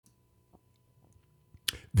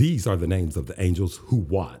These are the names of the angels who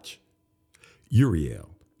watch.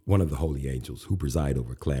 Uriel, one of the holy angels who preside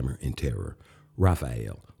over clamor and terror.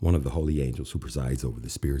 Raphael, one of the holy angels who presides over the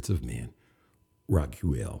spirits of men.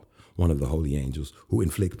 Raguel, one of the holy angels who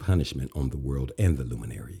inflict punishment on the world and the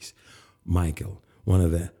luminaries. Michael, one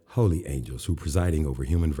of the holy angels who, presiding over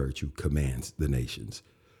human virtue, commands the nations.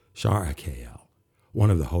 Sharakel, one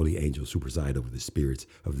of the holy angels who preside over the spirits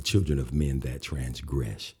of the children of men that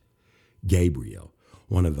transgress. Gabriel,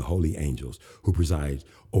 one of the holy angels who presides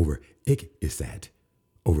over Ikisat,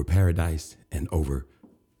 over paradise and over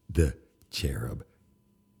the cherub.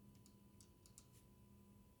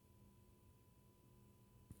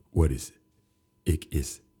 What is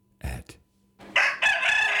Ikisat?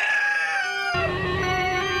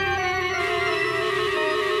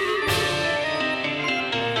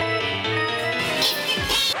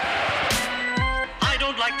 I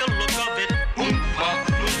don't like the look of it. Oompa,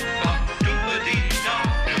 loompa, doobadee-da.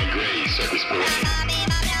 And a gray circus parade.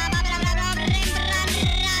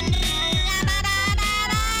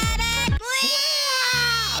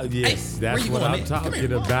 Yes, that's what I'm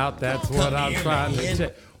talking about. That's what I'm trying to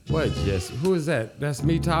check. What, Jess? Who is that? That's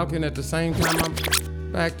me talking at the same time I'm...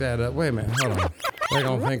 Back that up. Wait a minute. Hold on. They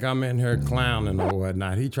gonna think I'm in here clowning or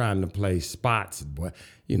whatnot. He trying to play spots, boy.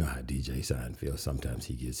 You know how DJ Seinfeld, sometimes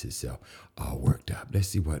he gets himself all worked up. Let's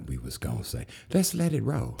see what we was gonna say. Let's let it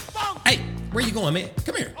roll. Hey, where you going, man?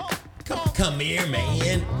 Come here. Come here,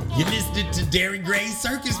 man. You listening to Derry Gray's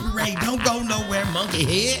Circus Parade. Don't go nowhere, monkey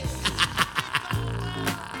head.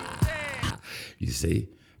 You see?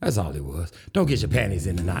 That's all it was. Don't get your panties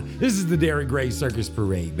in the knot. This is the Derry Gray Circus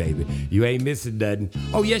Parade, baby. You ain't missing nothing.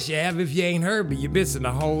 Oh, yes, you have if you ain't heard, but you're missing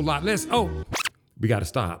a whole lot. We got to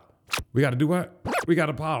stop. We got to do what? We got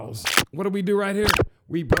to pause. What do we do right here?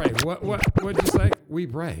 We pray. What'd you say? We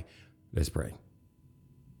pray. Let's pray.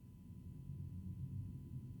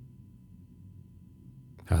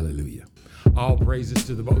 Hallelujah. All praises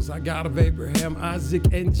to the Most High God of Abraham,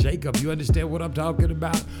 Isaac, and Jacob. You understand what I'm talking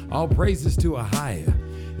about? All praises to Ahia.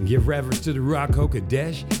 And give reverence to the Ruach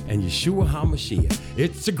HaKodesh and Yeshua HaMashiach.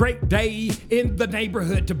 It's a great day in the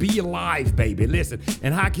neighborhood to be alive, baby. Listen,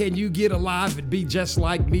 and how can you get alive and be just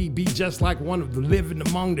like me, be just like one of the living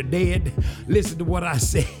among the dead? Listen to what I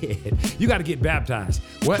said. You got to get baptized.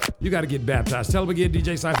 What? You got to get baptized. Tell them again,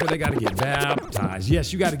 DJ Seinfeld, they got to get baptized.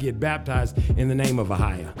 Yes, you got to get baptized in the name of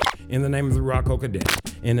Ahia. In the name of the Ruach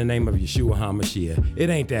HaKodesh, in the name of Yeshua HaMashiach. It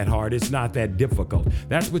ain't that hard. It's not that difficult.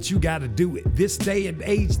 That's what you got to do. It this day and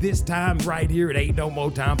age, this time right here, it ain't no more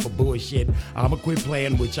time for bullshit. I'ma quit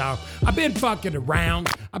playing with y'all. I've been fucking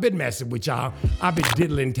around. I've been messing with y'all. I've been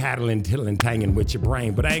diddling, tattling, tiddling, tanging with your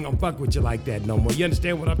brain, but I ain't gonna fuck with you like that no more. You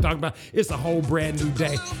understand what I'm talking about? It's a whole brand new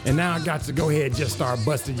day, and now I got to go ahead and just start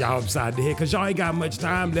busting y'all upside the head, because y'all ain't got much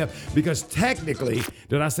time left, because technically,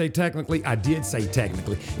 did I say technically? I did say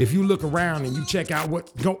technically. If you look around and you check out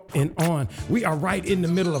what's going on, we are right in the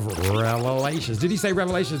middle of Revelations. Did he say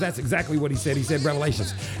Revelations? That's exactly what he said. He said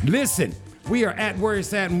Revelations. Listen, we are at where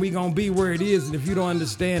it's at, and we gonna be where it is. And if you don't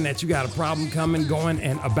understand that, you got a problem coming, going,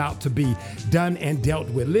 and about to be done and dealt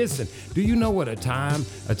with. Listen, do you know what a time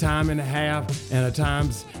and a half, and a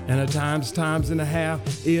times and a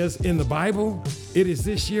half is in the Bible? It is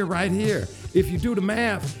this year right here. If you do the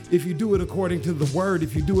math, if you do it according to the word,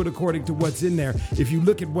 if you do it according to what's in there, if you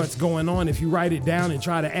look at what's going on, if you write it down and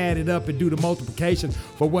try to add it up and do the multiplication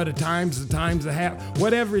for what a times a half,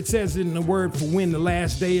 whatever it says in the word for when the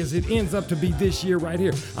last day is, it ends up to be this year right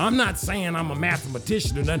here. I'm not saying I'm a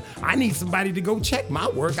mathematician or nothing. I need somebody to go check my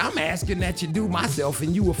work. I'm asking that you do myself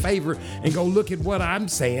and you a favor and go look at what I'm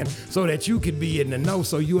saying so that you can be in the know,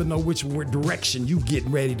 so you'll know which direction you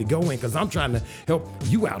getting ready to go in, because I'm trying to help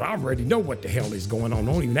you out. I already know what the hell is going on.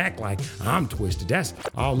 Don't even act like I'm twisted. That's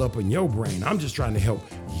all up in your brain. I'm just trying to help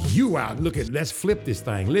you out. Let's flip this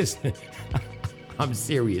thing. Listen, I'm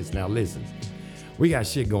serious now. Listen, we got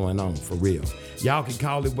shit going on for real. Y'all can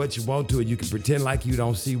call it what you want to, and you can pretend like you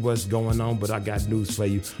don't see what's going on, but I got news for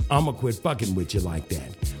you. I'ma quit fucking with you like that.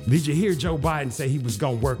 Did you hear Joe Biden say he was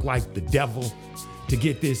gonna work like the devil to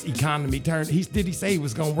get this economy turned? Did he say he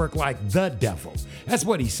was gonna work like the devil? That's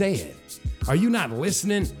what he said. Are you not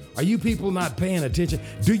listening? Are you people not paying attention?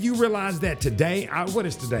 Do you realize that today, what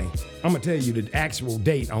is today? I'm gonna tell you the actual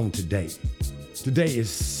date on today. Today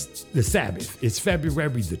is the Sabbath. It's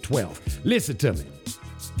February the 12th. Listen to me.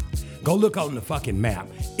 Go look on the fucking map.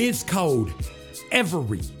 It's cold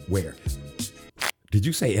everywhere. Did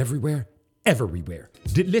you say everywhere? Everywhere.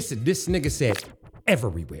 Listen, this nigga said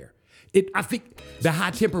everywhere. I think the high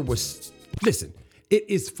temper was, listen, it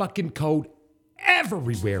is fucking cold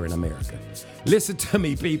everywhere in America. Listen to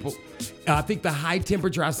me, people. I think the high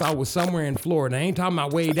temperature I saw was somewhere in Florida. I ain't talking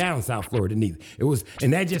about way down South Florida neither. It was,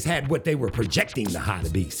 and that just had what they were projecting the high to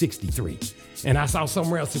be, 63. And I saw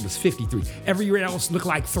somewhere else it was 53. Everywhere else looked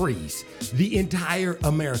like threes. The entire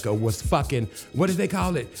America was fucking, what do they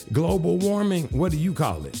call it? Global warming? What do you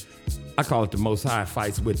call it? I call it the Most High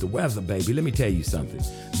fights with the weather, baby. Let me tell you something.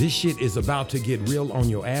 This shit is about to get real on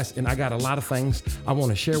your ass, and I got a lot of things I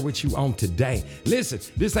want to share with you on today. Listen,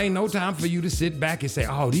 this ain't no time for you to sit back and say,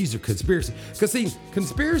 oh, these are conspiracies. Because, see,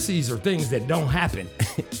 conspiracies are things that don't happen.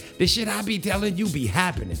 The shit I be telling you be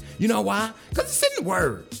happening. You know why? Because it's in the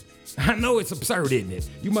Word. I know it's absurd, isn't it?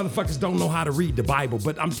 You motherfuckers don't know how to read the Bible,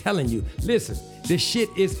 but I'm telling you, listen, this shit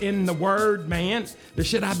is in the Word, man. The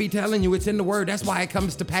shit I be telling you, it's in the Word. That's why it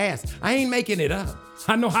comes to pass. I ain't making it up.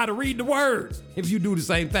 I know how to read the Word. If you do the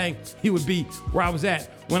same thing, you would be where I was at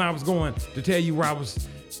when I was going to tell you where I was.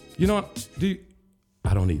 You know what?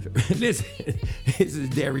 I don't either. Listen, this is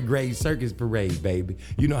Derry Gray's Circus Parade, baby.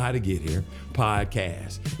 You know how to get here.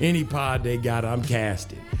 Podcast. Any pod they got, I'm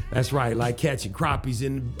casting. That's right, like catching crappies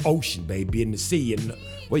in the ocean, baby, in the sea.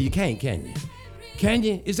 Well, you can't, can you? Can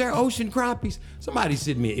you? Is there ocean crappies? Somebody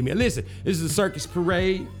send me an email. Listen, this is a Circus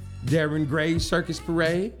Parade. Darren Gray's Circus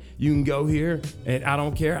Parade. You can go here and I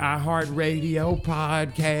don't care, iHeartRadio,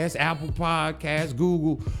 podcast, Apple Podcast,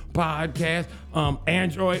 Google Podcast,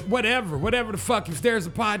 Android, whatever the fuck. If there's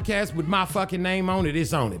a podcast with my fucking name on it,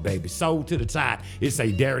 it's on it, baby. Sold to the side. It's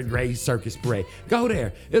a Darren Gray's Circus Parade. Go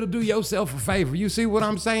there. It'll do yourself a favor. You see what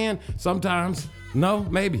I'm saying? Sometimes, no,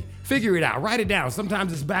 maybe. Figure it out. Write it down.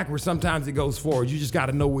 Sometimes it's backwards. Sometimes it goes forward. You just got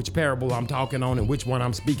to know which parable I'm talking on and which one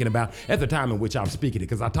I'm speaking about at the time in which I'm speaking it,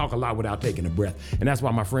 because I talk a lot without taking a breath. And that's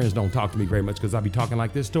why my friends don't talk to me very much, because I be talking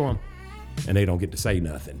like this to them and they don't get to say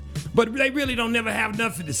nothing. But they really don't never have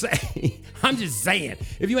nothing to say. I'm just saying,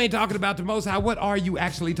 if you ain't talking about the Most High, what are you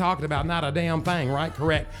actually talking about? Not a damn thing, right?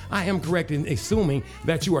 Correct. I am correct in assuming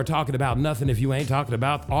that you are talking about nothing if you ain't talking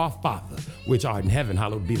about our Father, which art in heaven.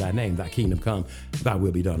 Hallowed be thy name. Thy kingdom come. Thy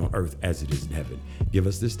will be done on earth as it is in heaven. Give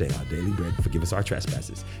us this day our daily bread. Forgive us our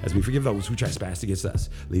trespasses, as we forgive those who trespass against us.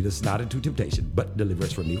 Lead us not into temptation, but deliver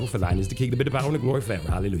us from evil. For thine is the kingdom, and the power, and the glory forever.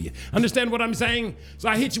 Hallelujah. Understand what I'm saying? So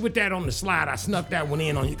I hit you with that on the slide. I snuck that one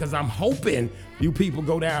in on you because I'm hoping you people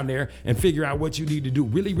go down there and figure out what you need to do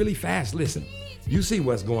really, really fast. Listen, you see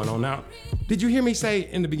what's going on now. Did you hear me say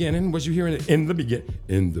in the beginning? Was you hearing it in the beginning?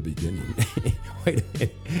 In the beginning. Wait a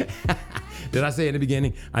minute. Did I say in the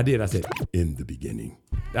beginning? I did. I said in the beginning.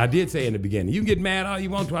 I did say in the beginning. You can get mad all you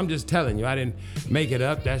want to. I'm just telling you. I didn't make it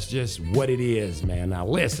up. That's just what it is, man. Now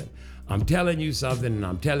listen, I'm telling you something and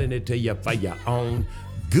I'm telling it to you for your own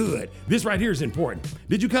good. This right here is important.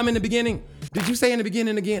 Did you come in the beginning? Did you say in the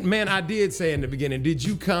beginning again? Man, I did say in the beginning. Did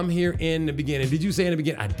you come here in the beginning? Did you say in the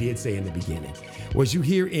beginning? I did say in the beginning. Was you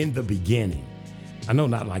here in the beginning? I know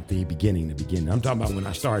not like the beginning. I'm talking about when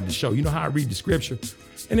I started the show. You know how I read the scripture?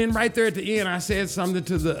 And then right there at the end, I said something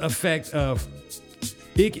to the effect of,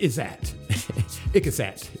 Ik is at. Ik is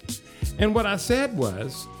at. And what I said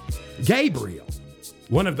was, Gabriel,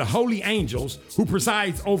 one of the holy angels who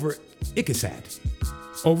presides over Ikasat,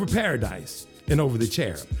 over paradise and over the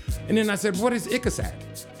cherub. And then I said, what is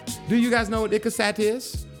Ikasat? Do you guys know what Ikasat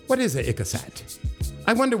is? What is an Ikasat?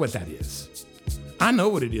 I wonder what that is. I know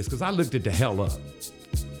what it is because I looked it the hell up.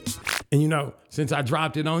 And you know, since I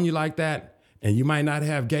dropped it on you like that, and you might not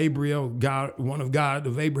have Gabriel, God, one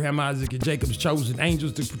of Abraham, Isaac, and Jacob's chosen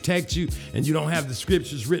angels to protect you, and you don't have the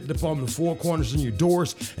scriptures written upon the four corners on your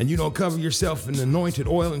doors, and you don't cover yourself in anointed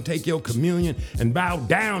oil and take your communion and bow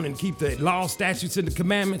down and keep the law, statutes, and the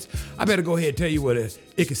commandments, I better go ahead and tell you what an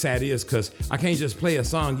Ikasat is, because I can't just play a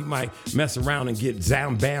song. You might mess around and get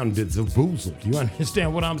bound to zaboozled. You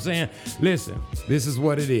understand what I'm saying? Listen, this is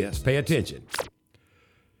what it is. Pay attention.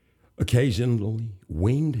 Occasionally,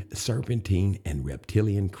 winged serpentine and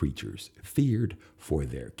reptilian creatures feared for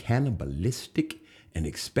their cannibalistic and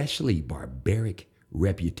especially barbaric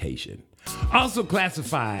reputation. Also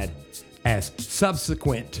classified as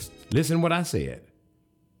subsequent, listen what I said,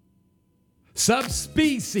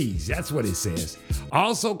 subspecies, that's what it says.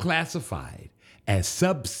 Also classified as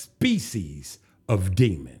subspecies of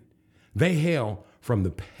demon. They hail from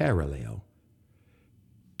the parallel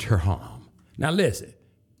term. Now listen.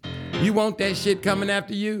 You want that shit coming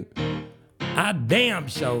after you? I damn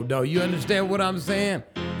sure, though. You understand what I'm saying?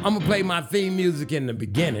 I'm gonna play my theme music in the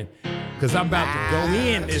beginning, because I'm about to go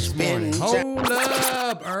in this morning. Hold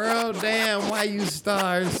up, Earl. Damn, why you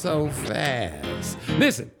start so fast?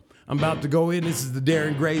 Listen, I'm about to go in. This is the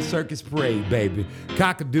Darren Gray Circus Parade, baby.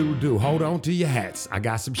 Cock-a-doodle-doo. Hold on to your hats. I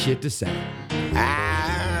got some shit to say.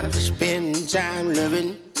 I spend time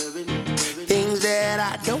living things that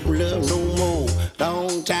I don't love no more.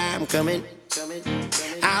 Long time coming.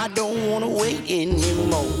 I don't wanna wait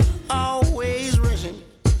anymore. Always rushing,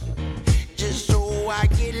 just so I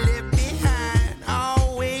get left behind.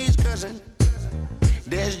 Always cussing,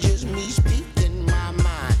 that's just me speaking my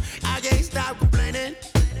mind. I can't stop complaining.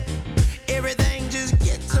 Everything just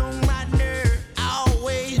gets on my nerve.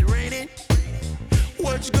 Always raining.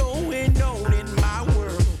 What's going on in my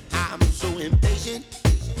world? I'm so impatient.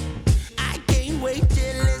 I can't wait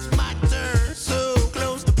till it's my turn. So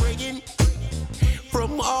close to breaking.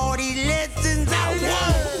 From all these lessons I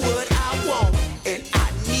want what I want, and I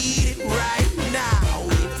need it right now.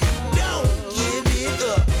 If you don't give it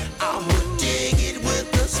up, I'ma take it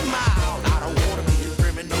with a smile. I don't wanna be a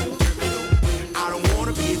criminal. I don't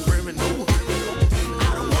wanna be a criminal. I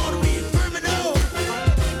don't wanna be a criminal.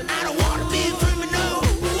 I don't wanna be a criminal.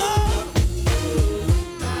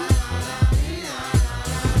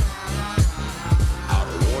 I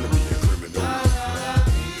don't wanna be a criminal.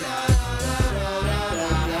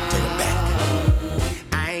 Take it back.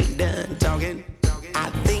 I ain't done talking. I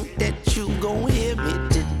think that you gon' hear me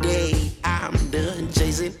today. I'm done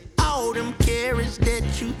chasing all them carrots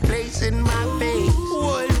that you place in my face.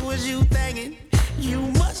 What was you thinking? You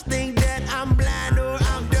must think that I'm blind or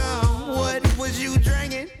I'm dumb. What was you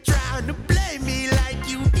drinking? Trying to play me like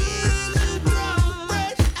you did. You drunk,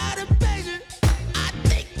 fresh out of patience. I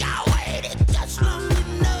think I waited just long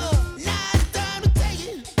enough. Now it's time to take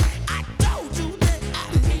it. I told you that I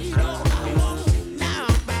need all I want. Now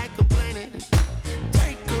I'm back complaining.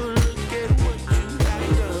 Take a look at what you got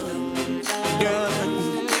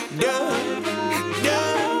done.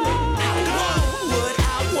 I want what I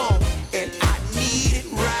want, and I need it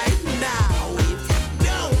right now. If you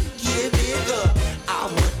don't give it up,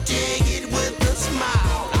 I'ma take it with a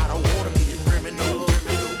smile. I don't wanna be a criminal.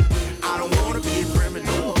 I don't wanna be a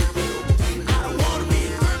criminal. I don't wanna be a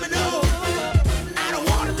criminal. I don't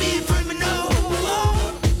wanna be a criminal.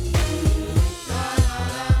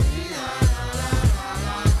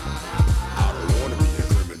 I don't wanna be a criminal. I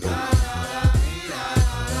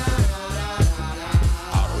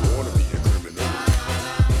don't wanna be a criminal.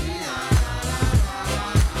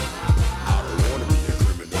 I don't wanna be a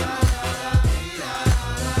criminal.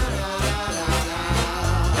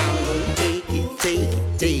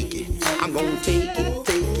 I'm gonna take it.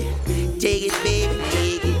 Take it, baby.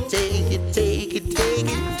 Take it. Take it, baby.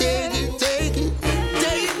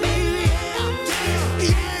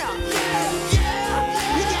 Yeah.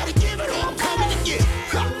 You gotta give it or I'm coming to get.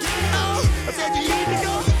 I said you leave me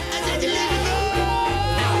alone. I said you leave me alone.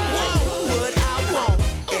 I want what I want,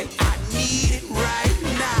 and I need it right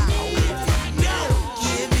now. If you don't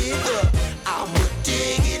give it up, I'ma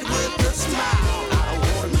take it with a smile. I don't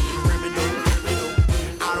wanna be a criminal.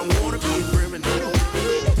 I don't wanna be a criminal.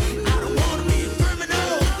 I don't wanna be a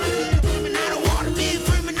criminal. I don't wanna be a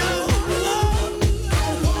criminal. I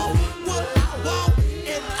want what I want,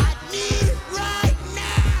 and I need it right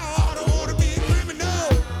now. I don't wanna be a criminal.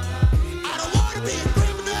 I don't wanna be a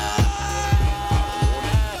criminal. I don't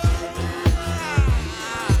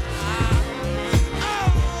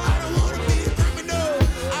wanna be a criminal. I don't wanna be a criminal.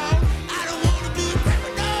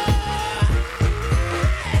 I don't wanna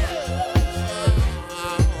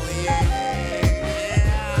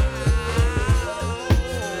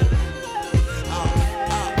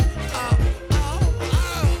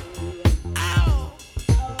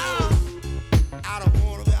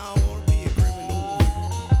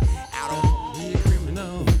be a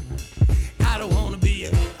criminal. I don't wanna be a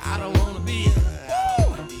criminal. I don't wanna be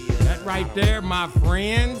a. That right there, my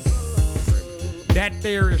friends. That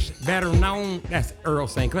there is better known. That's Earl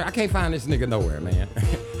St. Clair. I can't find this nigga nowhere, man.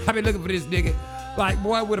 I've been looking for this nigga. Like,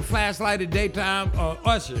 boy, with a flashlight at daytime,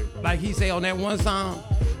 Usher, like he say on that one song.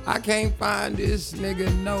 I can't find this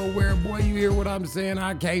nigga nowhere. Boy, you hear what I'm saying?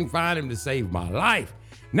 I can't find him to save my life.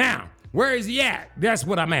 Now, where is he at? That's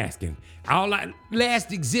what I'm asking.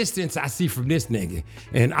 Last existence I see from this nigga,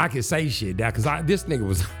 and I can say shit now, cause this nigga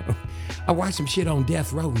was, I watched some shit on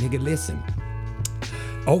Death Row, nigga, listen.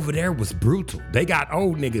 Over there was brutal. They got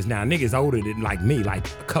old niggas now. Niggas older than like me, like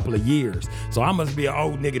a couple of years. So I must be an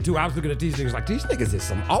old nigga too. I was looking at these niggas like, these niggas is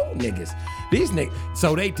some old niggas. These niggas.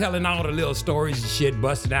 So they telling all the little stories and shit,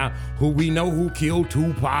 busting out who we know who killed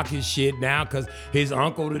Tupac and shit now, cause his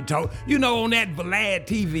uncle done told. You know, on that Vlad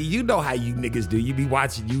TV, you know how you niggas do. You be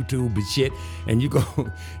watching YouTube and shit, and you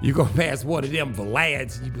go past one of them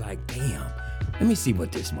Vlads, and you be like, damn. Let me see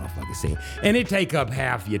what this motherfucker said. And it take up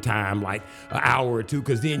half your time, like an hour or two,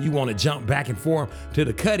 because then you want to jump back and forth to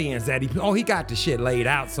the cut-ins that he got the shit laid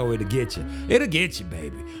out so it'll get you. It'll get you,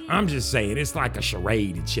 baby. I'm just saying, it's like a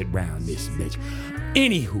charade and shit around this bitch.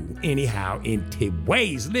 Anyhow, in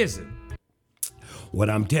ways, listen. What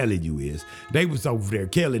I'm telling you is, they was over there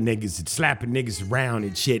killing niggas and slapping niggas around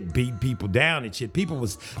and shit, beating people down and shit. People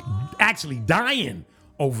was actually dying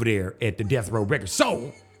over there at the Death Row Records.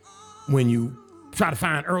 So, when you try to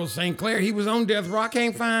find Earl St. Clair, he was on Death Row. I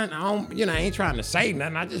can't find, I ain't trying to say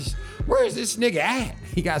nothing. Where is this nigga at?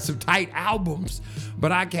 He got some tight albums,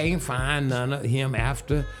 but I can't find none of him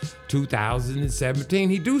after 2017.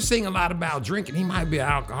 He do sing a lot about drinking. He might be an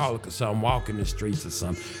alcoholic or something, walking the streets or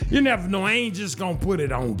something. You never know. I ain't just gonna put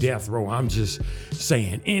it on Death Row. I'm just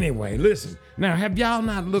saying. Anyway, listen. Now, have y'all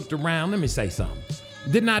not looked around? Let me say something.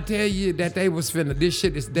 Didn't I tell you that they was finna, this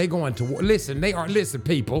shit is, they going to war? Listen,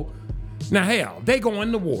 people. Now, hell, they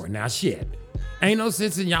going to war. Now, shit. Ain't no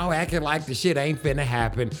sense in y'all acting like the shit ain't finna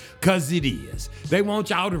happen, cause it is. They want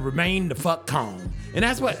y'all to remain the fuck calm. And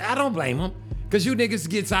that's what, I don't blame them. Cause you niggas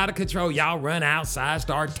gets out of control, y'all run outside,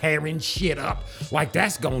 start tearing shit up, like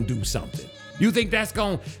that's gonna do something. You think that's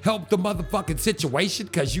gonna help the motherfucking situation?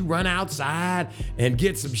 Cause you run outside and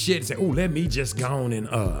get some shit and say, oh, let me just go on and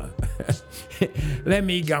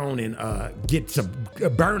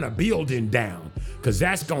burn a building down. Cause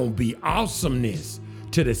that's gonna be awesomeness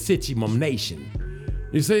to the Sichimum Nation.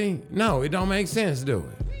 You see? No, it don't make sense, do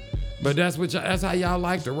it? But that's how y'all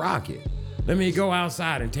like to rock it. Let me go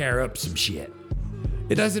outside and tear up some shit.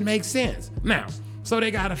 It doesn't make sense. Now, so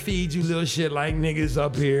they gotta feed you little shit like niggas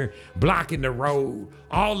up here blocking the road.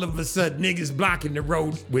 All of a sudden, niggas blocking the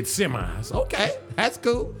road with semis. Okay, that's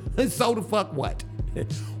cool. So the fuck what?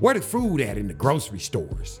 Where the food at in the grocery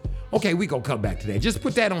stores? Okay, we gonna come back to that. Just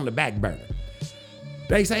put that on the back burner.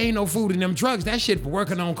 They say ain't no food in them trucks. That shit for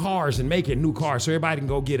working on cars and making new cars so everybody can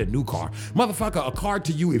go get a new car. Motherfucker, a car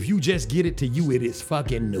to you, if you just get it to you, it is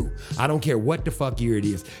fucking new. I don't care what the fuck year it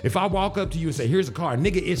is. If I walk up to you and say, here's a car,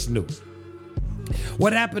 nigga, it's new.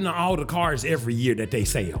 What happened to all the cars every year that they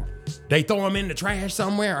sell? They throw them in the trash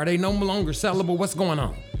somewhere? Are they no longer sellable? What's going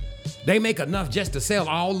on? They make enough just to sell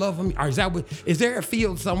all of them? Or is there a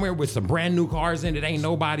field somewhere with some brand new cars in it ain't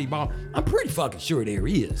nobody bought? I'm pretty fucking sure there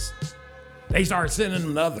is. They start sending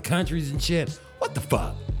them to other countries and shit. What the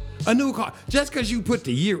fuck? A new car, just because you put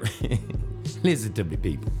the year, listen to me,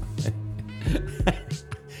 people.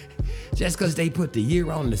 Just because they put the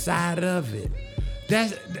year on the side of it,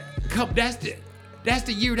 that's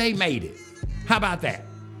the year they made it. How about that?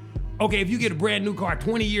 Okay, if you get a brand new car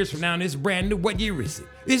 20 years from now and it's brand new, what year is it?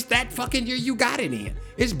 It's that fucking year you got it in.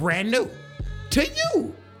 It's brand new. To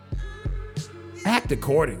you. Act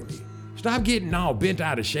accordingly. Stop getting all bent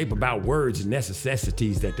out of shape about words and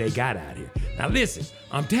necessities that they got out here. Now listen,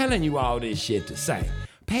 I'm telling you all this shit to say,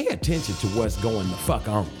 pay attention to what's going the fuck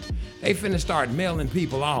on. They finna start mailing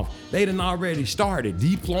people off. They done already started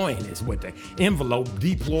deploying is what the envelope,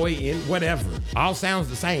 deploy in whatever. All sounds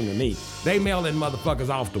the same to me. They mailing motherfuckers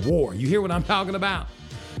off to war. You hear what I'm talking about?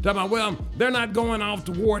 Talking about, well, they're not going off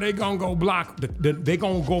to war. They gonna go block, they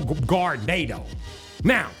gonna go guard NATO.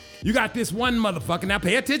 Now, you got this one motherfucker. Now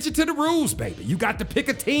pay attention to the rules, baby. You got to pick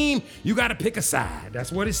a team. You got to pick a side.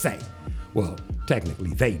 That's what it say. Well,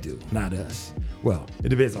 technically they do, not us. Well, it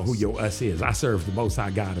depends on who your us is. I serve the Most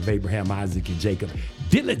High God of Abraham, Isaac, and Jacob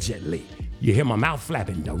diligently. You hear my mouth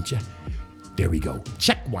flapping, don't you? There we go.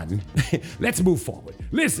 Check one. Let's move forward.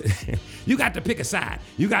 Listen, you got to pick a side.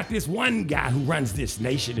 You got this one guy who runs this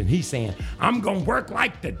nation, and he's saying, I'm going to work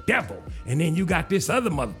like the devil. And then you got this other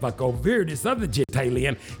motherfucker over here, this other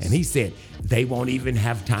Gentilian, and he said, they won't even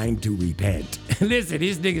have time to repent. Listen,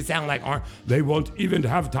 these niggas sound like, they won't even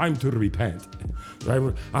have time to repent.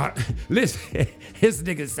 Listen, his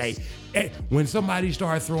niggas say, when somebody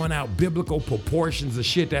starts throwing out biblical proportions of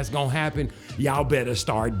shit that's gonna happen, y'all better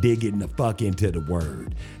start digging the fuck into the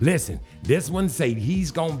word. Listen, this one say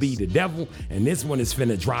he's gonna be the devil, and this one is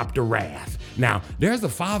finna drop the wrath. Now, there's a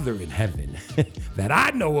Father in heaven that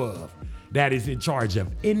I know of that is in charge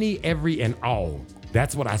of any, every, and all.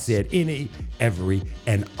 That's what I said, any, every,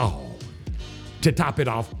 and all. To top it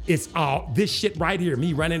off, it's all this shit right here,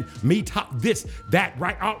 me running, me top this, that,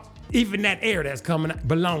 right, all, even that air that's coming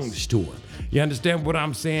belongs to him. You understand what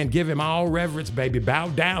I'm saying? Give him all reverence, baby. Bow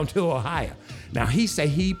down to Ohio. Now, he say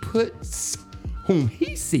he puts whom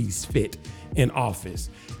he sees fit in office.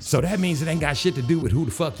 So that means it ain't got shit to do with who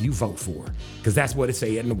the fuck you vote for. Because that's what it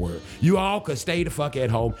say in the word. You all could stay the fuck at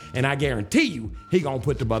home, and I guarantee you, he gonna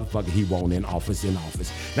put the motherfucker he want in office.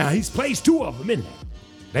 Now, he's placed two of them in there.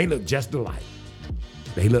 They look just alike.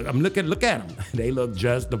 Look at them. They look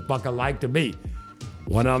just the fuck alike to me.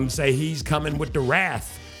 One of them say he's coming with the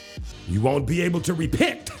wrath. You won't be able to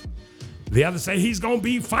repent. The other say he's gonna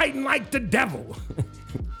be fighting like the devil.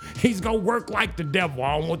 He's gonna work like the devil.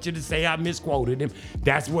 I don't want you to say I misquoted him.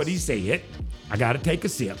 That's what he said. I gotta take a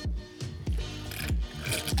sip.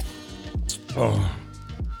 Oh,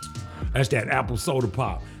 that's that apple soda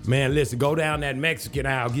pop. Man, listen, go down that Mexican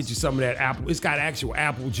aisle, get you some of that apple. It's got actual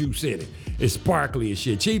apple juice in it. It's sparkly as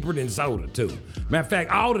shit, cheaper than soda too. Matter of fact,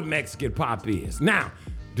 all the Mexican pop is. Now,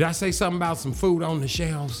 did I say something about some food on the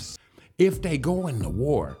shelves? If they go in the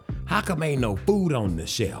war, how come ain't no food on the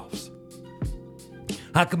shelves?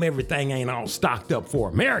 How come everything ain't all stocked up for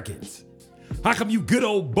Americans? How come you good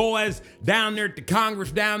old boys down there at the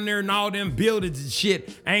Congress down there and all them buildings and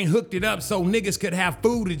shit ain't hooked it up so niggas could have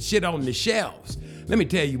food and shit on the shelves? Let me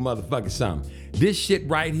tell you motherfuckers something. This shit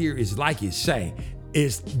right here is like it say.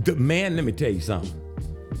 It's the man, let me tell you something.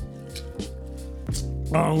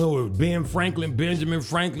 I don't know, it was Ben Franklin, Benjamin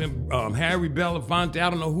Franklin, Harry Belafonte, I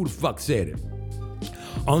don't know who the fuck said it.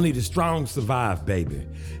 Only the strong survive, baby.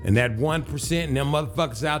 And that 1% and them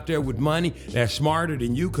motherfuckers out there with money that's smarter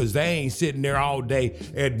than you because they ain't sitting there all day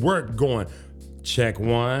at work going, check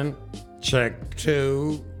 1, check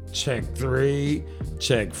 2, check 3,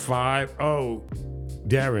 check 5. Oh,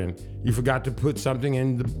 Darren, you forgot to put something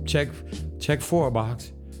in the check 4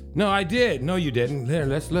 box. No, I did. No, you didn't. Here,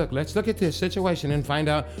 let's look at this situation and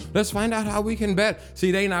let's find out how we can bet.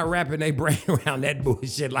 See, they not wrapping their brain around that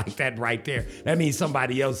bullshit like that right there. That means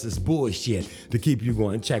somebody else's bullshit to keep you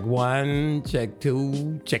going. Check 1, check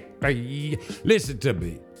 2, check 3. Listen to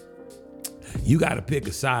me. You got to pick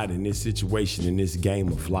a side in this situation, in this game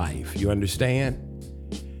of life. You understand?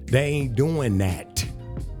 They ain't doing that.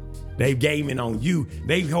 They gaming on you.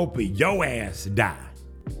 They hoping your ass die.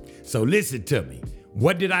 So listen to me.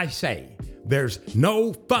 What did I say? There's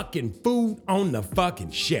no fucking food on the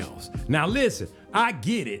fucking shelves. Now listen, I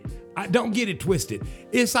get it. I don't get it twisted.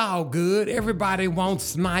 It's all good. Everybody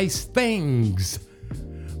wants nice things.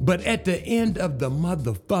 But at the end of the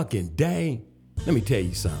motherfucking day, let me tell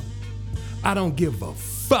you something. I don't give a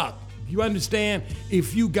fuck. You understand?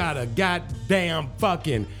 If you got a goddamn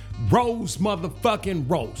fucking motherfucking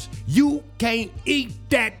roast, you can't eat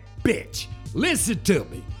that bitch. Listen to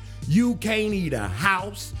me. You can't eat a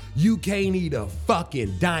house. You can't eat a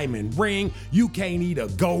fucking diamond ring. You can't eat a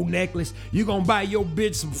gold necklace. You gonna buy your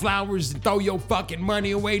bitch some flowers and throw your fucking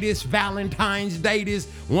money away this Valentine's Day, this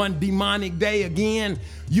one demonic day again.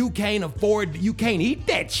 You can't eat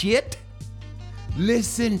that shit.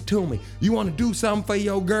 Listen to me. You wanna do something for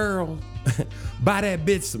your girl? Buy that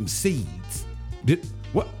bitch some seeds.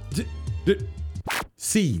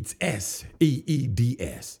 Seeds,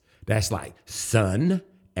 S-E-E-D-S. That's like sun,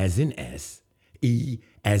 as in S, E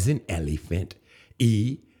as in elephant,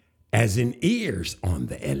 E as in ears on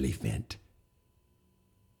the elephant,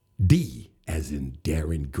 D as in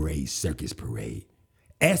Darren Gray's Circus Parade,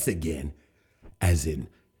 S again as in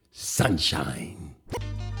sunshine.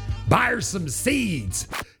 Buy her some seeds,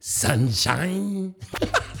 sunshine.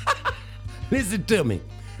 Listen to me.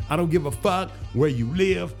 I don't give a fuck where you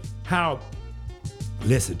live, how.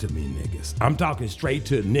 Listen to me, niggas. I'm talking straight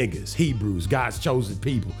to niggas, Hebrews, God's chosen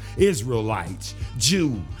people, Israelites,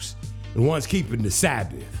 Jews, the ones keeping the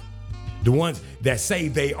Sabbath, the ones that say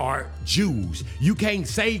they are Jews. You can't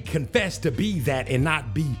confess to be that and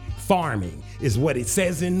not be farming, is what it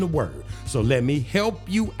says in the word. So let me help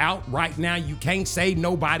you out right now. You can't say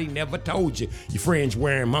nobody never told you, you fringe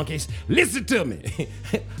wearing monkeys. Listen to me.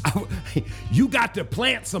 You got to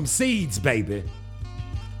plant some seeds, baby.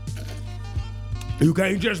 You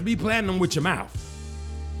can't just be planting them with your mouth.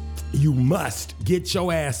 You must get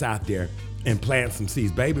your ass out there and plant some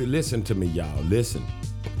seeds. Baby, listen to me, y'all. Listen.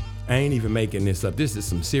 I ain't even making this up. This is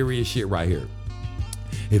some serious shit right here.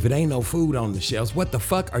 If it ain't no food on the shelves, what the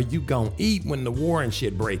fuck are you gonna eat when the war and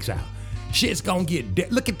shit breaks out? Shit's gonna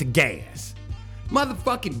get look at the gas.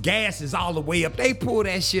 Motherfucking gas is all the way up. They pull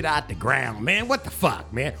that shit out the ground, man. What the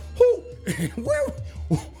fuck, man?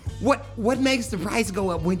 What makes the price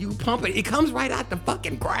go up when you pump it? It comes right out the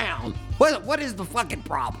fucking ground. What is the fucking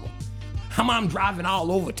problem? I'm driving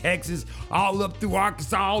all over Texas, all up through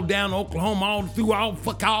Arkansas, all down Oklahoma, all through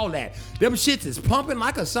fuck all that. Them shits is pumping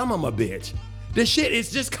like a son of a bitch. The shit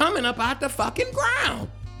is just coming up out the fucking ground.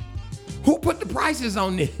 Who put the prices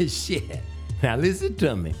on this shit? Now listen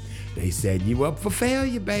to me. They set you up for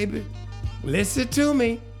failure, baby. Listen to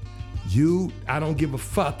me. I don't give a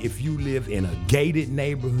fuck if you live in a gated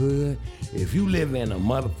neighborhood, if you live in a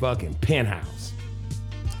motherfucking penthouse,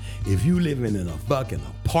 if you live in a fucking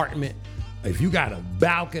apartment, if you got a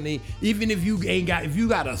balcony, even if you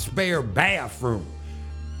got a spare bathroom,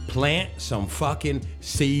 plant some fucking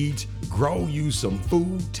seeds, grow you some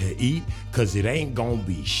food to eat, cause it ain't gonna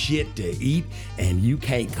be shit to eat, and you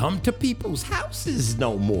can't come to people's houses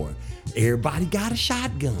no more. Everybody got a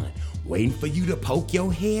shotgun, waiting for you to poke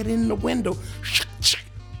your head in the window.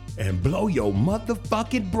 and blow your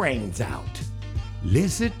motherfucking brains out.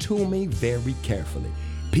 Listen to me very carefully.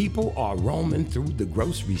 People are roaming through the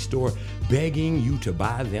grocery store begging you to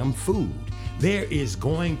buy them food. There is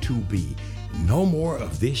going to be no more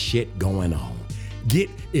of this shit going on.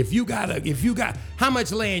 If you got, how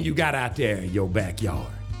much land you got out there in your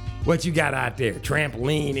backyard? What you got out there?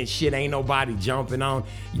 Trampoline and shit ain't nobody jumping on.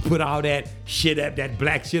 You put all that shit up, that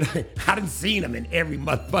black shit. I done seen them in every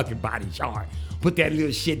motherfucking body's yard. Put that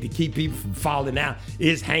little shit to keep people from falling out.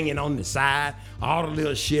 It's hanging on the side. All the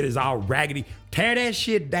little shit is all raggedy. Tear that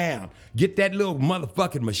shit down. Get that little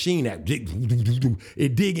motherfucking machine out.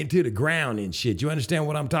 It dig into the ground and shit. You understand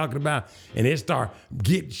what I'm talking about? And it start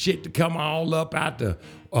getting shit to come all up out the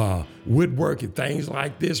woodwork and things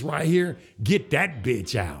like this right here. Get that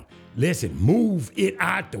bitch out. Listen, move it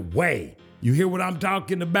out the way. You hear what I'm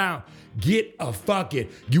talking about? Get a fucking,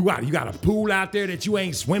 you got a pool out there that you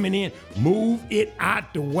ain't swimming in. Move it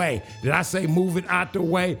out the way. Did I say move it out the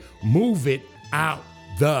way? Move it out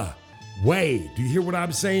the way. Do you hear what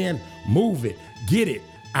I'm saying? Move it. Get it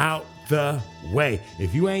out the way.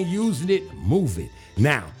 If you ain't using it, move it.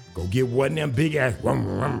 Now, go get one of them big ass,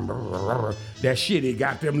 that shit, it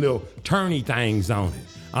got them little turny things on it.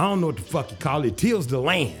 I don't know what the fuck you call it. Tills the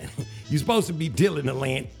land. You're supposed to be tilling the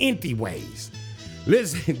land empty ways.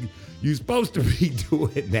 Listen, you're supposed to be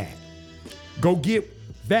doing that. Go get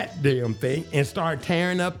that damn thing and start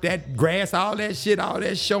tearing up that grass, all that shit, all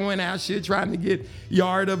that showing out shit, trying to get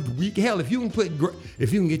yard of the week. Hell, if you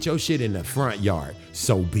can get your shit in the front yard,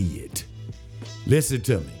 so be it. Listen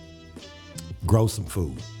to me. Grow some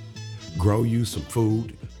food. Grow you some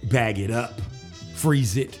food, bag it up,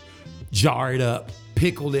 freeze it, jar it up,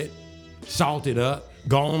 pickle it, salt it up,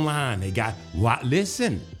 go online. They got,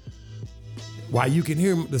 listen, while you can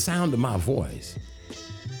hear the sound of my voice,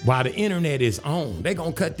 while the internet is on, they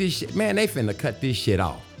gonna cut this shit. Man, they finna cut this shit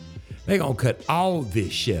off. They gonna cut all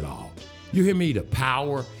this shit off. You hear me? The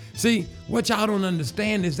power. See, what y'all don't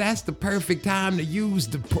understand is that's the perfect time to use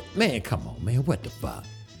man, come on, man, what the fuck?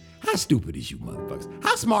 How stupid is you motherfuckers?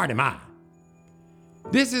 How smart am I?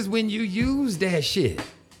 This is when you use that shit.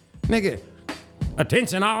 Nigga,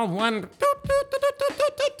 attention all one.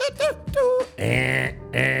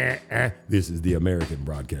 This is the American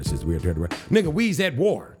broadcasters. We are nigga, we's at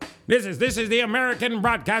war. This is the American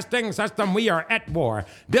broadcasting system. We are at war.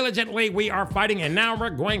 Diligently, we are fighting, and now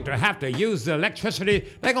we're going to have to use the electricity.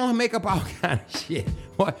 They're gonna make up all kind of shit.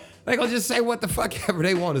 What? They gonna just say what the fuck ever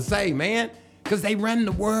they want to say, man. Cause they run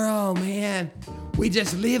the world, man. We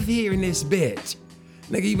just live here in this bitch.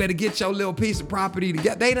 Nigga, you better get your little piece of property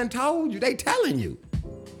together. They done told you. They telling you.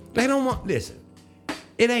 They don't want, listen.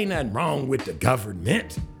 It ain't nothing wrong with the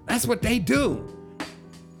government. That's what they do.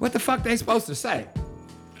 What the fuck they supposed to say?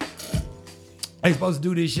 They supposed to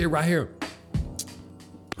do this shit right here.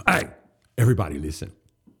 Hey, everybody listen.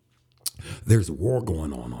 There's a war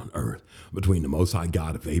going on earth between the Most High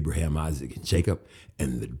God of Abraham, Isaac, and Jacob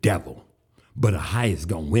and the devil. But Ahai is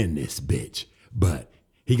gonna win this bitch. But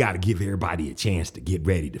he gotta give everybody a chance to get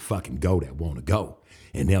ready to fucking go that wanna go.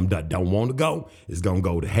 And them that don't wanna go is gonna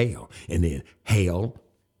go to hell. And then hell,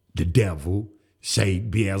 the devil, Satan,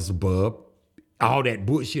 Beelzebub, all that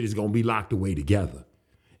bullshit is gonna be locked away together.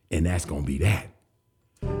 And that's gonna be that.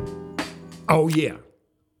 Oh yeah.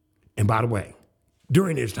 And by the way,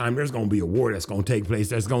 during this time, there's gonna be a war that's gonna take place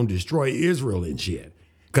that's gonna destroy Israel and shit.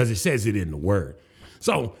 Because it says it in the word.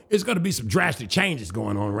 So it's gonna be some drastic changes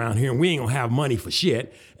going on around here, and we ain't gonna have money for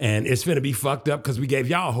shit, and it's finna be fucked up because we gave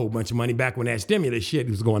y'all a whole bunch of money back when that stimulus shit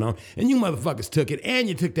was going on, and you motherfuckers took it, and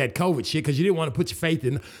you took that COVID shit because you didn't want to put your faith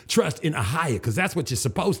and trust in a higher, because that's what you're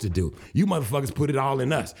supposed to do. You motherfuckers put it all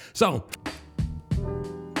in us. So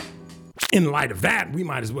in light of that, we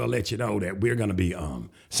might as well let you know that we're gonna be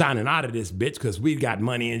signing out of this bitch because we got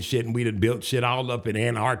money and shit, and we done built shit all up in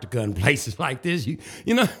Antarctica and places like this. You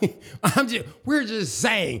know, we're just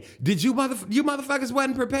saying, did you motherfuckers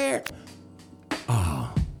wasn't prepared?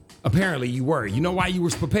 Oh, apparently you were. You know why you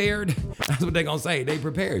was prepared? That's what they gonna say. They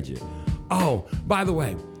prepared you. Oh, by the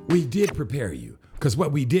way, we did prepare you. Because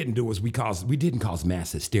what we didn't do is we didn't cause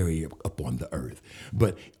mass hysteria up on the earth.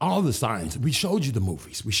 But all the signs, we showed you the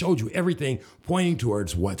movies. We showed you everything pointing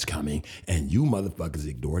towards what's coming. And you motherfuckers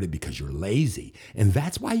ignored it because you're lazy. And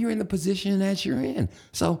that's why you're in the position that you're in.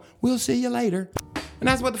 So we'll see you later. And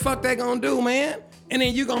that's what the fuck they gonna do, man. And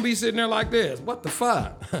then you gonna be sitting there like this. What the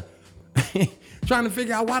fuck? Trying to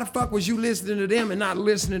figure out why the fuck was you listening to them and not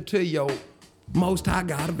listening to your Most High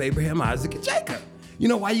God of Abraham, Isaac, and Jacob. You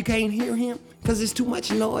know why you can't hear him? Because there's too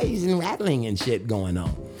much noise and rattling and shit going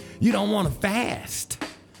on. You don't want to fast.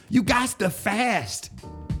 You got to fast.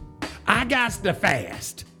 I got to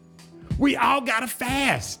fast. We all got to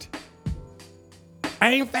fast.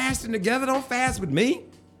 ain't fasting together, don't fast with me.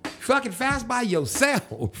 Fucking fast by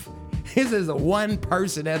yourself. This is a one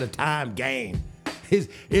person at a time game. This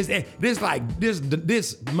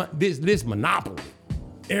monopoly.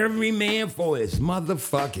 Every man for his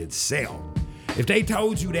motherfucking self. If they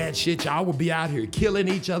told you that shit, y'all would be out here killing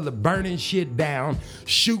each other, burning shit down,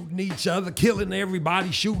 shooting each other, killing everybody,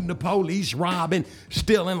 shooting the police, robbing,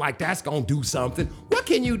 stealing, like that's gonna do something. What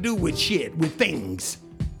can you do with shit, with things?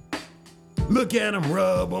 Look at them,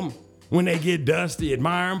 rub them. When they get dusty,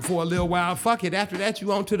 admire them for a little while. Fuck it, after that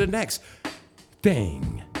you on to the next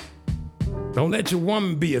thing. Don't let your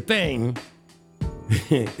woman be a thing.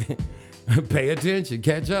 Pay attention,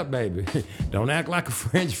 catch up, baby. Don't act like a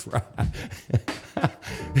French fry.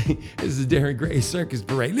 This is Darren Gray's Circus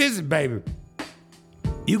Parade. Listen, baby,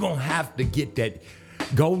 you gonna have to get that.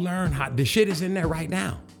 Go learn how. The shit is in there right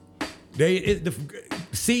now. The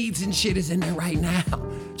seeds and shit is in there right now.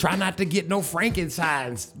 Try not to get no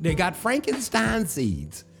Frankenstein's. They got Frankenstein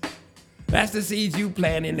seeds. That's the seeds you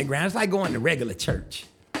plant in the ground. It's like going to regular church.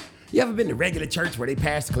 You ever been to regular church where they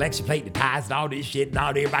pass the collection plate, the tithes, and all this shit, and all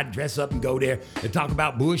everybody dress up and go there and talk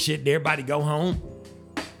about bullshit and everybody go home?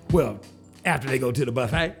 Well, after they go to the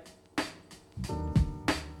buffet,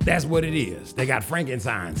 that's what it is. They got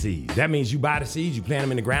Frankenstein seeds. That means you buy the seeds, you plant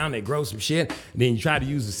them in the ground, they grow some shit, and then you try to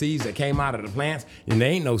use the seeds that came out of the plants, and there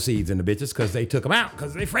ain't no seeds in the bitches because they took them out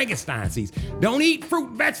because they Frankenstein seeds. Don't eat fruit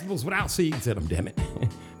and vegetables without seeds in them, damn it.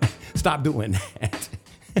 Stop doing that.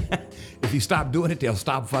 If you stop doing it, they'll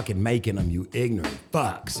stop fucking making them, you ignorant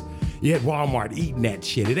fucks. You at Walmart eating that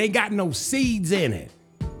shit. It ain't got no seeds in it.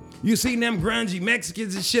 You seen them grungy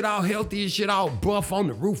Mexicans and shit all healthy and shit all buff on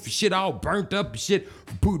the roof and shit all burnt up and shit,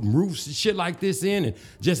 putting roofs and shit like this in and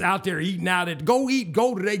just out there eating out at, go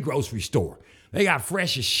to their grocery store. They got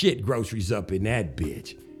fresh as shit groceries up in that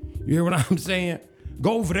bitch. You hear what I'm saying?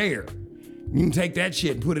 Go over there. You can take that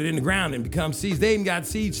shit and put it in the ground and become seeds. They even got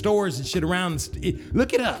seed stores and shit around.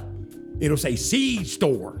 Look it up. It'll say seed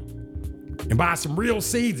store. And buy some real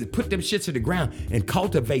seeds and put them shits in the ground and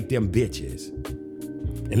cultivate them bitches.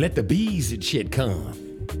 And let the bees and shit come.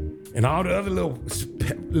 And all the other little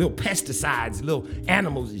pesticides, little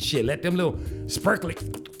animals and shit. Let them little sparkly,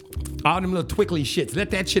 all them little twiggly shits.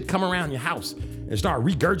 Let that shit come around your house and start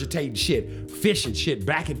regurgitating shit, fish and shit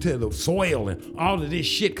back into the soil and all of this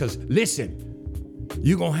shit. Cause listen,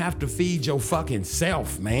 you gonna have to feed your fucking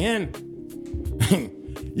self, man.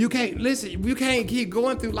 You can't keep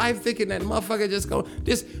going through life thinking that motherfucker just go,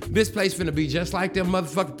 this place finna be just like them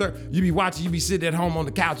motherfucker. You be sitting at home on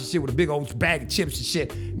the couch and shit with a big old bag of chips and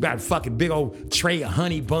shit. You got a fucking big old tray of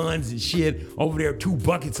honey buns and shit. Over there, 2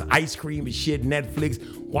 buckets of ice cream and shit,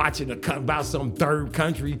 Netflix, watching about some third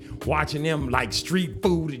country, watching them like street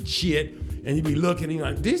food and shit. And you be looking and you're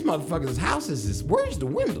like, these motherfuckers' houses where's the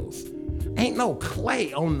windows? Ain't no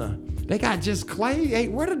clay they got just clay,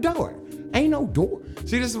 where the door? Ain't no door.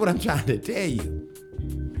 See, this is what I'm trying to tell you.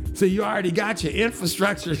 So you already got your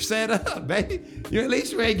infrastructure set up, baby. At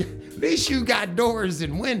least you got doors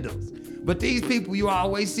and windows. But these people, you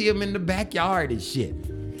always see them in the backyard and shit.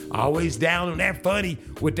 Always down on that funny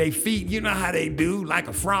with their feet. You know how they do, like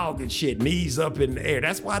a frog and shit, knees up in the air.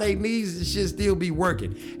 That's why their knees and shit still be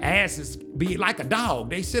working. Asses be like a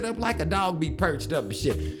dog. They sit up like a dog, be perched up and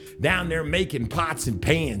shit. Down there making pots and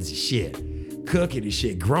pans and shit. Cooking and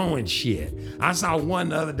shit, growing shit. I saw one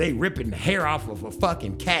the other day ripping the hair off of a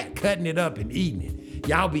fucking cat, cutting it up and eating it.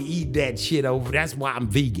 Y'all be eating that shit over. That's why I'm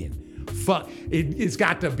vegan. Fuck, it's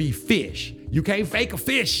got to be fish. You can't fake a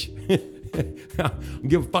fish. I don't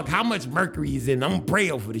give a fuck how much mercury is in. I'm gonna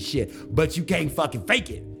pray over the shit, but you can't fucking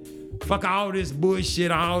fake it. Fuck all this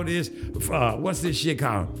bullshit, all this, what's this shit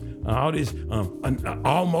called? All this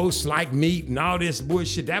almost like meat and all this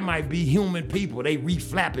bullshit. That might be human people. They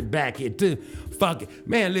reflap it back here too. Fuck it.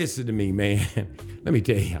 Man, listen to me, man. Let me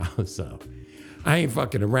tell y'all something. I ain't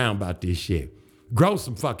fucking around about this shit. Grow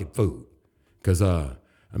some fucking food. Cause I'm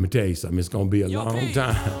gonna tell you something. It's gonna be a long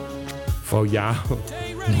time for y'all,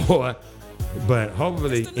 boy. But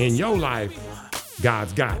hopefully in your life,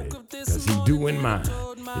 God's got it. Cause he doing mine.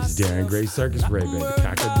 It's Darren Gray Circus Ray, baby.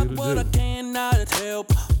 Cock-a-doodle-doo.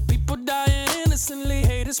 People dying innocently,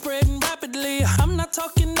 hate is spreading rapidly. I'm not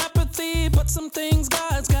talking apathy, but some things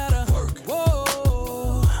God's gotta work.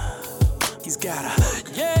 Whoa, he's gotta,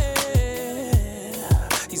 yeah.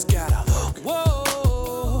 He's gotta,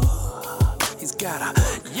 whoa. He's gotta,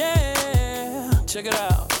 yeah. Check it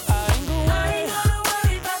out. I ain't gonna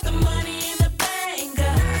worry about the money in the bank.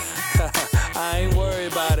 I ain't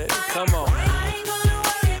worried about it. Come on. I ain't gonna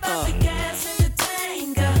worry about the gas in the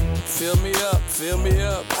tank. Fill me up. Fill me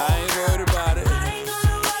up, I ain't worried about it. I ain't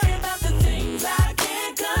gonna worry about the things I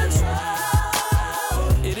can't control.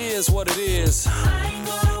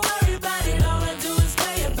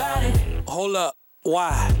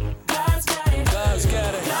 Why? God's got it. God's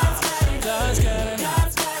got it. God's got it.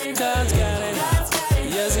 God's got it.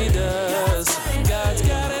 Yes, he does. God's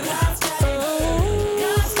got it.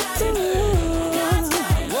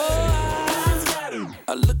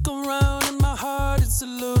 I look around and my heart is a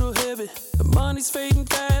little heavy. The money's fading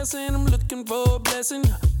fast and I'm looking for a blessing.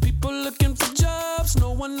 People looking for jobs,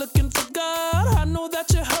 no one looking for God. I know that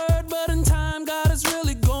you heard, but in time God is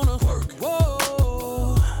really gonna work.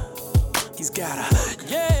 Whoa, he's gotta,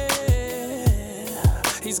 yeah,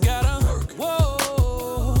 he's gotta work.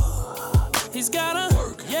 Whoa, he's gotta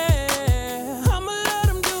work, yeah. I'ma let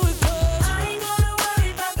him do it 'cause I ain't gonna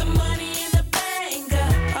worry about the money in the bank. I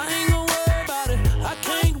ain't gonna worry about it. I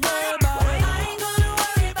can't worry about it. I ain't gonna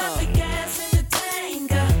worry about the gas in the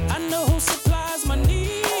tank. I know who supplies my needs.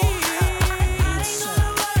 I ain't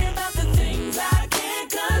gonna worry about the things I can't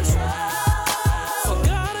control. For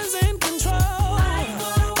God is in control. I ain't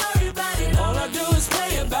gonna worry about it. All I do is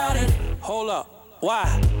pray about it. Hold up. Why?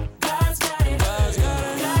 God's got it. God's got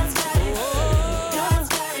it. God's got it. Oh, God's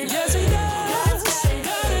got it. yes, he does.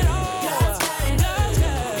 Got it all. God's got it. God's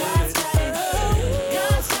got it. God's got it.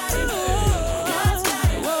 God's got it. God's got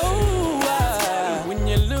it. Whoa, when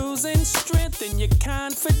you're losing strength and your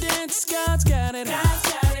confidence, God's got it.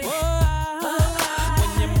 God's got it. Whoa,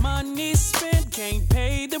 when your money's spent, can't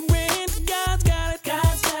pay the rent, God's got it.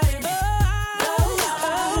 God's got it.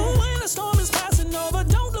 Oh, when the storm is passing over,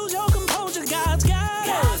 don't lose your composure, God's got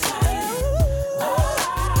it.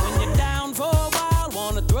 When you're down for a while,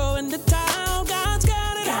 wanna throw in the towel, God's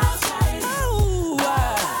got it. God's got it. Oh,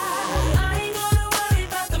 I ain't gonna worry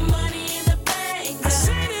about the money in the bank. I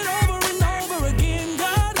said it over and over again,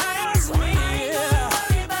 God has me. I ain't gonna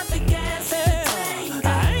worry about the gas in the tank.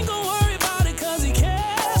 I ain't gonna worry about it 'cause he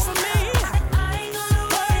cares for me. I ain't gonna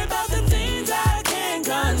worry about the things I can't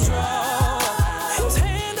control. His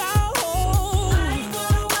hand I'll hold. I ain't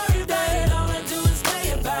gonna worry about it. All I do is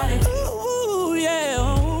pray about it. Ooh, yeah,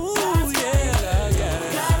 ooh, yeah, God's got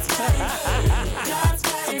it. God's got it. God's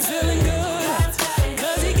got I'm it. feeling good,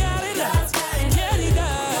 'cause he got it. Yeah, he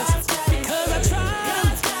does. Because I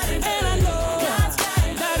tried, and I know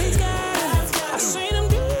that he's got it. I seen him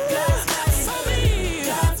do it for me.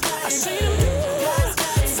 I seen him do it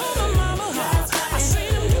for my mama. I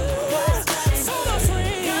seen him do it for my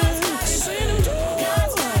friends. I seen him do it.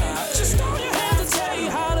 Just throw your hands and say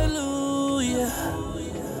hallelujah.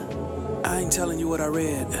 I ain't telling you what I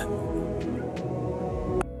read.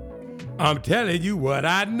 I'm telling you what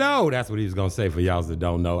I know. That's what he was gonna say for y'all that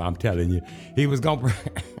don't know. I'm telling you. He was gonna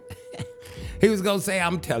he was gonna say,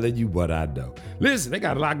 I'm telling you what I know. Listen, they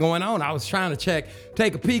got a lot going on. I was trying to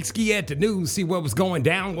take a peek ski at the news, see what was going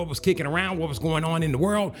down, what was kicking around, what was going on in the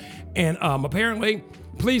world. And apparently,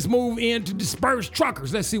 police move in to disperse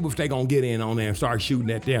truckers. Let's see if they gonna get in on there and start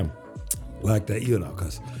shooting at them. Like that,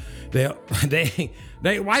 because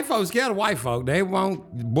they white folks scared of white folk. They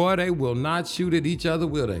will not shoot at each other,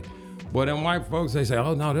 will they? Boy, them white folks, they say,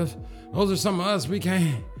 oh no, those are some of us. We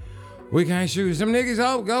can't shoot some niggas.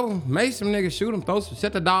 Oh, go make some niggas, shoot them,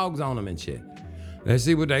 set the dogs on them and shit. Let's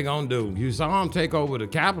see what they gonna do. You saw them take over the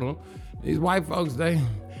Capitol. These white folks, they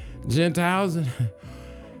Gentiles, and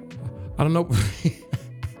I don't know.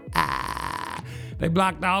 They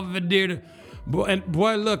blocked off the deer.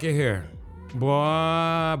 Boy, look at here.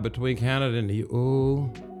 Boy, between Canada and the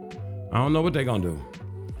I don't know what they gonna do.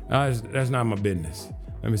 That's not my business.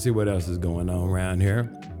 Let me see what else is going on around here.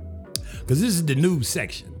 Because this is the news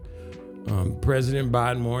section. President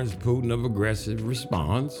Biden warns Putin of aggressive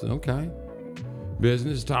response. Okay.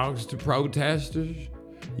 Business talks to protesters.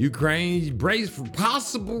 Ukraine braced for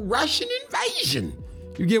possible Russian invasion.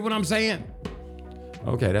 You get what I'm saying?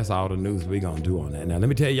 Okay, that's all the news we gonna do on that. Now, let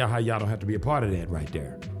me tell y'all how y'all don't have to be a part of that right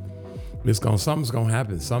there. Something's gonna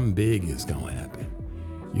happen. Something big is gonna happen.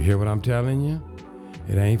 You hear what I'm telling you?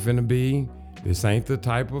 It ain't finna be. This ain't the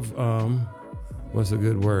type of, what's a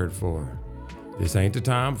good word for it? This ain't the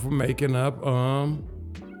time for making up, how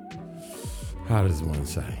does one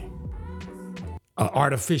say?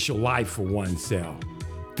 Artificial life for oneself.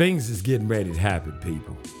 Things is getting ready to happen,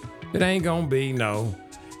 people. It ain't gonna be no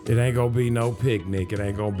picnic. It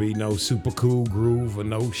ain't gonna be no super cool groove or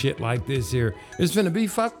no shit like this here. It's finna be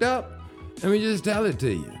fucked up. Let me just tell it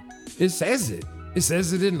to you. It says it. It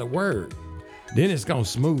says it in the word. Then it's gonna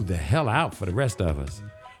smooth the hell out for the rest of us.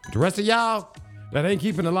 But the rest of y'all that ain't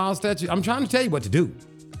keeping the law and statute, I'm trying to tell you what to do.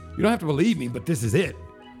 You don't have to believe me, but this is it.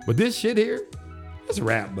 But this shit here, it's a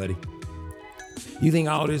wrap, buddy. You think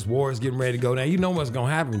all this war is getting ready to go down? You know what's gonna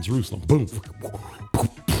happen in Jerusalem. Boom.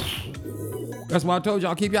 That's why I told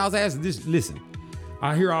y'all, keep y'all's asses. Just listen.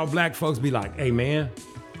 I hear all black folks be like, hey man,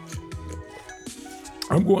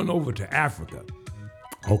 I'm going over to Africa.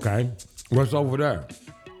 Okay. What's over there?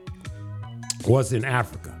 What's in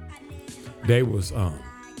Africa? They was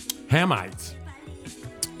Hamites.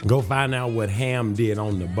 Go find out what Ham did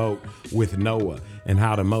on the boat with Noah and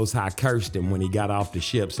how the Most High cursed him when he got off the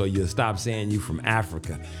ship, so you'll stop saying you from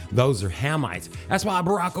Africa. Those are Hamites. That's why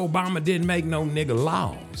Barack Obama didn't make no nigga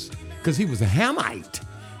laws, because he was a Hamite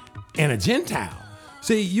and a Gentile.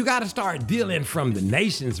 See, you got to start dealing from the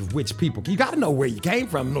nations of which people, you got to know where you came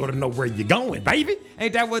from in order to know where you're going, baby.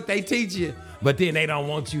 Ain't that what they teach you? But then they don't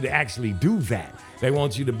want you to actually do that. They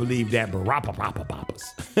want you to believe that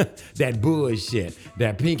that bullshit,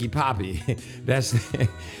 that pinky poppy, that's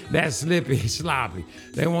that slippy sloppy.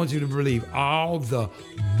 They want you to believe all the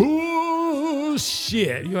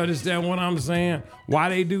bullshit. You understand what I'm saying? Why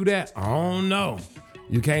they do that? I don't know.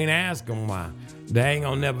 You can't ask them why. They ain't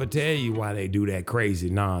gonna never tell you why they do that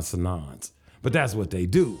crazy nonsense. But that's what they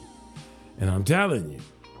do. And I'm telling you,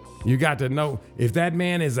 you got to know, if that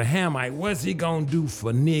man is a Hamite, what's he gonna do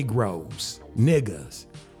for Negroes, niggas,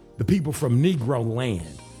 the people from Negro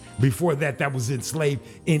land? Before that, that was enslaved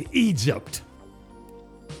in Egypt.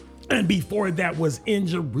 And before that was in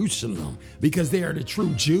Jerusalem, because they are the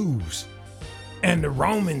true Jews. And the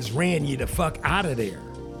Romans ran you the fuck out of there.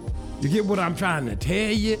 You get what I'm trying to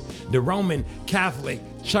tell you? The Roman Catholic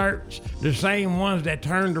Church, the same ones that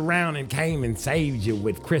turned around and came and saved you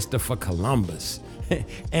with Christopher Columbus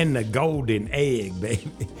and the golden egg, baby.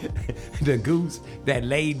 The goose that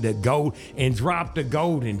laid the gold and dropped the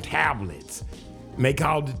golden tablets. And they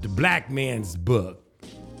called it the black man's book.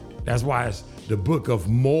 That's why it's the book of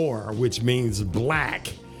Moor, which means black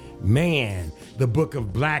man. The book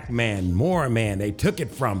of black man, Moor man. They took it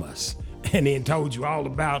from us and then told you all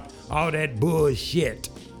about all that bullshit.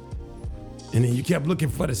 And then you kept looking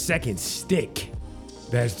for the second stick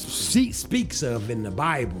that speaks of in the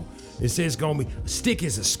Bible. It says a stick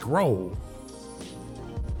is a scroll.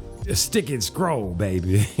 A stick and scroll,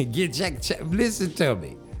 baby. Check, listen to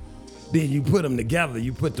me. Then you put them together.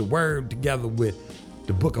 You put the word together with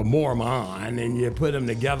the book of Mormon, and you put them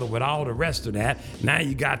together with all the rest of that. Now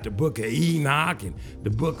you got the book of Enoch and the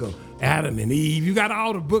book of Adam and Eve. You got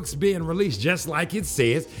all the books being released, just like it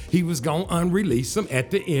says he was going to unrelease them at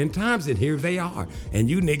the end times, and here they are. And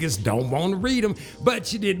you niggas don't want to read them,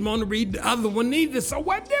 but you didn't want to read the other one either, so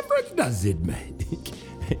what difference does it make?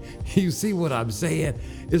 You see what I'm saying?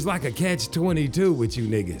 It's like a catch-22 with you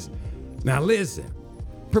niggas. Now listen.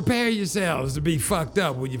 Prepare yourselves to be fucked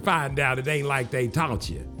up when you find out it ain't like they taught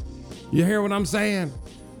you. You hear what I'm saying?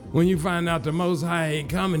 When you find out the Most High ain't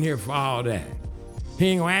coming here for all that. He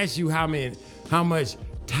ain't gonna ask you how much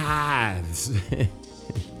tithes.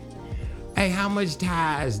 Hey, how much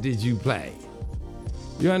tithes did you pay?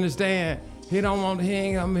 You understand? He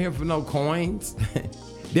ain't coming here for no coins.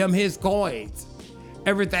 Them his coins.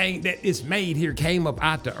 Everything that is made here came up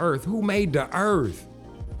out the earth. Who made the earth?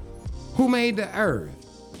 Who made the earth?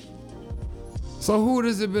 So who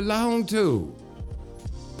does it belong to?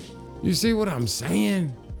 You see what I'm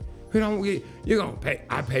saying? You're gonna pay,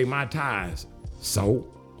 I pay my tithes. So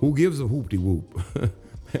who gives a hoopty whoop?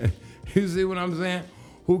 You see what I'm saying?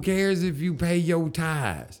 Who cares if you pay your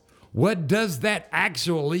tithes? What does that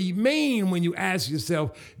actually mean when you ask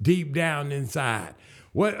yourself deep down inside?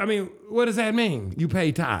 What does that mean? You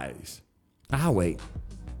pay tithes. I'll wait.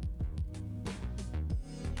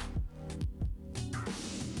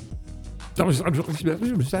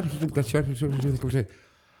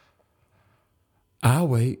 I'll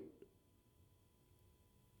wait.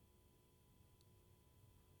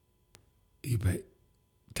 You pay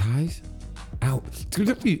tithes? Out.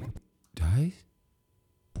 Tithes?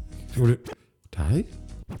 Tithes?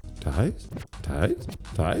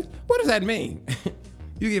 What does that mean?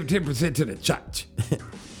 You give 10% to the church.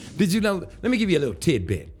 Did you know? Let me give you a little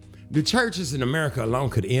tidbit. The churches in America alone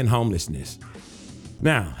could end homelessness.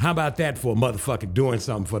 Now, how about that for a motherfucker doing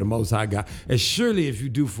something for the Most High God? And surely if you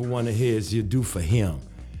do for one of his, you do for him.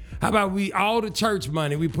 How about all the church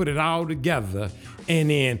money, we put it all together, and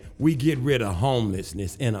then we get rid of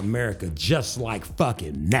homelessness in America just like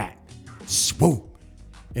fucking that. Swoop.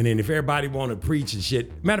 And then if everybody want to preach and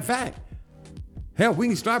shit, matter of fact, hell, we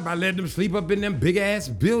can start by letting them sleep up in them big ass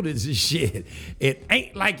buildings and shit. It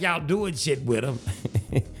ain't like y'all doing shit with them.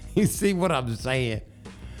 You see what I'm saying?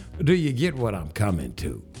 Do you get what I'm coming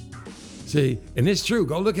to? See, and it's true.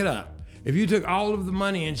 Go look it up. If you took all of the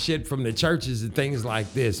money and shit from the churches and things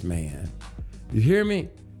like this, man, you hear me?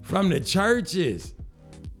 From the churches,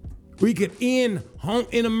 we could end home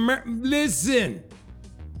in America. Listen.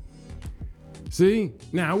 See?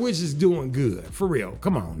 Now, which is doing good? For real.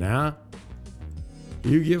 Come on now.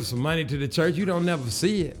 You give some money to the church, you don't never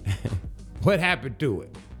see it. What happened to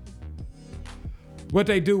it? What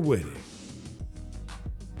they do with it?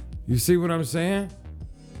 You see what I'm saying?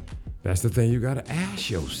 That's the thing you gotta ask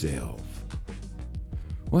yourself.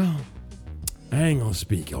 Well, I ain't gonna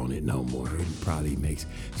speak on it no more. It's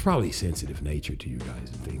probably sensitive nature to you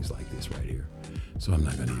guys and things like this right here. So I'm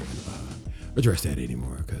not gonna even address that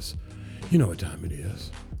anymore because you know what time it is.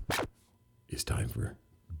 It's time for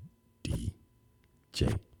DJ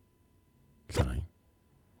Seinfeld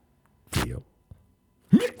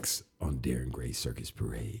Mix on Darren Gray's Circus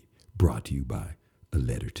Parade. Brought to you by A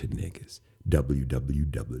Letter to Niggas.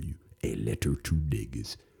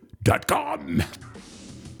 www.alettertoniggas.com.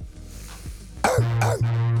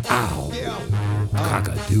 Ow.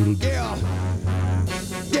 Cock-a-doodle-doo.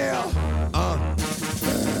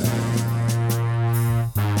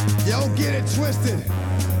 Yo, get it twisted.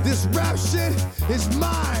 This rap shit is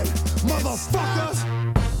mine, motherfuckers.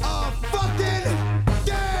 A fucking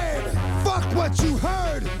game. Fuck what you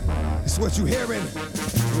heard. It's what you hearing.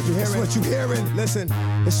 It's what you hearing. Listen.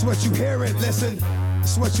 It's what you hearing. Listen.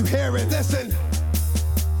 It's what you hearing. Listen.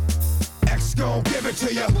 X gon' give it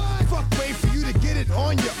to you. Fuck, wait for you to get it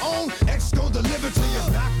on your own. X gon' deliver to you.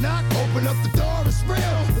 Knock, knock, open up the door, it's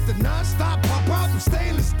real. With the non-stop pop out and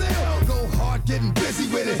stainless steel. Go hard, getting busy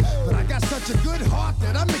with it. But I got such a good heart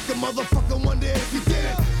that I make a motherfucker wonder if you did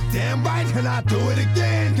it. Damn right, and I do it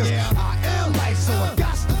again. Cause I am light, so I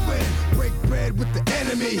got to win. Break bread with the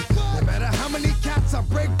enemy. No matter how many cats I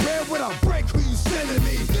break bread with, I'll break who you sending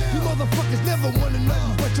me. You motherfuckers never wanna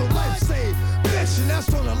know what your life saved. Bitch, and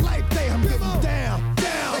that's on a life day. I'm getting down.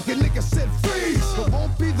 Like a nigga said freeze. But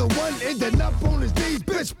won't be the one ending up on his knees,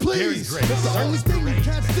 bitch, please. That's the only thing you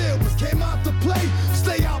can't steal was came out to play.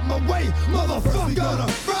 Stay out my way, motherfucker. First we gonna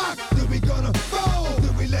rock, then we gonna roll.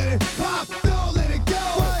 Then we let it pop, don't let it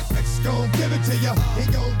go. X gon' give it to ya, he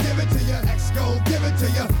gon' give it to ya. X gon' give it to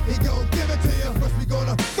ya, he gon' give it to ya. First we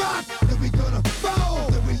gonna rock, then we gonna roll.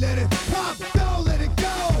 Then we let it pop, don't let it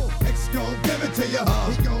go. X gon' give it to ya,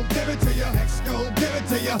 he gon' give it to ya. X gon' give it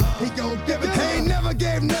to ya, he gon' give it to ya. He ain't never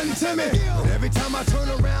gave nothing to me. But every time I turn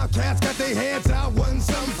around, cats got their hands out, wanting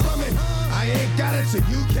something from it. I ain't got it, so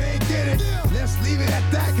you can't get it. Let's leave it at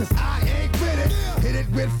that, cause I ain't with it. Hit it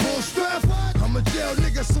with full strength. I'm a jail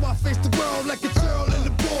nigga, so I face the world like a girl in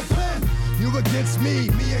the bullpen. You against me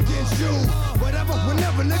against you. Whatever,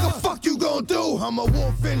 whenever, nigga, fuck you gon' do. I'm a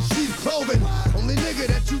wolf in sheep's clothing. Only nigga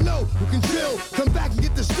that you know who can chill. Come back and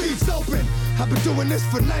get the streets open. I've been doing this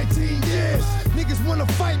for 19 years. Niggas wanna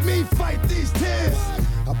fight me, fight these tears.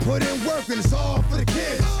 I put in work and it's all for the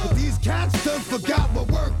kids. But these cats done forgot what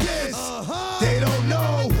work is. They don't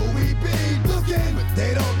know who we be looking, but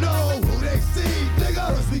they don't know who they see,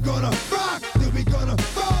 nigga. First we gonna rock, then we gonna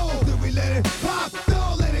roll, then we let it pop,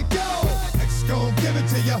 don't let it go. X gon' give it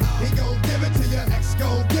to ya, he gon' give it to ya. X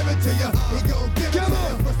gon' give it to ya, he gon' give it to ya.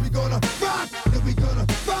 First we gonna rock, then we gonna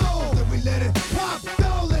roll, then we let it pop,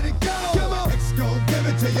 don't let it go. X gon' give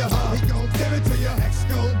it to ya, he gon' give it to ya. X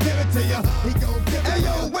gon' give it to ya, he gon' give it to ya. Hey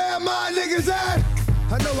yo, where my niggas at?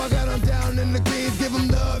 I know I got them down in the greens, give them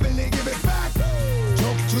love and they give it back.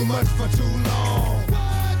 Joke too much for too long.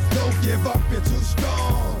 Don't give up, you're too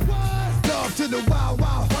strong. Love to the wild,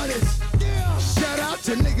 wild hunters. Shout out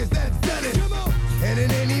to niggas that done it. And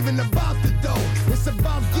it ain't even about the dough. It's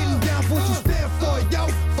about getting down for what you stand for, yo.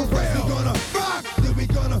 For real. We gonna rock, then we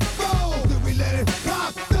gonna roll, then we let it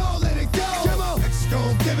pop, don't let it go. X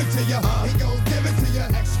gon' give it to ya, he gon' give it to ya.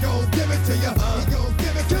 X gon' give it to ya, he gon'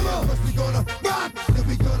 give it to ya. First we gonna rock, then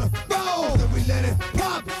we gonna roll, then we let it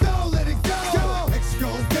pop, don't let it go. X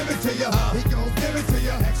gon' give it to ya, he gon' give it to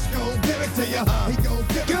ya. X gon' give it to ya, he gon'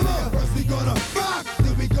 give it to ya. First we gonna rock,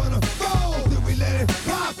 then we gonna roll, then we let it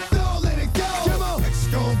pop, don't let it go. X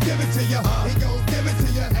gon' give it to ya, he gon' give it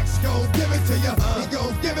to ya. X gon' give it to ya, he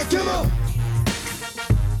gon' give it to ya.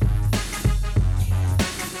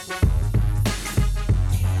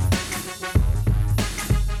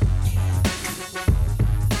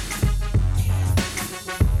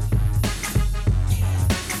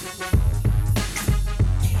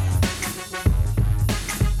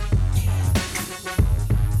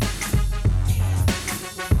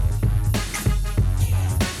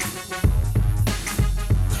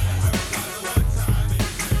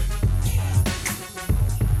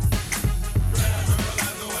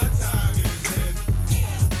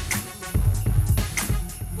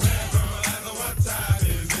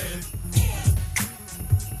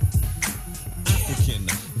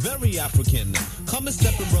 African, Come and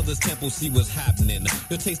step in brother's temple, see what's happening.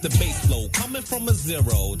 You'll taste the bass flow coming from a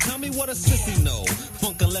zero. Tell me what a sissy know.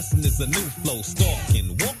 Funk lesson is a new flow.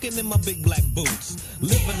 Stalking, walking in my big black boots.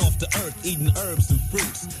 Living off the earth, eating herbs and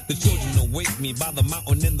fruits. The children await me by the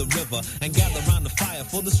mountain and the river and gather around the fire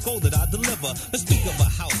for the scroll that I deliver. Let's speak of a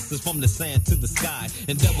house that's from the sand to the sky.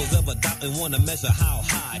 And devils ever doubt and wanna measure how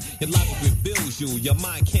high. Your logic reveals you, your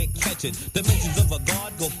mind can't catch it. Dimensions of a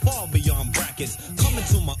god go far beyond brackets. Come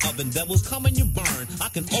into my oven, devils, come and you burn. I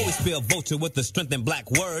can always feel a vulture with the strength and black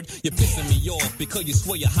word. You're pissing me off because you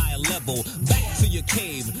swear you're higher level. Back to your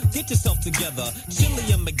cave, get yourself together.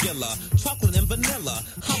 Chili and Magilla, chocolate and vanilla.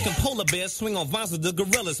 How can polar bears swing on vines with the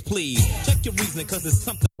gorillas, please? Check your reasoning, cause it's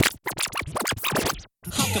something.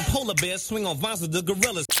 How can polar bears swing on vines with the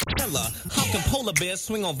gorillas? How can polar bears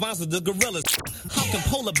swing on vines with the gorillas? How can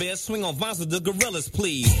polar bears swing on vines with the gorillas,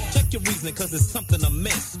 please? Check your reasoning, cause it's something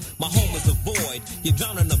amiss. My home is a void, you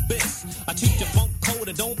drown in abyss. I teach your funk code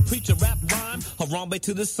and don't preach a rap rhyme. Harambe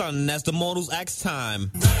to the sun as the mortals ask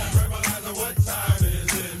time. What time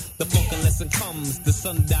is it? The funk lesson comes, the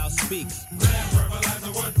sundial speaks. Grand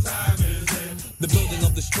Verbalizer, what time is it? The building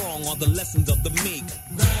of the strong are the lessons of the meek.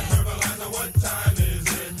 Grand Verbalizer, what time is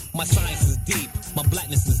it? My science is deep, my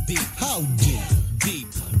blackness is deep. How deep? Deep,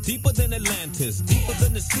 deeper than Atlantis, deeper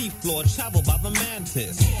than the seafloor, traveled by the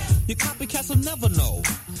mantis. Your copycats will never know.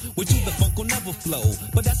 With you the funk will never flow,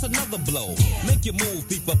 but that's another blow. Make your move,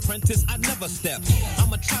 thief apprentice, I never step.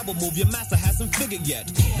 I'm a tribal move your master hasn't figured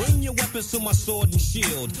yet. Bring your weapons to my sword and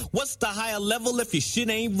shield. What's the higher level if your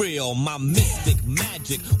shit ain't real? My mystic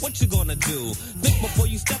magic, what you gonna do? Think before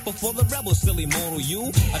you step before the rebel, silly mortal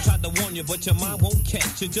you. I tried to warn you, but your mind won't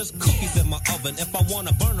catch. You're just cookies in my oven. If I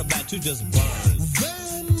wanna burn a bat, you just burn.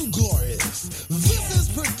 Vainglorious. This is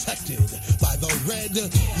protected by the red,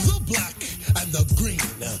 the black, and the green.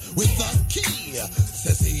 With the key,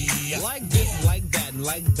 sissy. Like this, like that, and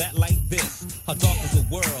like that, like this. How dark is the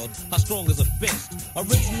world? How strong is a fist?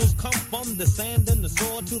 Originals come from the sand and the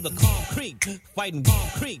sword to the concrete. Fighting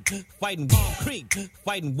concrete, fighting concrete,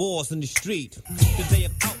 fighting wars in the street. The day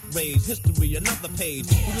of outrage, history, another page.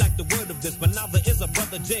 We lack the word of this, but now there is a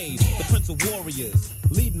brother Jade, the Prince of Warriors,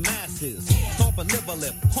 leading masses. Stomping liver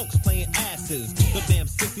lip, punks playing asses. The damn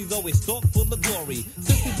sissies always stalk full of glory.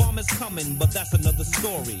 Sissy bomb is coming, but that's another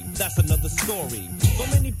story. That's another story. So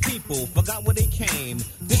many people forgot where they came.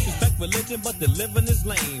 Disrespect religion, but the living is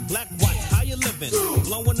lame. Black watch, how you living?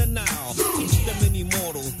 Blowing the now. Teach them many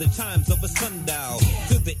mortals the chimes of a sundial.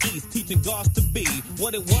 To the east, teaching gods to be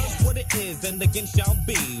what it was, what it is, and again shall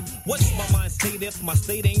be. What's my mind state if my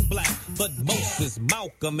state ain't black? But Moses,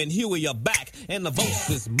 Malcolm, and Huey are back. And the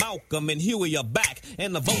voices, Malcolm, and Huey are back.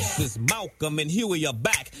 And the voices, Malcolm, and Huey are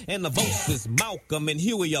back. And the voices, Malcolm, and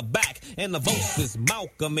Huey are back. And the voices,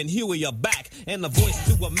 Malcolm, and Huey are back. And the voice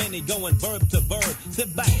to a many going verb to verb.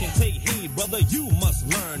 Sit back and take heed, brother, you must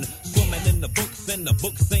learn. Swimming in the books and the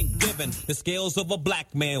books ain't given. The scales of a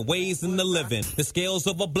black man weighs in the living. The scales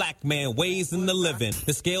of a black man weighs in the living.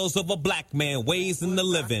 The scales of a black man weighs in the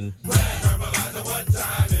living. Grand Verbalizer, what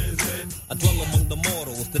time is it? I dwell among the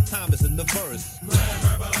mortals, the time is in the verse. Grand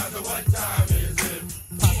Verbalizer, what time is it?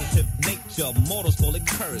 Positive nature, mortals call it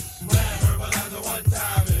curse. Grand Verbalizer, what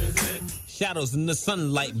time is it? Shadows in the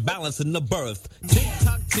sunlight, balancing the birth. Tick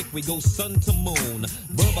tock tick, we go sun to moon.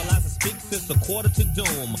 Verbalizer speaks, it's a quarter to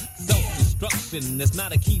doom. Self-destruction is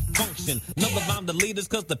not a key function. Another round of leaders,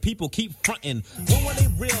 cause the people keep fronting. When will they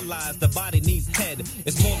realize the body needs head?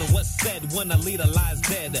 It's more than what's said when a leader lies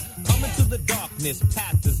dead. Come into the darkness,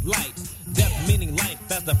 path is light. Death meaning life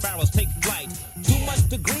as the pharaohs take flight. Too much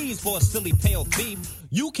degrees for a silly pale thief.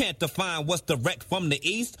 You can't define what's direct from the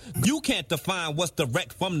east. You can't define what's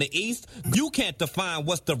direct from the east. You can't define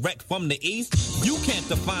what's direct from the east. You can't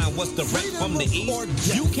define what's direct from the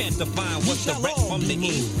east. You can't define what's direct from the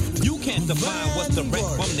east. You can't define what's direct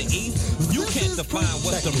from the east. You can't define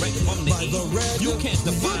what's direct from the east. You can't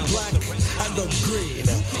define what's direct and the green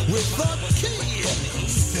with the key,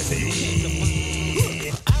 sissy.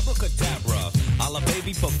 Abracadabra, a la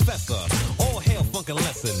baby professor. All hail funkin'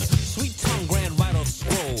 lesson. Sweet tongue grand writer of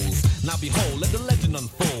scrolls. Now behold, let the legend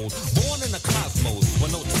unfold. Born in a cosmos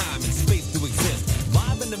where no time and space do exist.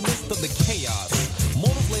 Vibe in the midst of the chaos.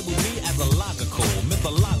 Mortals label me as illogical,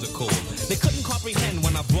 mythological. They couldn't comprehend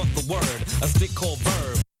when I brought the word, a stick called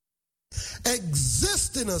verb.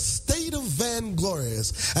 Exist in a state of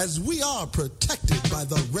vainglorious as we are protected by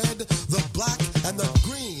the red, the black, and the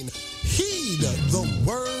green. Heed the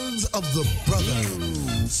words of the brother,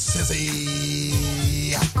 sissy.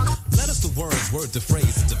 Letters to words, word to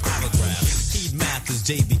phrase, to paragraph. Heed math as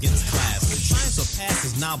J begins class. Science of past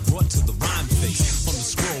is now brought to the rhyme face. From the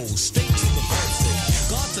scroll, straight to the verse.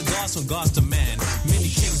 God to gods, from gods to man.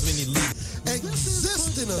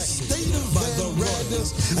 state of Van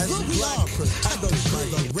Glorious, as we are protected by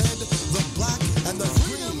the red, the black, and the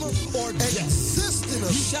green, or exist in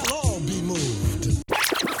a shall all be moved.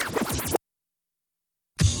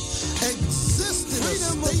 Exist in a state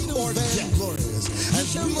of Van Glorious,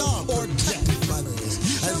 as we are protected by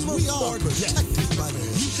this, as we are protected by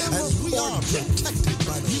this, as we are protected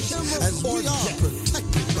by this, as we are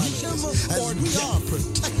protected by this, as we are protected by this, as we are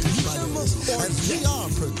protected by this, as we are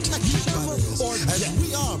protected by this, as we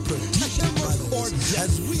are protected by this,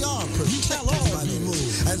 as we are protected by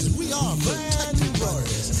this, as we are protected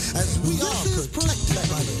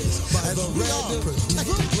by this, as we are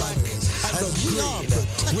protected by this, as we are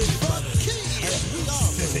protected by this.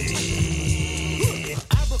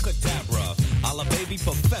 Abracadabra, a la baby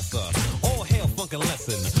professor. All hail funkin'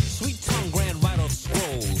 lesson. Sweet tongue grand writer of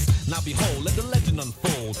scrolls. Now behold, let the legend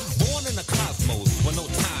unfold. Born in a cosmos where no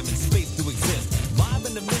time and space do exist. Vibe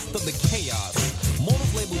in the midst of the chaos.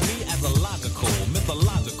 Mortals label me as illogical,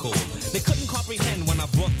 mythological. They couldn't comprehend when I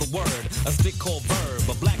brought the word. A stick called verb,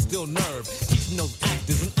 a black steel nerve. Teaching those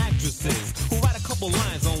actors and actresses who write a couple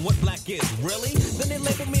lines on what black is. Really? Then they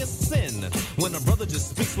label me a sin. When a brother just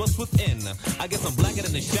speaks what's within. I guess I'm blacker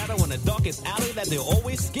than the shadow in the darkest alley that they're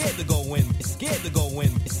always scared to go in. Scared to go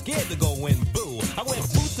in. Scared to go in. Boo. I wear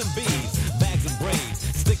boots and beads, bags and braids,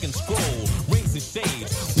 stick and scroll, rings and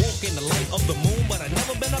shades. Walk in the light of the moon, but I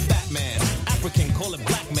never been a Batman. African, call it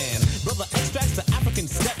black man. Brother extracts the African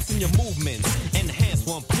steps in your movements. Enhance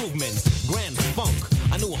for improvements. Grand funk.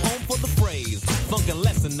 I knew home for the phrase. Funk and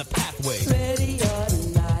lesson the pathway. Ready or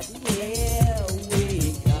not, here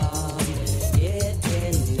we come.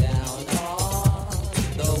 Getting down on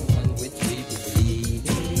the one which we believe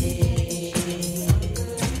in.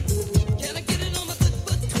 Can I get it on my foot?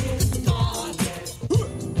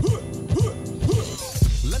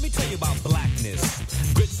 Let me tell you about blackness.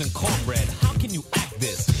 Grits and cornbread. How can you act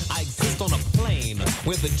this? I exist on a plane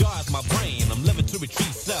where the jar is my brain. I'm living to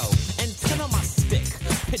retrieve cell. Antenna my stick.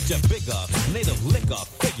 Picture bigger. Native liquor.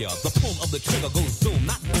 Figure. The pull of the trigger goes zoom.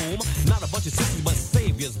 Not boom. Not a bunch of sissies but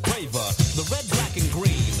saviors braver. The red, black, and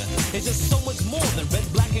green. It's just so much more than red,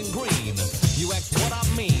 black, and green. You ask what I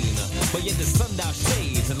mean. But yet the sundown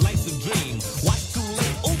shades and life's a dream. Watch too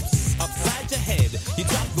late. Oops. Upside your head. You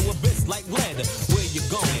drop through abyss like lead. Where you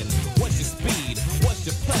going? What's your speed? What's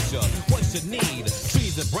your pleasure? What's your need?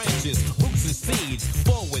 Trees and branches, roots and seeds,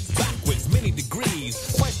 forwards, backwards, many degrees,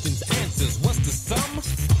 questions, answers, what's the sum?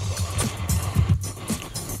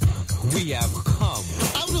 We have come.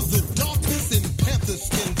 Out of the darkness in panther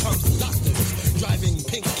skin comes doctors, driving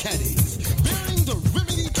pink caddies, bearing the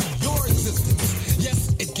remedy to your existence. Yes,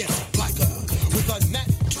 it gets blacker with a Nat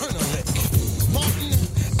Turner lick. Martin,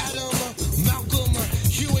 Adam, Malcolm,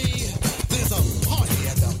 Huey, there's a party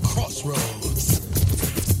at the crossroads.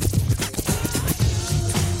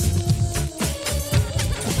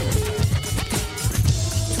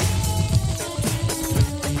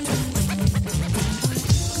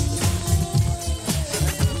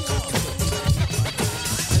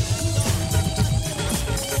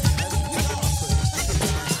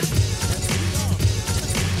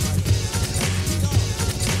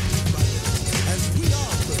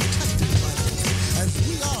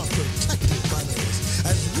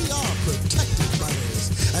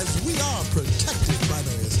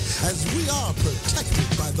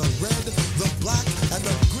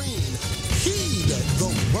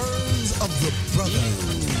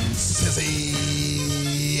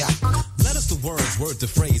 Word to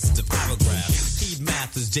phrase to paragraph. Heed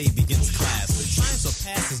math as J begins class. Science or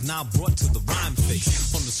past is now brought to the rhyme fix.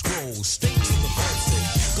 From the scroll straight to the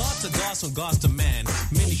verse. God to gods, from gods to man.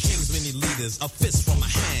 Many kings, many leaders, a fist from a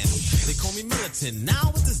hand. They call me militant.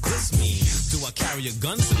 Now what does this mean? Do I carry a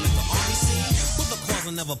gun to make the army scene? With a cause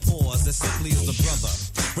I never pause. That simply is the brother.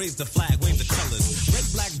 Raise the flag, wave the colors. Red,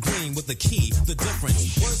 black, green with the key, the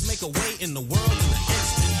difference. Words make a way in the world in an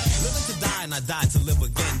instant. Living to die and I die to live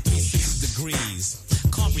again. 360 degrees.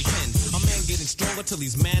 Comprehend, a man getting stronger till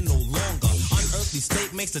he's man no longer. Unearthly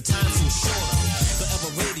state makes the time seem shorter. The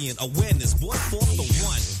ever radiant awareness brought forth the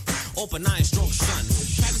one. Open eye, stroke sun.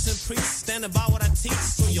 Practicing priest, standing by what I teach.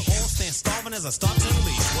 So you all stand starving as I start to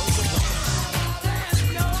unleash. Words of love.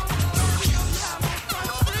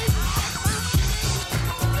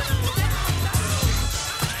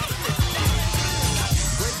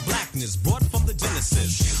 Brought from the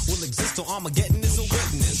Genesis will exist till Armageddon is a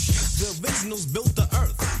witness. The originals built the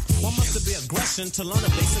earth. Why must there be aggression to learn a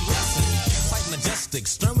basic lesson? Quite majestic,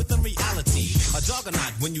 stern within reality. A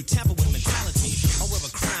juggernaut when you tamper with mentality. I wear a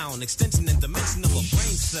crown, extension and dimension of a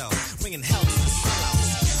brain cell, bringing hell to the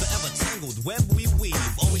sellouts. The ever tangled web we weave,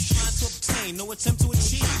 always trying to obtain, no attempt to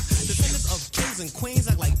achieve. Descendants of kings and queens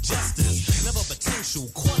act like justice. Never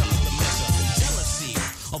potential, caught up in the measure. Jealousy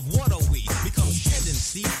of what are we becomes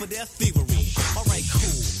tendency for their thievery. Alright,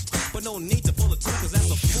 cool, but no need to pull a tool, cause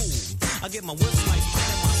that's a fool. I get my words like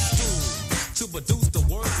in my stool to produce the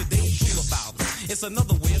words that they drool about. It's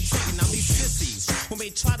another way of taking out these sissies who may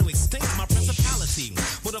try to extinct my principality.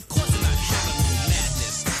 But of course they're not having me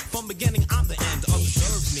madness. From beginning, I'm the end.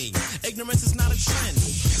 Observe me. Ignorance is not a trend.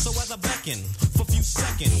 So as I beckon for a few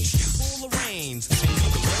seconds, pull the reins and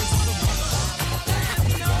hear the words of the brother.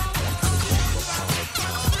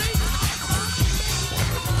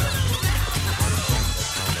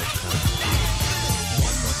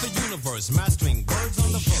 One with the universe, mastering words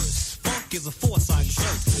on the verse. Funk is a force I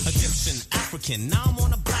exert. Egyptian, African, now I'm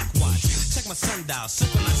on a black watch. Check my sundial,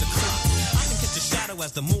 synchronize the clock. I can catch a shadow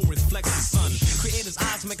as the moon reflects the sun. Creator's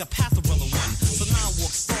eyes make a path of brother one. So now I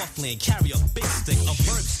walk softly and carry a big stick, a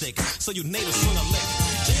verb stick, so you natives swing a lick.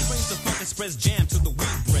 Jay brings the funk and spreads jam to the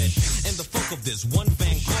wheat bread. And the funk of this one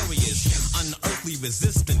vainglorious, unearthly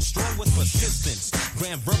resistance, strong with persistence.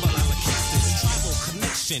 Grand verbalizer kicks this tribal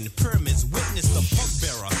connection. Pyramids witness the funk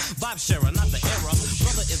bearer. Vibe sharer, not the error.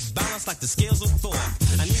 Brother is balanced like the scales of Thor.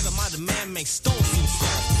 And neither my demand makes stone seem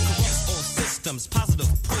soft. Corrupts all systems, positive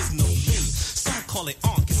poison of me. Some call it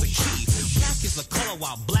ankh, it's a key. Black is a color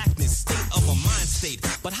while blackness state of a mind state.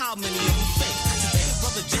 But how many of them fake? Today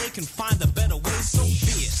Brother J can find a better way, so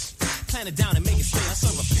be it. Plan it down and make it stay, I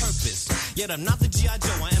serve a purpose. Yet I'm not the G.I.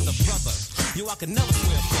 Joe, I am the brother. Yo, I can never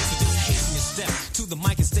swear a face, so just hasten your step to the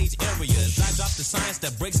mic and stage areas. I drop the science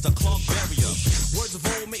that breaks the clock barrier. Words of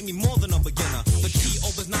old make me more than a beginner. The key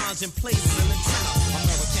opens knowledge and places an antenna.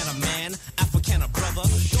 American a man, African a brother.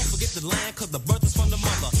 Don't forget the land, cause the birth is from the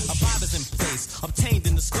mother. A vibe is in place, obtained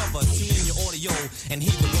and discovered. Tune in your audio and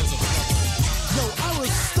heed the words of brother. Yo,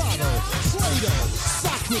 Aristotle, Plato,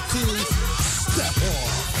 Socrates, step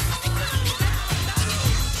off.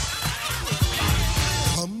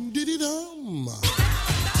 Hum diddy dum.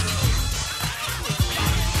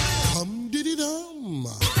 Hum diddy dum.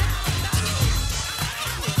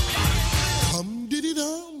 Hum diddy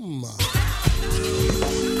dum.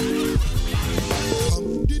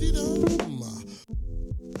 Hum diddy dum.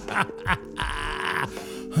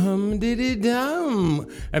 Hum diddy dum.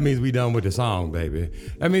 That means we done with the song, baby.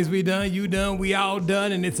 That means we done, you done, we all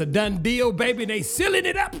done, and it's a done deal, baby. They sealing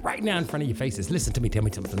it up right now in front of your faces. Listen to me, tell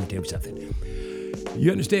me something, let me tell you something.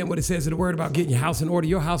 You understand what it says in the word about getting your house in order?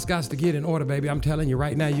 Your house got to get in order, baby. I'm telling you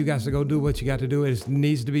right now, you got to go do what you got to do. It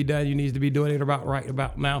needs to be done. You need to be doing it right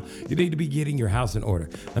about now. You need to be getting your house in order.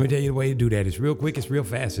 Let me tell you the way to do that. It's real quick, it's real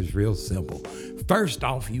fast, it's real simple. First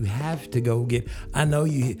off, you have to go get, am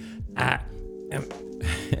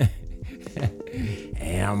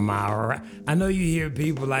I right? I know you hear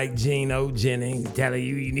people like Geno Jennings telling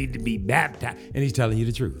you need to be baptized, and he's telling you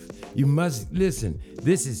the truth. You must listen.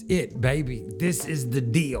 This is it, baby. This is the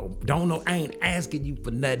deal. Don't know. I ain't asking you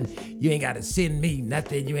for nothing. You ain't got to send me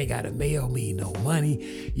nothing. You ain't got to mail me no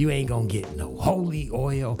money. You ain't going to get no holy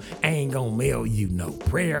oil. I ain't going to mail you no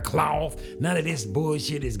prayer cloth. None of this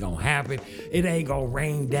bullshit is going to happen. It ain't going to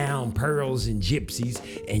rain down pearls and gypsies,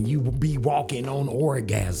 and you will be walking on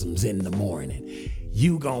orgasms in the morning.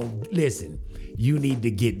 You gon' listen, you need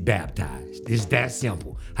to get baptized. It's that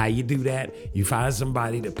simple. How you do that? You find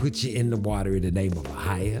somebody to put you in the water in the name of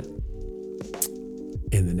Ahia,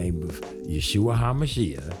 in the name of Yeshua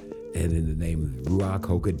HaMashiach, and in the name of Ruach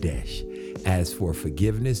HaKodesh. As for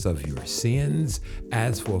forgiveness of your sins,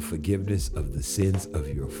 as for forgiveness of the sins of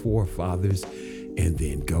your forefathers, and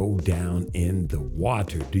then go down in the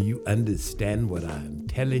water. Do you understand what I'm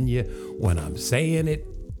telling you when I'm saying it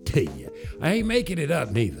to you? I ain't making it up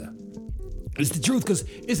neither. It's the truth, because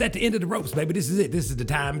it's at the end of the ropes, baby. This is it. This is the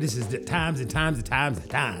time. This is the times and times and times and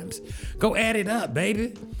times. Go add it up,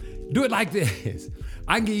 baby. Do it like this.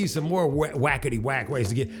 I can give you some more whackety whack ways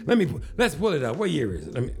to get. Let's pull it up. What year is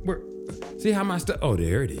it? See how my stuff. Oh,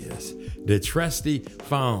 there it is. The trusty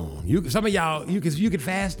phone. Some of y'all, you can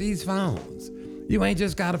fast these phones. You ain't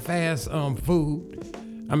just gotta fast food.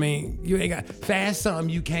 I mean, you ain't got fast something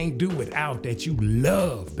you can't do without that you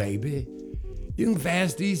love, baby. You can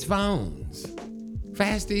fast these phones.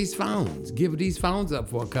 Fast these phones. Give these phones up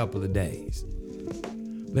for a couple of days.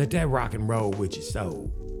 Let that rock and roll with your soul.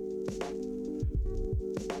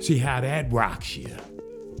 See how that rocks you.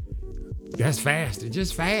 That's fasting.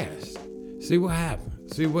 Just fast. See what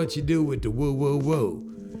happens. See what you do with the woo, woo,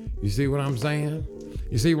 woo. You see what I'm saying?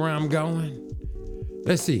 You see where I'm going?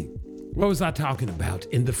 Let's see. What was I talking about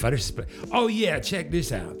in the first place? Oh yeah, check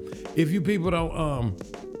this out. If you people don't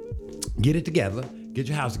get it together Get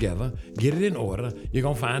your house together. Get it in order. You're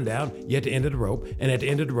going to find out you're at the end of the rope. And at the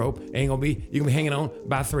end of the rope, you're going to be hanging on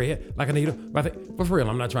by a thread like a needle. But for real,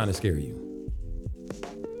 I'm not trying to scare you.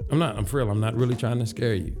 I'm for real. I'm not really trying to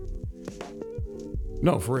scare you.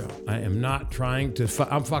 No, for real. I am not trying to,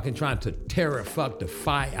 I'm fucking trying to fuck the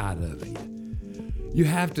fight out of you. You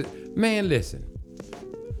have to, man, listen.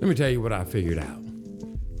 Let me tell you what I figured out.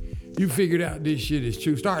 You figured out this shit is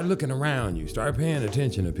true. Start looking around you. Start paying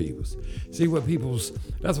attention to people's. See what people's,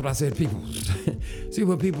 that's what I said, people's. See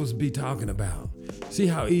what people's be talking about. See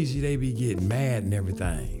how easy they be getting mad and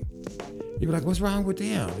everything. You be like, what's wrong with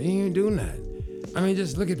them? They ain't do nothing. I mean,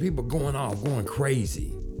 just look at people going off, going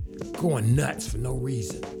crazy, going nuts for no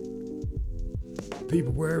reason.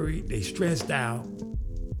 People worried, they stressed out.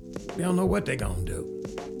 They don't know what they gonna do.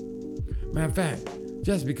 Matter of fact,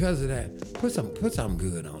 just because of that, put something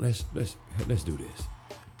good on. Let's do this.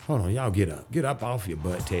 Hold on, y'all get up off your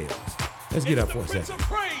butt tails. Let's get up for a second.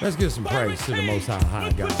 Let's give some praise to the Most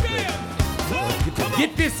High God.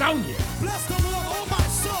 Get this on you. Bless the Lord, oh my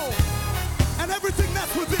soul, and everything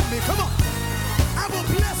that's within me. Come on, I will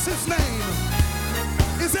bless His name.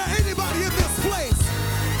 Is there anybody in this place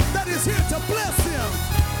that is here to bless Him?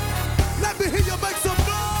 Let me hear you make some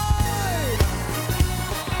noise.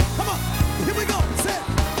 Come on, here we go. Say it.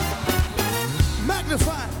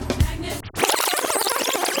 Magnify.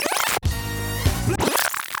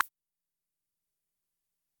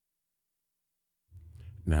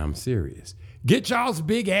 Now I'm serious. Get y'all's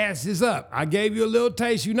big asses up. I gave you a little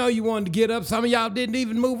taste. You know you wanted to get up. Some of y'all didn't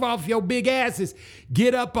even move off your big asses.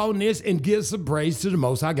 Get up on this and give some praise to the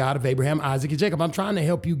Most High God of Abraham, Isaac, and Jacob. I'm trying to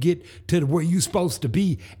help you get to where you're supposed to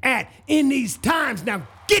be at in these times. Now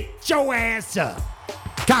get your ass up.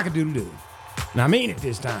 Cock-a-doodle-doo. Now I mean it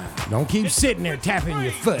this time. Don't keep sitting there tapping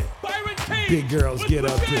your foot. Big girls get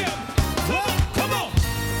up too. Come on.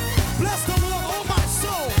 Bless the Lord, oh my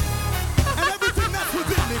soul, and everything that's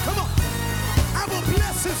within me. Come on. I will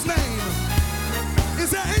bless His name. Is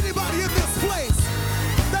there anybody in this place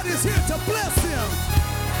that is here to bless Him?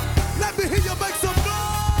 Let me hear you make some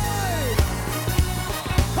noise.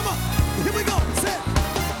 Come on. Here we go. Say it.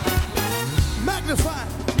 Magnify.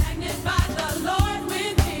 Magnify the Lord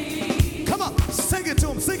with me. Come on. Sing it to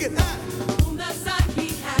Him. Sing it. Whom the Son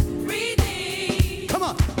He hath redeemed. Come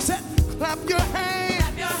on. Say it. Clap your hands.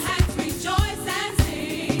 Clap your hands, rejoice and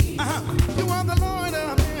sing. You are the Lord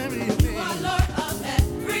of everything. You are Lord of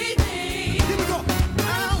everything. Here we go.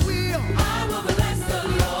 I will bless the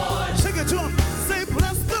Lord. Sing it to Him. Say,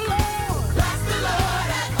 bless the Lord. Bless the Lord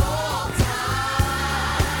at all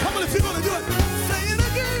times. Come on, if you're gonna do it, say it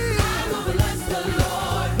again. I will bless the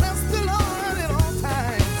Lord. Bless the Lord at all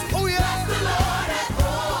times. Oh yeah. Bless the Lord at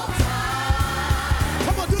all times.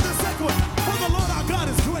 Come on, do the second one. For the Lord our God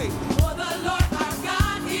is great. For the Lord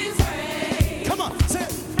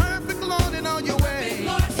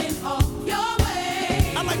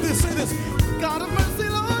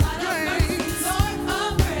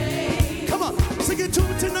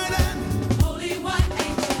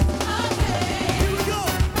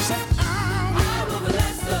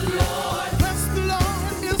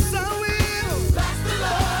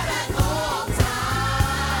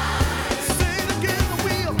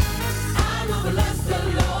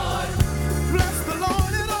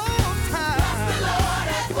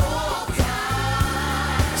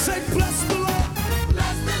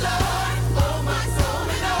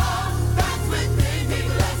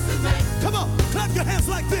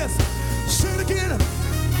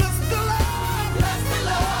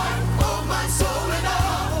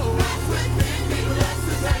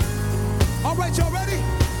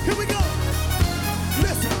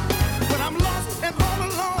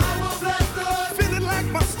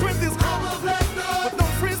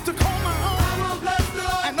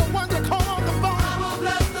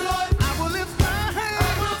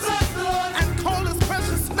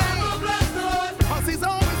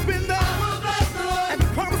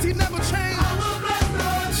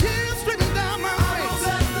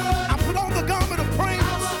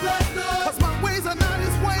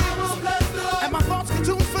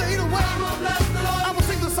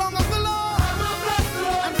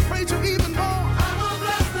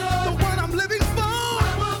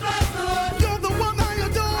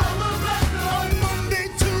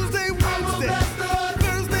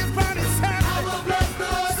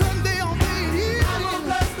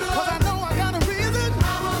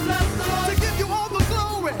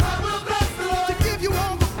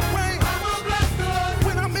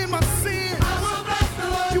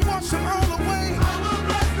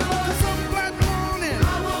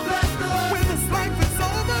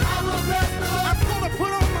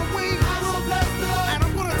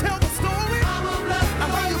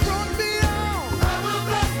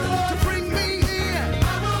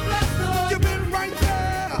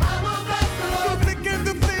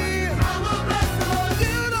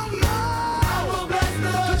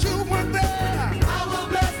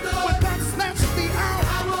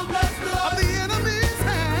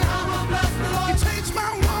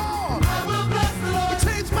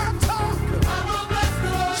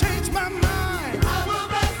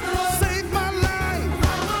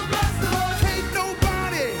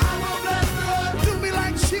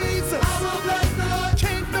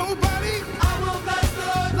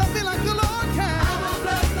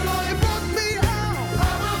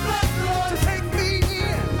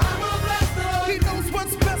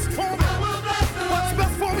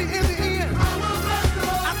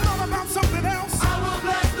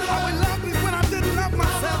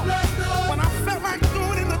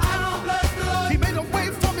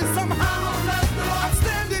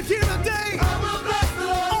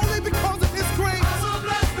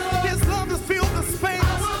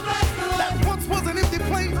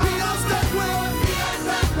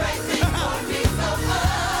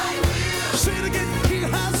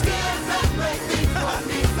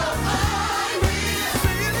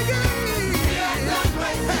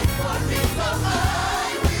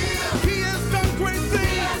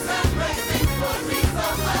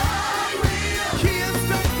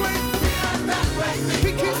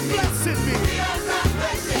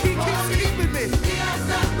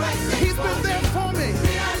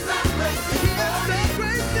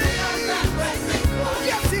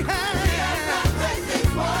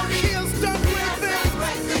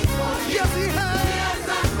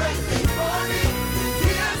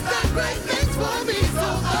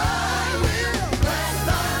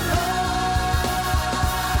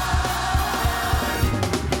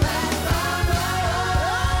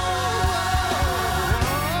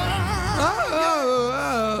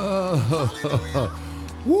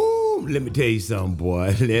Woo! Let me tell you something,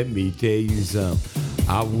 boy. Let me tell you something.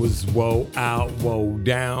 I was woe out, woe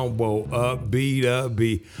down, woe up, beat.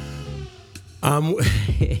 I'm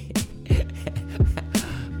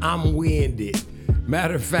winded.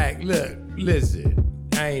 Matter of fact, look, listen.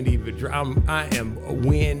 I ain't even. I am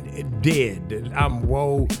winded. I'm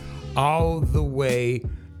woe all the way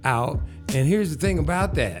out. And here's the thing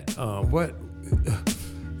about that. What?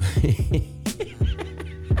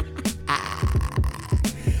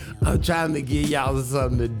 I'm trying to give y'all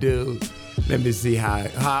something to do. Let me see how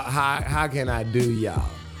can I do y'all?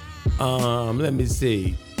 Let me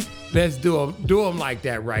see. Let's do them like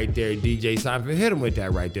that right there, DJ Seinfeld. Hit them with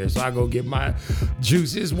that right there. So I go get my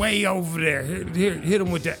juices way over there. Here, hit them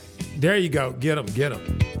with that. There you go. Get them.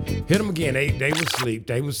 Hit them again. They was asleep.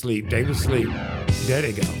 There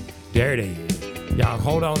they go. There it is. Y'all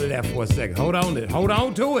hold on to that for a second. Hold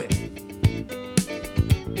on to it.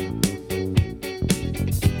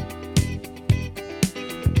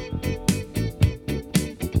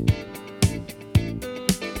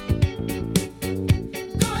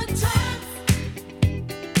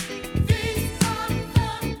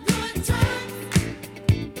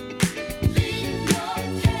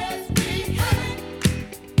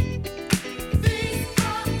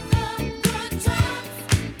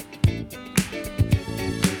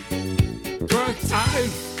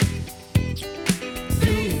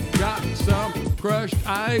 Crushed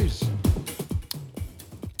ice.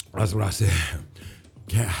 That's what I said.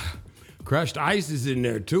 Yeah, crushed ice is in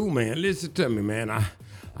there too, man. Listen to me, man.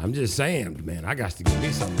 I'm just saying, man. I got to give me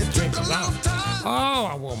something to drink about. Oh,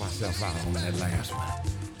 I wore myself out on that last one.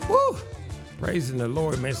 Woo! Praising the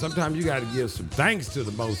Lord, man. Sometimes you got to give some thanks to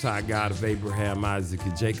the Most High God of Abraham, Isaac,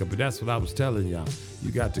 and Jacob. But that's what I was telling y'all. You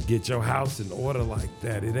got to get your house in order like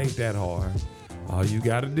that. It ain't that hard. All you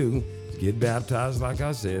got to do is get baptized, like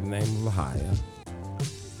I said, in the name of Ahia.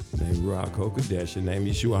 Name Ruach Kodesh, name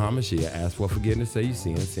Yeshua HaMashiach. Ask for forgiveness of your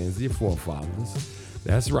sins of your forefathers.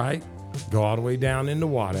 That's right. Go all the way down in the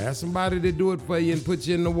water. Ask somebody to do it for you and put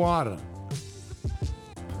you in the water.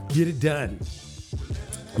 Get it done.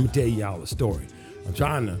 Let me tell y'all a story. I'm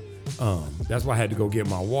trying to, that's why I had to go get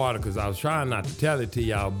my water, because I was trying not to tell it to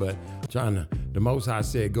y'all, but the Most High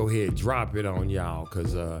said, go ahead, drop it on y'all,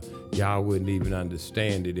 because y'all wouldn't even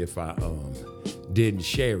understand it if I didn't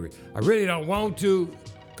share it. I really don't want to,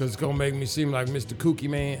 because it's going to make me seem like Mr. Kooky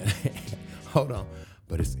Man. Hold on.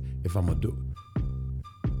 But if I'm going to do it.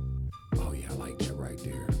 Oh, yeah, I like that right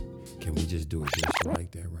there. Can we just do it just like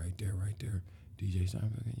that right there? DJ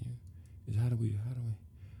Simon, can you?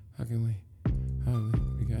 How can we?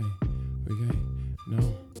 No.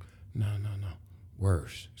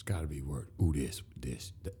 Worse. It's got to be worse. Ooh, this.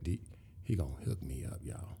 He going to hook me up,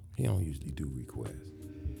 y'all. He don't usually do requests.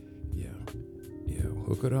 Yeah,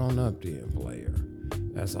 hook it on up then, player.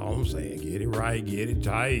 That's all I'm saying. Get it right, get it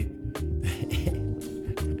tight.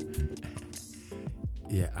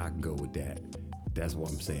 Yeah, I can go with that. That's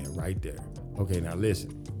what I'm saying right there. Okay, now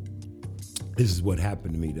listen. This is what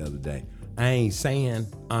happened to me the other day. I ain't saying,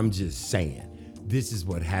 I'm just saying. This is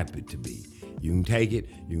what happened to me. You can take it,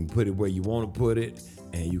 you can put it where you want to put it,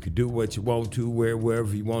 and you can do what you want to,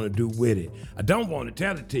 wherever you want to do with it. I don't want to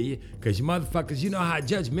tell it to you, because you motherfuckers, you know how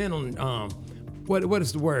judgmental, what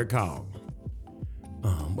is the word called?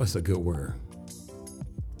 What's a good word?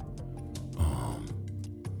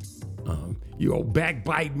 You old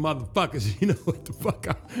backbiting motherfuckers, you know what the fuck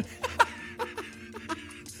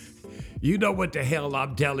You know what the hell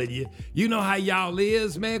I'm telling you. You know how y'all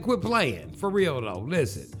is, man. Quit playing. For real, though.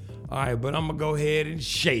 Listen. All right, but I'm going to go ahead and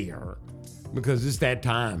share. Because it's that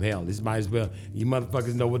time. Hell, this might as well. You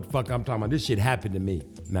motherfuckers know what the fuck I'm talking about. This shit happened to me.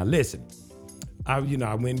 Now, listen. I went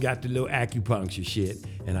and got the little acupuncture shit.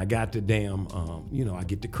 And I got the damn, I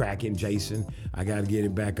get the cracking Jason. I got to get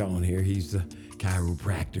him back on here. He's the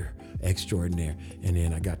chiropractor extraordinaire. And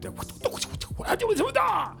then I got the...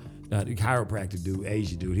 Now, the chiropractor dude,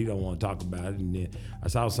 Asian dude, he don't want to talk about it. And then I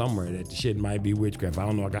saw somewhere that the shit might be witchcraft. I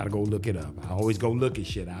don't know. I got to go look it up. I always go look at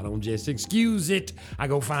shit. I don't just excuse it. I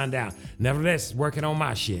go find out. Nevertheless, working on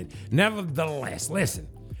my shit. Nevertheless, listen.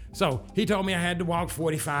 So he told me I had to walk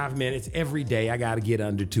 45 minutes every day. I got to get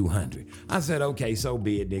under 200. I said, okay, so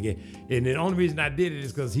be it, nigga. And the only reason I did it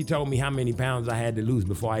is because he told me how many pounds I had to lose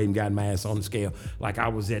before I even got my ass on the scale. Like I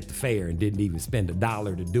was at the fair and didn't even spend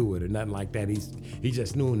 $1 to do it or nothing like that. He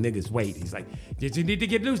just knew a nigga's weight. He's like, did you need to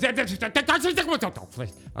get loose? I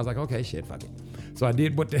was like, okay, shit, fuck it. So I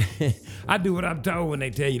did I do what I'm told when they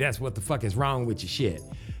tell you that's what the fuck is wrong with your shit.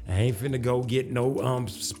 I ain't finna go get no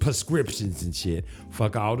prescriptions and shit.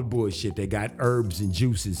 Fuck all the bullshit. They got herbs and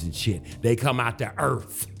juices and shit. They come out the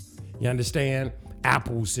earth. You understand?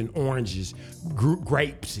 apples and oranges,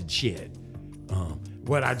 grapes and shit.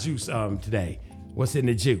 What I juice today? What's in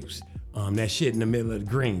the juice? That shit in the middle of the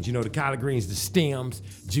greens. You know, the collard greens, the stems,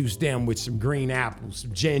 juice them with some green apples,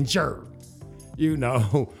 some ginger. You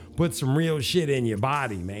know, put some real shit in your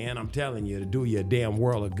body, man. I'm telling you, to do you a damn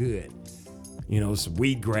world of good. You know, some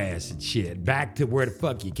wheatgrass and shit. Back to where the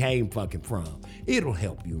fuck you came fucking from. It'll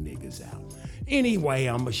help you niggas out. Anyway,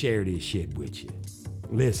 I'm gonna share this shit with you.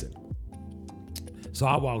 Listen. So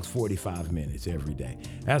I walk 45 minutes every day.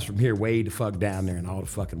 That's from here way the fuck down there and all the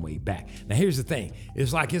fucking way back. Now here's the thing.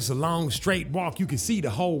 It's like it's a long straight walk. You can see the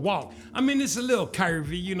whole walk. I mean, it's a little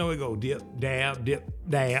curvy. You know, it go dip, dab, dip,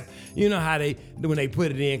 dab. You know how when they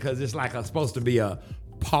put it in, because it's like supposed to be a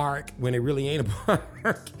park when it really ain't a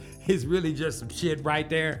park. It's really just some shit right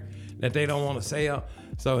there that they don't want to sell.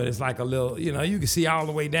 So it's like a little, you know, you can see all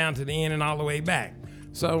the way down to the end and all the way back.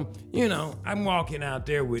 So, you know, I'm walking out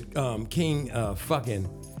there with King fucking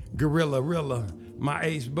Gorilla Rilla, my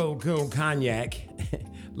Ace Bocoon cognac,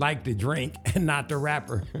 like the drink and not the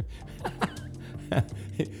rapper.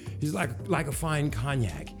 He's like a fine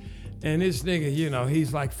cognac. And this nigga, you know,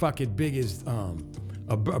 he's like fucking big as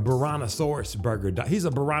a Brontosaurus burger dog. He's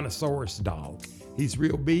a Brontosaurus dog. He's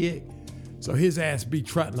real big. So his ass be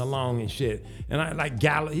trotting along and shit. And I like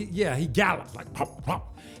gallop. He gallops like pop, pop.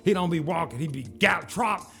 He don't be walking. He be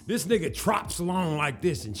trot. This nigga trots along like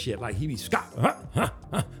this and shit. Like he be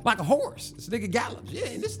like a horse. This nigga gallops. Yeah,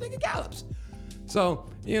 this nigga gallops. So,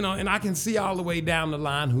 you know, and I can see all the way down the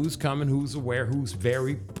line who's coming, who's aware, who's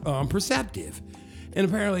very perceptive. And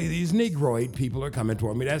apparently these Negroid people are coming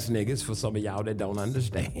toward me. That's niggas for some of y'all that don't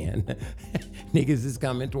understand. Niggas is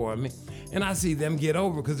coming toward me. And I see them get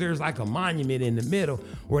over because there's like a monument in the middle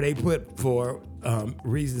where they put, for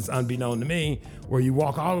reasons unbeknown to me, where you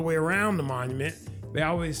walk all the way around the monument. They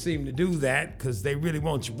always seem to do that because they really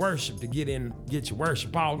want your worship to get your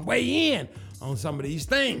worship all the way in on some of these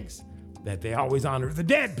things that they always honor the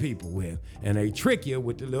dead people with. And they trick you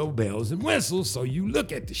with the little bells and whistles so you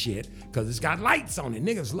look at the shit because it's got lights on it.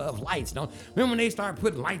 Niggas love lights, don't? Remember when they start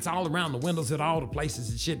putting lights all around the windows at all the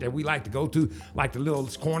places and shit that we like to go to, like the little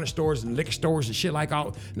corner stores and liquor stores and shit like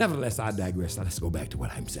all. Nevertheless, I digress. Let's go back to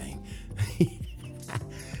what I'm saying.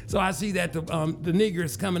 So I see that the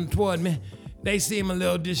niggers coming toward me. They seem a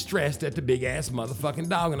little distressed at the big ass motherfucking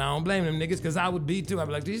dog, and I don't blame them niggas because I would be too. I'd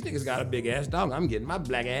be like, these niggas got a big ass dog. I'm getting my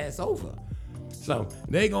black ass over. So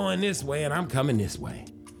they going this way and I'm coming this way.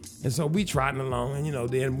 And so we trotting along and, you know,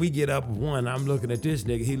 then we get up one. I'm looking at this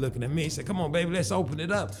nigga. He looking at me. He said, come on, baby, let's open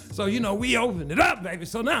it up. So, you know, we opened it up, baby.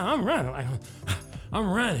 So now I'm running. Like, I'm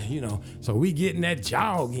running, you know. So we getting that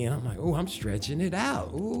jog in. I'm like, oh, I'm stretching it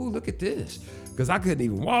out. Ooh, look at this. Because I couldn't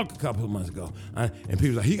even walk a couple of months ago. And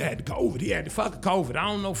people like, he had the COVID. He had the fucking COVID. I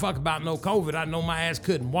don't know fuck about no COVID. I know my ass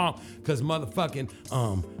couldn't walk because motherfucking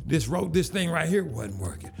this thing right here wasn't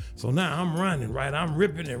working. So now I'm running, right? I'm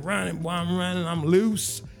ripping and running. While I'm running, I'm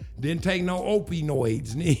loose. Didn't take no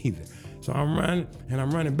opioids neither. So I'm running and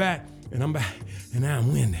I'm running back and I'm back and now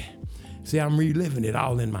I'm winning. See, I'm reliving it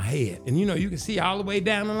all in my head. And you know, you can see all the way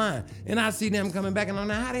down the line. And I see them coming back and I'm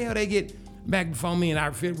like, how the hell they get back before me? And I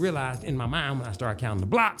realized in my mind when I started counting the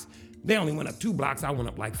blocks, they only went up 2 blocks. I went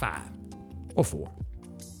up like 5 or 4.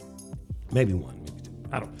 Maybe 1, maybe 2.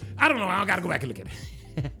 I don't know. I don't gotta go back and look at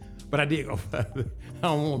it. But I did go further. I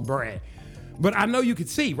don't want to brag. But I know you could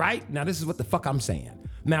see, right? Now this is what the fuck I'm saying.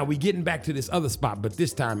 Now we getting back to this other spot, but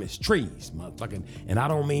this time it's trees, motherfucking. And I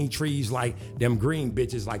don't mean trees like them green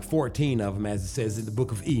bitches, like 14 of them, as it says in the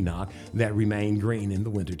book of Enoch, that remain green in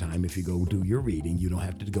the wintertime. If you go do your reading, you don't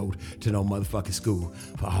have to go to no motherfucking school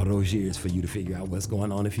for all those years for you to figure out what's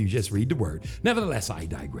going on if you just read the word. Nevertheless, I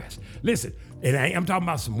digress. Listen, I'm talking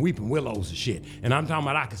about some weeping willows and shit. And I'm talking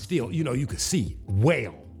about I could still, you know, you could see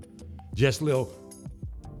well, just little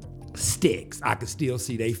sticks. I could still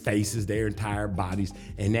see their faces, their entire bodies,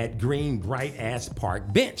 and that green, bright-ass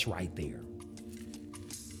park bench right there.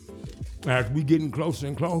 As we getting closer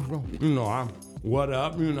and closer, you know, what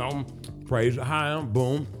up, you know, praise the high,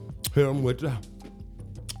 boom, hit them with the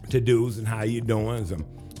to-dos and how you doing. So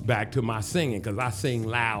back to my singing, because I sing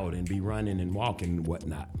loud and be running and walking and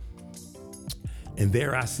whatnot. And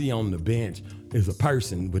there I see on the bench is a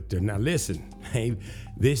person with the, now listen, hey,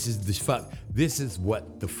 this is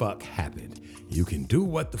what the fuck happened. You can do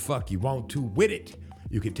what the fuck you want to with it.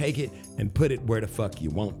 You can take it and put it where the fuck you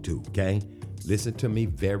want to, okay? Listen to me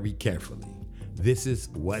very carefully. This is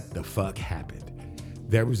what the fuck happened.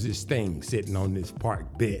 There was this thing sitting on this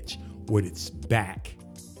park bench with its back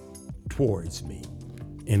towards me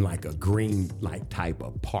in like a green like type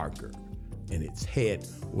of Parker. and its head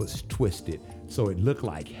was twisted. So it looked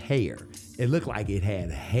like hair. It looked like it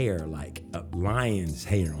had hair, like a lion's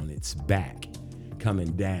hair on its back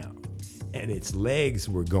coming down. And its legs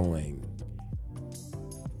were going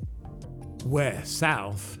west,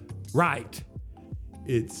 south, right.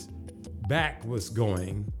 Its back was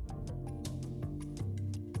going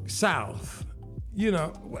south. You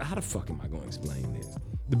know, how the fuck am I going to explain this?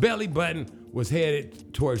 The belly button was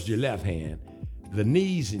headed towards your left hand. The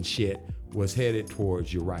knees and shit was headed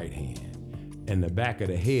towards your right hand. And the back of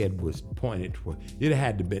the head was pointed toward, it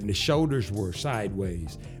had to be, the shoulders were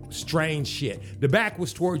sideways. Strange shit. The back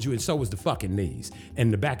was towards you and so was the fucking knees.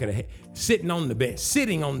 And the back of the head, sitting on the bench.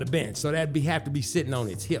 So that'd have to be sitting on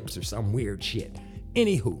its hips or some weird shit.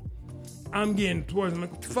 Anywho, I'm getting towards him,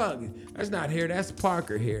 like, fuck, that's not hair, that's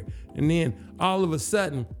Parker hair. And then all of a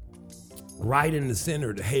sudden, right in the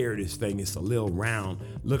center of the hair of this thing, it's a little round,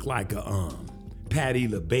 look like a Patti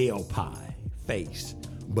LaBelle pie face,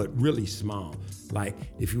 but really small. Like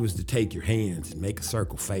if you was to take your hands and make a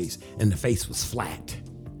circle face, and the face was flat,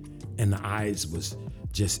 and the eyes was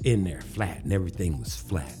just in there flat, and everything was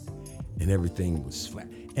flat, and everything was flat.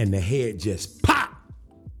 And the head just pop!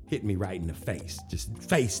 Hit me right in the face, just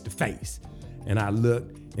face to face. And I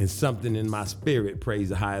looked, and something in my spirit, praise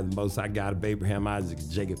the high and the most high God of Abraham, Isaac,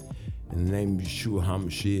 and Jacob, in the name of Yeshua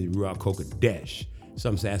HaMashiach, Ruach HaKodesh.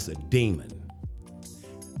 Some say that's a demon,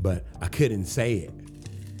 but I couldn't say it.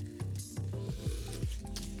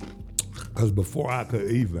 Because before I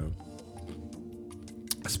could even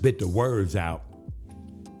spit the words out,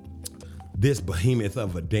 this behemoth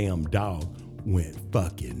of a damn dog went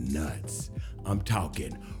fucking nuts. I'm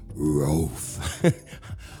talking roof.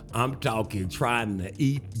 I'm talking trying to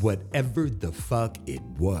eat whatever the fuck it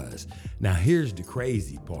was. Now here's the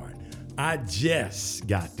crazy part. I just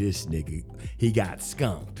got this nigga, he got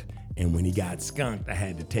skunked. And when he got skunked, I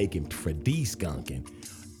had to take him for de-skunking.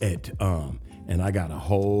 And I got a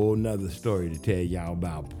whole nother story to tell y'all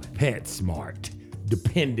about PetSmart,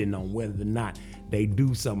 depending on whether or not they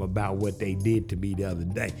do something about what they did to me the other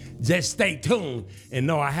day. Just stay tuned and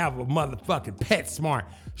know I have a motherfucking PetSmart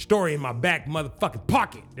story in my back motherfucking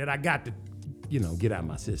pocket that I got to, get out of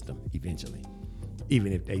my system eventually.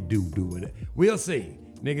 Even if they do it. We'll see.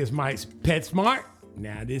 Niggas might PetSmart.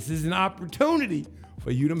 Now this is an opportunity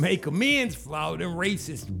for you to make amends for all them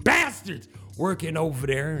racist bastards working over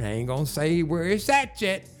there. I ain't gonna say where it's at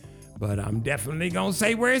yet, but I'm definitely gonna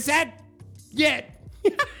say where it's at yet.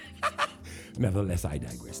 Nevertheless, I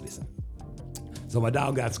digress. Listen. So my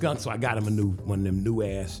dog got skunked, so I got him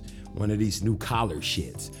one of these new collar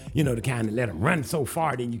shits. You know, the kind that let him run so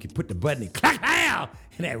far, then you can put the button and clack,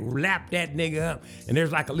 and that lap that nigga up. And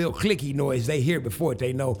there's like a little clicky noise they hear before it.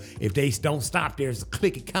 They know if they don't stop, there's a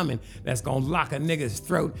clicky coming that's gonna lock a nigga's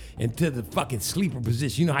throat into the fucking sleeper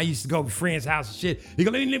position. You know how I used to go to friend's house and shit? You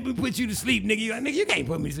go, let me put you to sleep, nigga. You like, nigga, you can't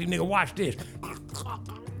put me to sleep, nigga. Watch this.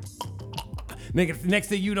 Nigga, next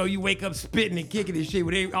thing you know, you wake up spitting and kicking and shit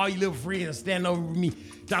with all your little friends standing over me,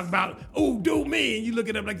 talking about, oh, do me, and you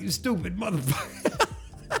looking up like you stupid motherfucker.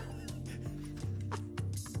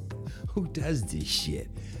 Who does this shit?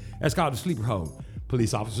 That's called the sleeper hold.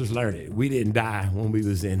 Police officers learned it. We didn't die when we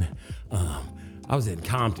was in, I was in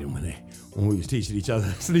Compton when we was teaching each other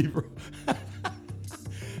sleeper.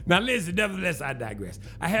 Now listen, nevertheless, I digress.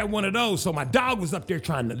 I had one of those, so my dog was up there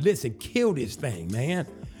trying to kill this thing, man.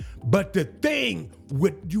 But the thing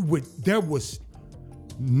there was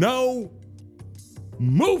no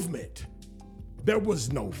movement. There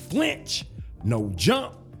was no flinch, no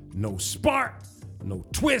jump, no spark, no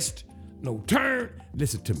twist, no turn.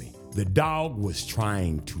 Listen to me. The dog was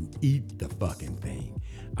trying to eat the fucking thing.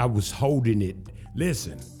 I was holding it.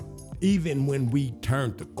 Listen, even when we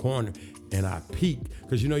turned the corner and I peeked,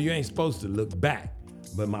 because you ain't supposed to look back.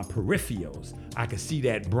 But my peripherals, I could see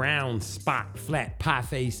that brown spot, flat pie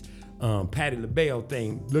face, Patti LaBelle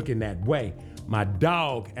thing looking that way. My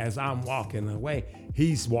dog, as I'm walking away,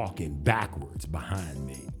 he's walking backwards behind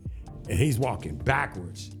me. And he's walking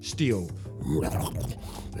backwards still.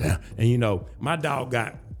 And my dog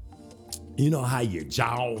got, how your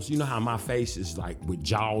jaws, how my face is like with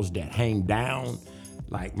jaws that hang down?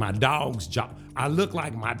 Like my dog's jaw. I look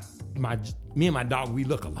like me and my dog, we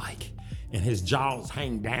look alike. And his jaws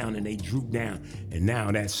hang down and they droop down. And now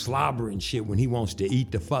that slobbering shit when he wants to eat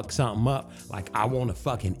the fuck something up, like I want to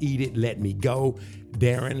fucking eat it, let me go.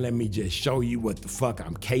 Darren, let me just show you what the fuck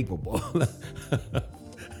I'm capable.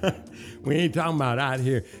 We ain't talking about out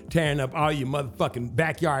here tearing up all your motherfucking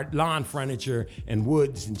backyard lawn furniture and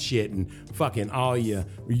woods and shit and fucking all your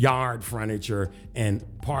yard furniture and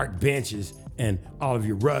park benches and all of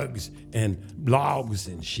your rugs and logs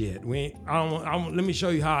and shit. Let me show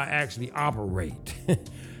you how I actually operate.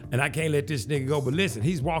 And I can't let this nigga go. But listen,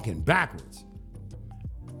 he's walking backwards.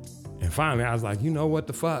 And finally, I was like, you know what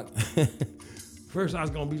the fuck? First, I was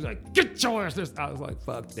gonna be like, get your ass. I was like,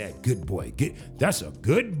 fuck that, good boy. That's a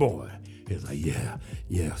good boy. He was like,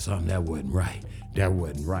 yeah, something that wasn't right. That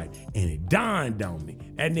wasn't right. And it dawned on me.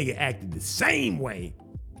 That nigga acted the same way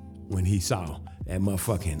when he saw that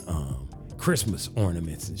motherfucking Christmas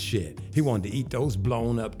ornaments and shit. He wanted to eat those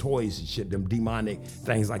blown up toys and shit, them demonic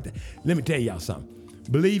things like that. Let me tell y'all something.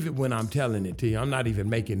 Believe it when I'm telling it to you. I'm not even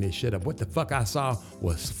making this shit up. What the fuck I saw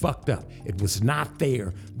was fucked up. It was not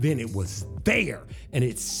there. Then it was there. And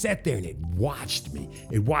it sat there and it watched me.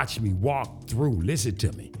 It watched me walk through. Listen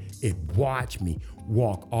to me. It watched me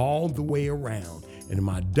walk all the way around. And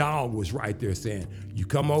my dog was right there saying, you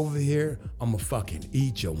come over here, I'ma fucking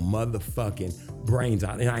eat your motherfucking brains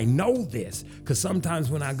out. And I know this, because sometimes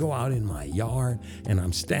when I go out in my yard and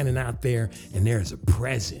I'm standing out there and there's a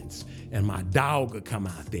presence, and my dog will come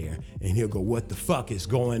out there and he'll go, what the fuck is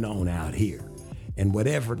going on out here? And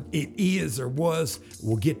whatever it is or was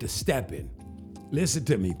will get to stepping. Listen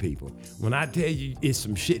to me, people. When I tell you it's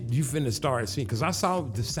some shit you finna start seeing, because I saw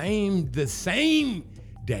the same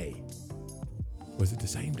day. Was it the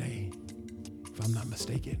same day? If I'm not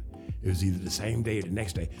mistaken, it was either the same day or the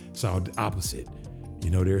next day. Saw the opposite.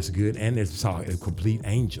 You know, there's a good, and there's saw a complete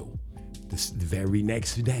angel. The very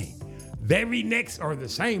next day. Very next or the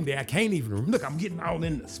same day. I can't even remember. Look, I'm getting all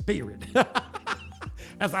in the spirit.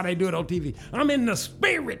 That's how they do it on TV. I'm in the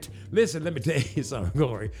spirit. Listen, let me tell you something.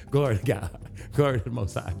 Glory to God. Glory to the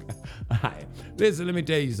Most High God. All right. Listen, let me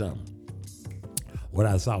tell you something. What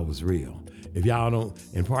I saw was real. If y'all don't,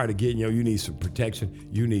 and part of getting you need some protection,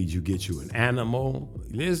 you get you an animal.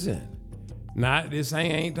 Listen, this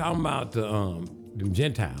ain't talking about them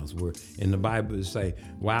Gentiles, where in the Bible it say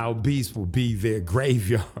wild beasts will be their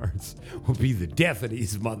graveyards, will be the death of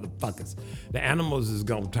these motherfuckers. The animals is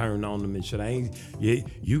gonna turn on them and shit.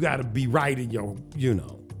 You gotta be right in your,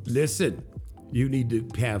 listen, you need to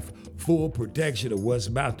have full protection of what's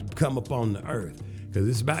about to come upon the earth.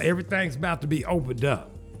 Because everything's about to be opened up.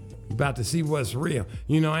 You're about to see what's real.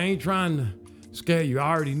 I ain't trying to scare you. I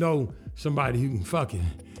already know somebody who can fucking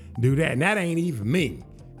do that. And that ain't even me.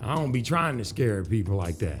 I don't be trying to scare people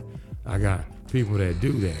like that. I got people that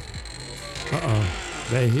do that.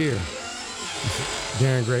 They here.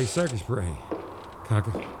 Darren Gray Circus Parade.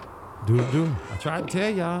 Do. I tried to tell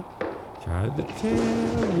y'all. Tried to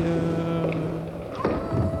tell ya.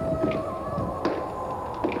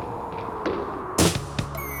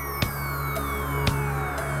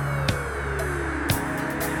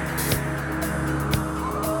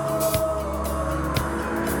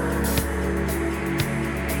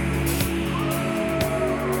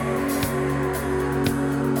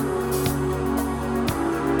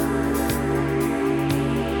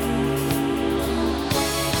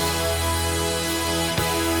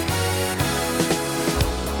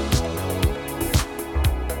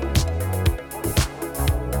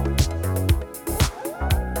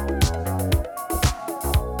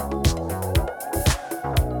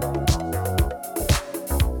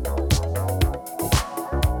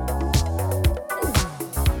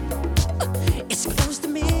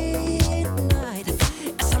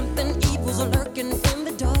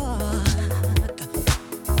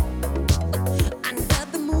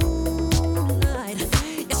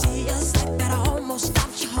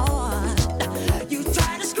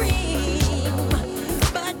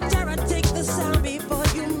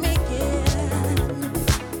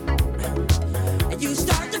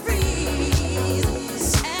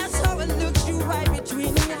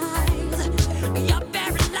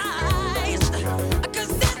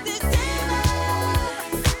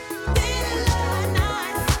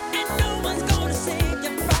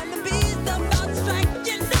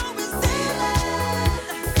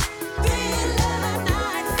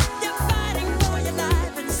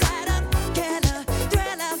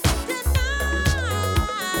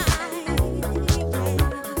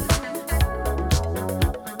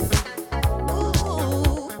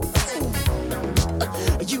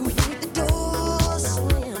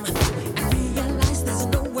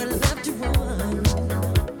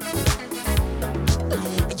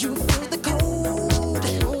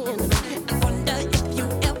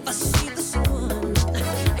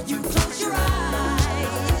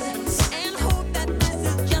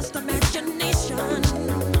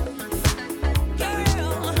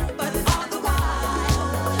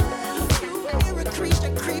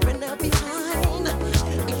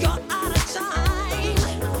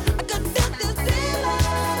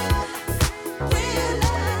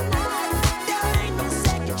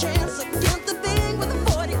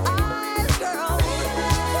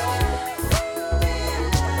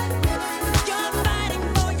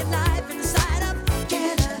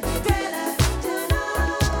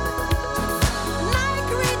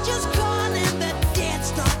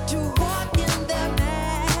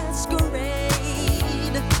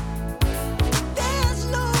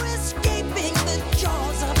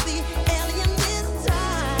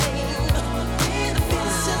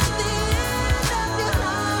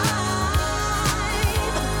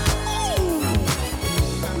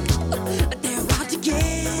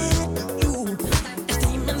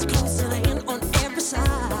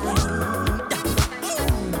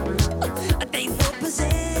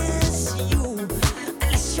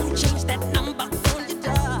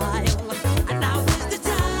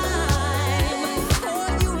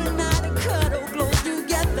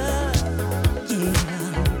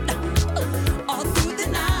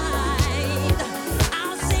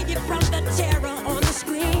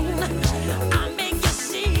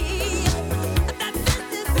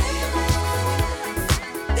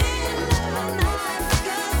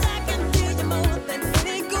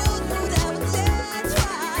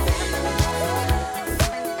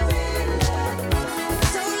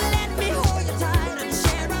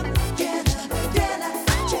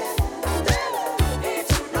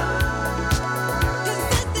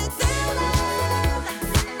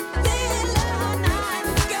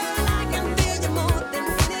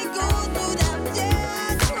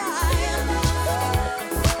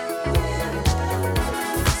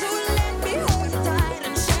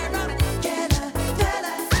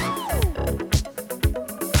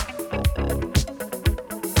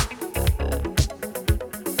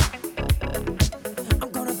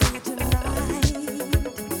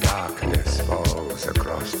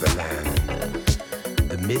 across the land.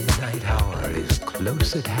 The midnight hour is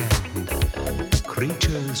close at hand.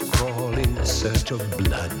 Creatures crawl in search of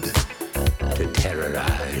blood to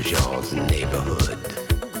terrorize y'all's neighborhood.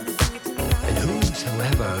 And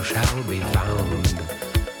whosoever shall be found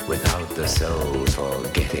without the soul for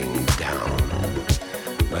getting down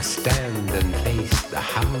must stand and face the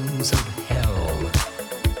hounds of hell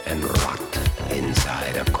and rot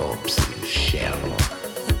inside a corpse's shell.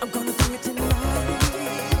 I'm gonna do it tonight.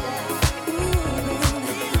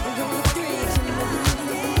 I'm gonna do it tonight.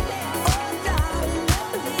 Oh, darling,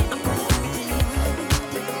 I'm gonna do it tonight.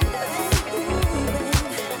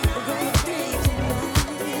 I'm gonna do it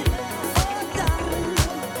tonight. Oh, darling,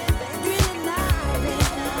 do it tonight.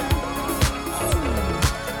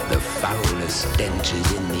 The foulest stench is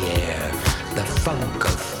in the air, the funk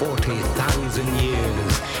of 40,000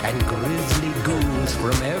 years, and grisly ghouls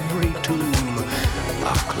from every tomb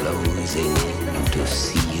are closing in to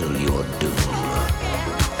seal your doom.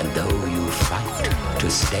 And though you fight to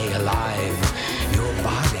stay alive, your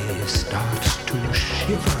body starts to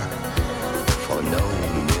shiver, for no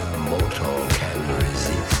mere mortal can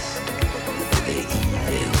resist the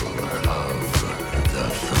evil of the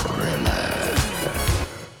thriller.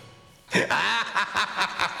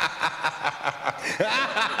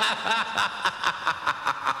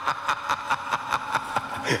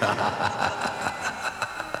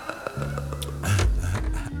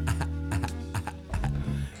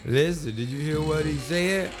 Listen, did you hear what he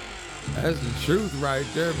said? That's the truth right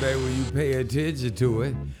there, baby, when you pay attention to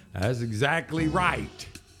it. That's exactly right.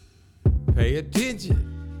 Pay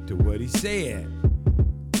attention to what he said.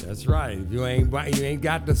 That's right. If you ain't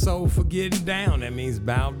got the soul for getting down, that means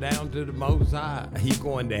bow down to the Most High. He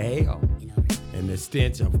going to hell. And the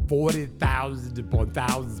stench of 40,000 upon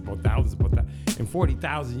thousands upon thousands upon thousands. In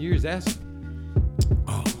 40,000 years, that's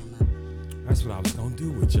what I was going to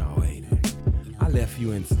do with y'all, ain't it? I left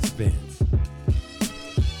you in suspense.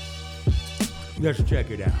 Let's check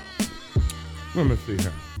it out. Let me see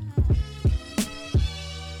here.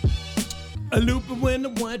 A looping window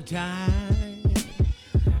one time.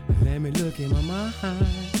 Let me look in my mind.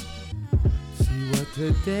 See what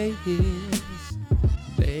today is.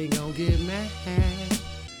 They ain't gonna get mad.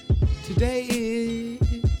 Today is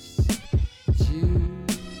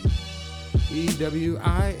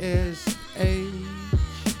E-W-I-S-H,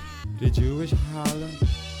 the Jewish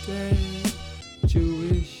holiday,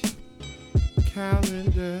 Jewish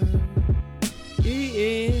calendar,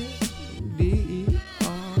 E-N-D-E-R.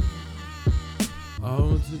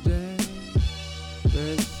 On today,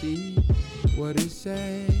 let's see what it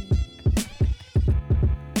say.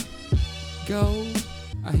 Go,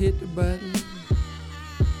 I hit the button.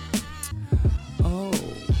 Oh,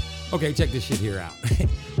 okay, check this shit here out.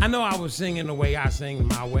 I know I was singing the way I sing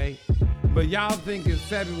my way, but y'all think it's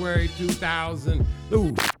February 2000.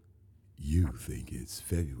 Ooh, you think it's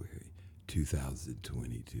February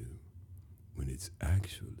 2022 when it's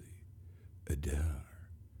actually Adar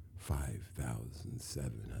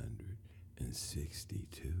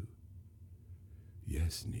 5762.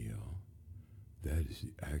 Yes, Neil, that is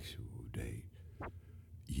the actual date.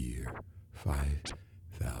 Year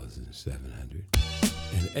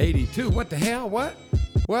 5782. What the hell? What?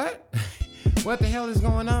 What the hell is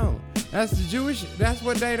going on? That's the Jewish, that's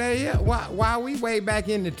what day that is? Why are we way back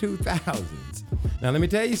in the 2000s? Now let me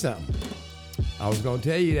tell you something. I was gonna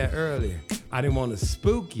tell you that earlier. I didn't want to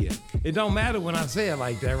spook you. It don't matter when I say it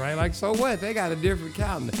like that, right? Like, so what? They got a different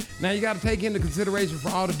calendar. Now you got to take into consideration for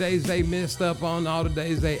all the days they messed up on, all the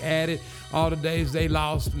days they added, all the days they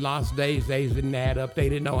lost days didn't add up. They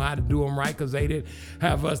didn't know how to do them right because they didn't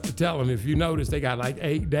have us to tell them. If you notice, they got like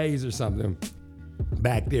 8 days or something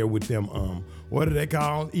back there with them, what do they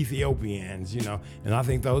call them? Ethiopians, you know, and I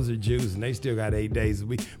think those are Jews and they still got 8 days a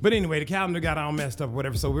week. But anyway, the calendar got all messed up,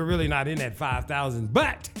 whatever, so we're really not in that 5,000.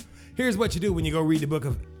 But here's what you do when you go read the book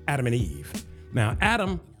of Adam and Eve. Now,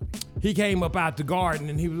 Adam, he came up out the garden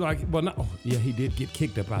and he was like, well, no, yeah, he did get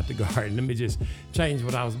kicked up out the garden. Let me just change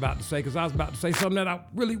what I was about to say, because I was about to say something that I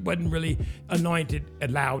really wasn't really anointed,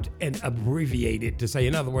 allowed, and abbreviated to say.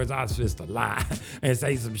 In other words, I was just to lie and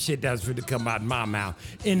say some shit that's going to come out of my mouth.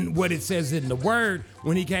 In what it says in the word,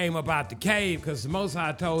 when he came up out the cave, because the Most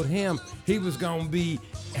High told him he was going to be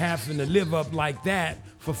having to live up like that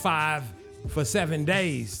for 7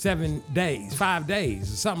 days, 5 days,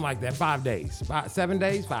 something like that, 5 days, 7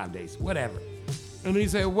 days, 5 days, whatever. And he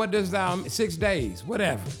said, what does thou, 6 days,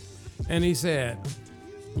 whatever. And he said,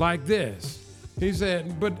 like this. He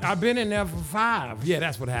said, but I've been in there for 5. Yeah,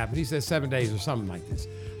 that's what happened. He said 7 days or something like this.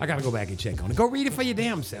 I got to go back and check on it. Go read it for your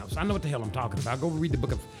damn selves. I know what the hell I'm talking about. Go read the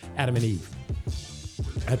book of Adam and Eve.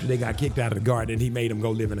 after they got kicked out of the garden, and he made them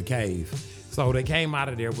go live in a cave. So they came out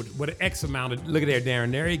of there with X amount of, look at there,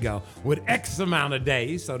 Darren, there you go, with X amount of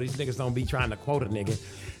days, so these niggas don't be trying to quote a nigga.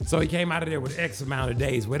 So he came out of there with X amount of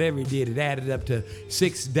days. Whatever he did, it added up to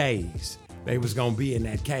 6 days. They was gonna be in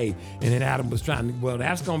that cave. And then Adam was trying to, well,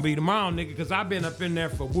 that's gonna be tomorrow, nigga, because I've been up in there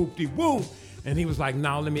for whoop-de-whoop. And he was like,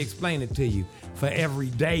 no, let me explain it to you. For every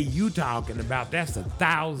day you talking about, that's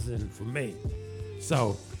 1,000 for me.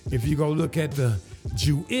 So if you go look at the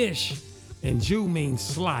Jewish, and Jew means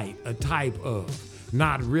slight, a type of,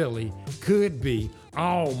 not really, could be,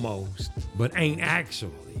 almost, but ain't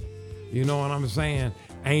actually. You know what I'm saying?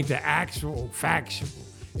 Ain't the actual factual.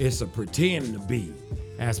 It's a pretend to be.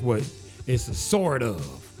 That's what, it's a sort of.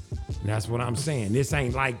 And that's what I'm saying. This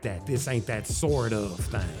ain't like that. This ain't that sort of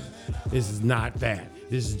thing. This is not that.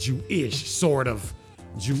 This is Jewish, sort of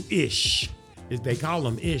Jewish. They call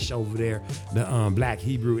them Ish over there, the black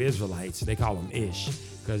Hebrew Israelites. They call them Ish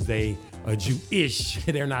because they are Jewish.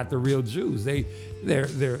 They're not the real Jews.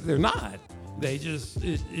 They're not. They just,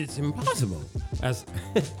 it's impossible. That's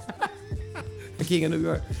the King of New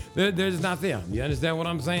York. There's not them. You understand what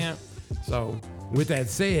I'm saying? So with that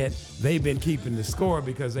said, they've been keeping the score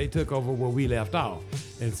because they took over where we left off.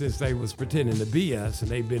 And since they was pretending to be us,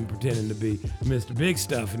 and they've been pretending to be Mr. Big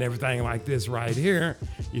Stuff and everything like this right here,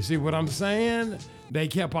 you see what I'm saying? They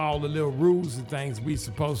kept all the little rules and things we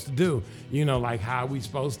supposed to do. You know, like how we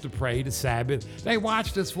supposed to pray the Sabbath. They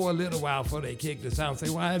watched us for a little while before they kicked us out and say,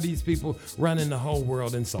 why are these people running the whole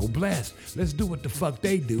world and so blessed? Let's do what the fuck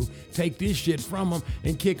they do. Take this shit from them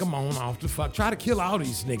and kick them on off the fuck. Try to kill all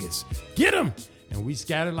these niggas. Get them! And we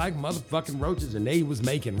scattered like motherfucking roaches, and they was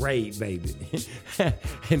making Raid, baby.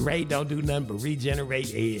 And Raid don't do nothing but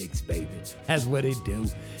regenerate eggs, baby. That's what it do.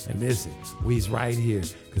 And listen, we's right here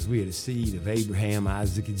because we are the seed of Abraham,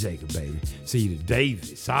 Isaac, and Jacob, baby. Seed of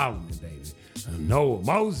David, Solomon, baby. Noah,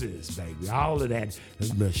 Moses, baby. All of that.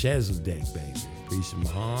 Melchizedek, baby. Priest of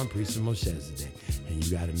Mahan, priest of Melchizedek. And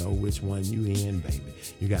you got to know which one you in, baby.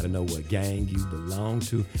 You got to know what gang you belong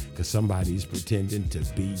to because somebody's pretending to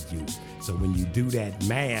be you. So when you do that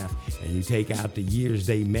math and you take out the years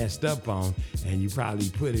they messed up on and you probably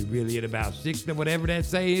put it really at about 60, whatever that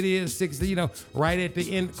say it is, 60, you know, right at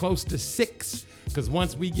the end, close to 6. Because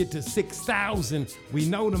once we get to 6,000, we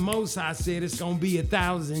know the Most High said it's going to be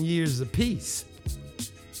 1,000 years apiece.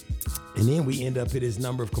 And then we end up at this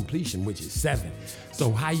number of completion, which is 7.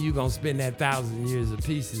 So how you gonna spend that 1,000 years of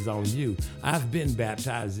peace is on you. I've been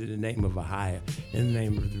baptized in the name of Ahia, in the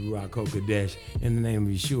name of the Ruach HaKodesh, in the name of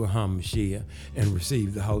Yeshua HaMashiach, and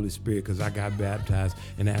received the Holy Spirit because I got baptized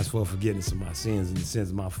and asked for forgiveness of my sins and the sins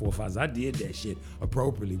of my forefathers. I did that shit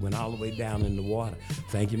appropriately, went all the way down in the water.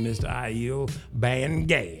 Thank you, Mr. Aiel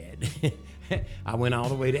Bangad. I went all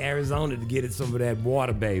the way to Arizona to get it some of that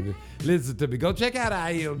water, baby. Listen to me. Go check out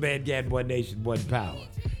Aiel Bangad, One Nation, One Power.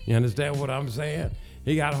 You understand what I'm saying?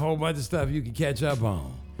 He got a whole bunch of stuff you can catch up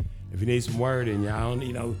on. If you need some word in y'all,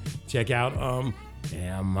 you know, check out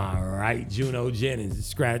Am I Right? Juno Jennings,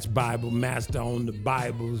 Scratch Bible Master on the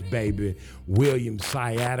Bibles, baby. William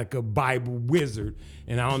Sciatica Bible Wizard.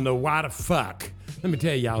 And I don't know why the fuck. Let me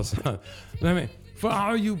tell y'all something. For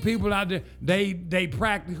all you people out there, they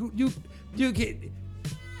practice. You can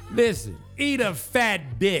listen. Eat a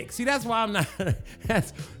fat dick. See, that's why I'm not.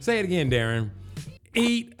 Say it again, Darren.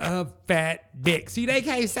 Eat a fat dick. See, they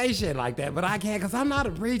can't say shit like that, but I can because I'm not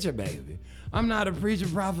a preacher, baby. I'm not a preacher,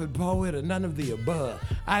 prophet, poet, or none of the above.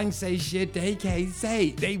 I can say shit they can't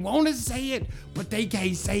say. They want to say it, but they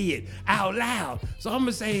can't say it out loud. So I'm going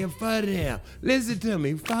to say it for them. Listen to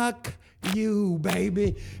me. Fuck you,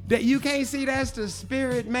 baby. That you can't see that's the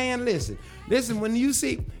spirit, man. Listen, when you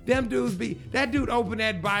see them dudes that dude open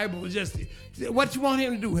that Bible, just what you want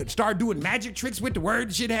him to do? Start doing magic tricks with the word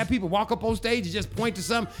and shit, have people walk up on stage and just point to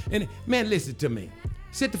something. And man, listen to me.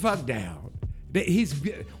 Sit the fuck down.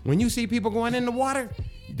 When you see people going in the water,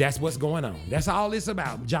 that's what's going on. That's all it's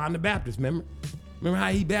about. John the Baptist, remember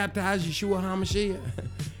how he baptized Yeshua HaMashiach?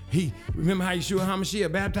 Remember how Yeshua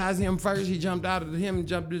HaMashiach baptized him first? He jumped out of him,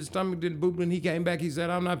 jumped to his stomach, did the boop, and he came back. He said,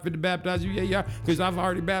 I'm not fit to baptize you. Yeah, because I've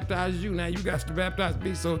already baptized you. Now you got to baptize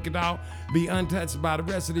me so it could all be untouched by the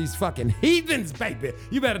rest of these fucking heathens, baby.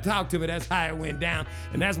 You better talk to me. That's how it went down.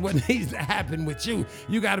 And that's what needs to happen with you.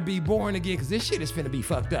 You got to be born again because this shit is finna be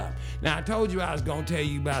fucked up. Now, I told you I was going to tell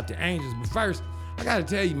you about the angels, but first, I got to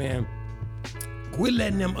tell you, man, quit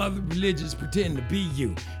letting them other religions pretend to be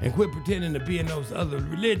you and quit pretending to be in those other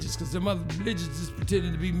religions because them other religions is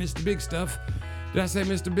pretending to be Mr. Big Stuff. Did I say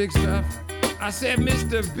Mr. Big Stuff? I said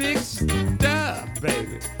Mr. Big Stuff,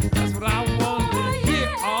 baby. That's what I wanted to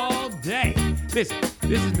hear all day. Listen,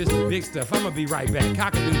 this is Mr. Big Stuff. I'm gonna be right back.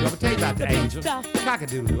 Cockadoodle. I'm gonna tell you about the angel.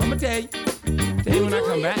 Cockadoodle. I'm gonna tell you. Tell you when I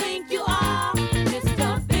come back. Who do you think you are,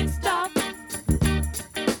 Mr. Big Stuff?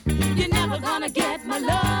 You're never gonna get my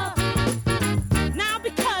love. Now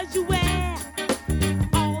because you wear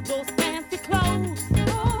all those fancy clothes.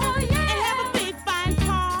 Oh, yeah. And have a big fine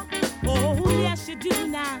car. Oh, yes you do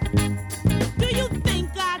now. Do you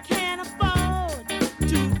think I can afford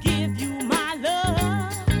to give you my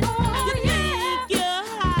love? Oh, you think you're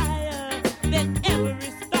higher than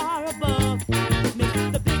every star above,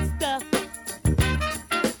 Mr. Big Stuff?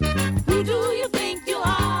 Who do you think you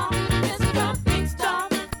are, Mr. Big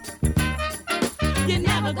Stuff? You're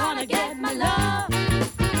never gonna get my love.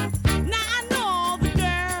 Now I know all the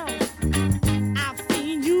girls I've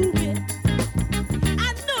seen you with.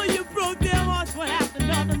 I know you broke their hearts one after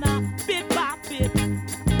another now, bit by bit.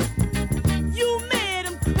 You made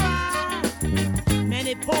them cry.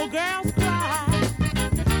 Many poor girls cry.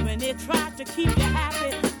 When they try to keep you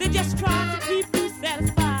happy, they just try to keep you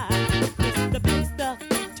satisfied. Mr. Big Stuff,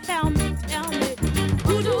 tell me,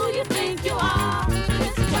 who do you think you are,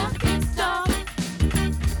 Mr. Big Stuff?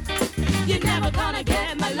 You're never gonna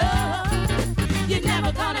get my love. You're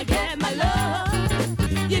never gonna get my love.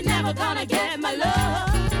 You're never gonna get my love.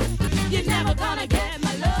 You're never gonna get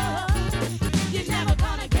my love. You're never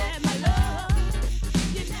gonna get my love.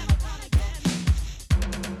 You're never gonna get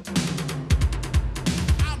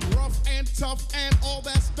I'm rough and tough and all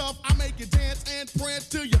that stuff. I make you dance and prance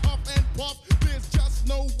till you huff and puff. There's just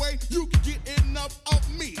no way you can get enough of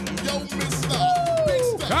me. Yo, Mr. Big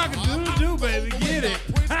Stuff. Cock-a-doodle-doo, baby, get it.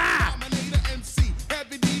 Ha! Dominator MC,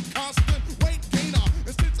 heavy D, constant weight gainer.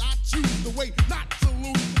 And since I choose the way not to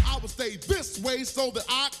lose, I will stay this way so that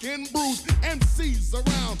I can bruise MCs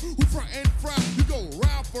around who front and frown. You go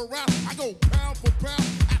round for round, I go pound for pound.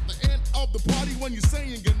 At the end of the party when you're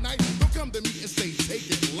saying goodnight, don't come to me and say take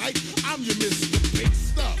it light. I'm your Mr. Big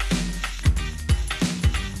Stuff.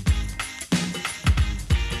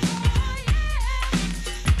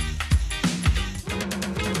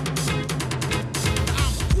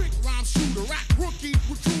 I'm a quick rhyme shooter, rap rookie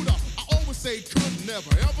recruiter. I always say could,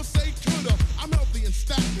 never ever say coulda. I'm healthy and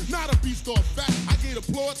stacked, not a beast or fat. I get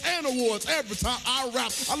applause and awards every time I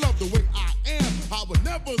rap. I love the way I am, I would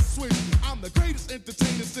never switch. I'm the greatest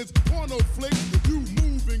entertainer since porno flicks. You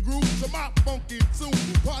move and groove to my funky tune.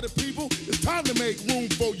 Party people, it's time to make room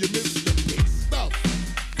for you, Mr. Big Stuff.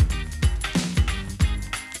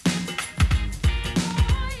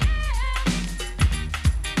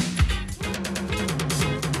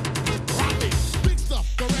 Big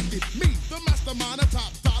Stuff corrected me, the mastermind, a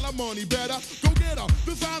top dollar money better. Go get a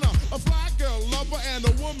designer, a fly girl lover, and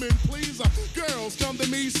a woman pleaser. Girls come to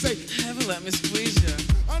me, say, Never let me squeeze you.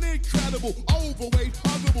 an incredible, overweight,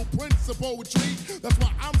 huggable prince of poetry. That's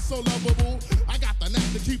why I'm so lovable. I got the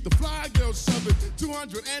knack to keep the fly girls shoving.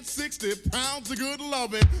 260 pounds of good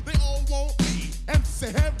loving. They all want me, MC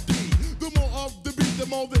heavy. The more of the beat, the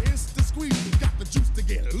more the instant squeeze. Got the juice to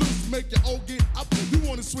get loose, make you all get up. You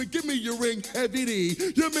wanna swing, give me your ring, heavy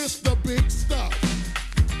D. You missed the Big Stuff.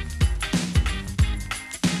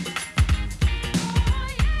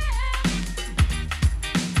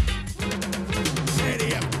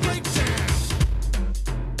 Ready up, breakdown.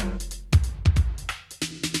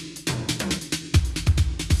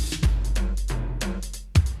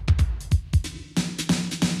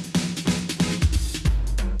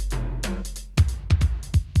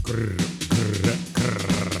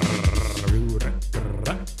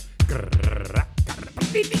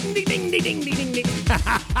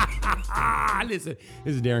 Listen,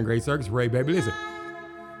 this is Darren Gray Circus Ray, baby. Listen,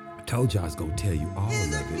 I told you I was gonna tell you all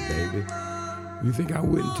of it, baby. You think I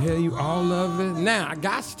wouldn't tell you all of it? Now I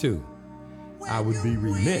got to. I would be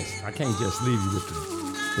remiss. I can't just leave you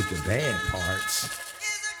with the bad parts.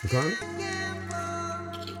 Okay?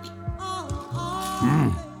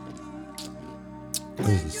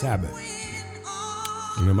 This is Sabbath.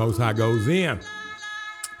 And the Most High goes in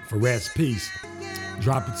for rest, peace,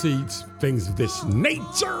 dropping seeds, things of this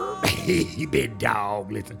nature. You big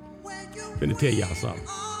dog, listen. I'm finna tell y'all something.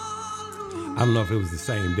 I don't know if it was the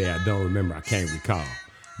same day. I don't remember. I can't recall.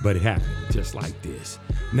 But it happened just like this.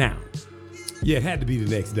 Now, yeah, it had to be the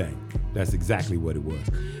next day. That's exactly what it was.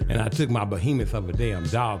 And I took my behemoth of a damn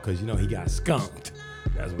dog because, you know, he got skunked.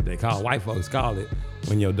 That's what they call, white folks call it,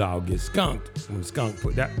 when your dog gets skunked. When the skunk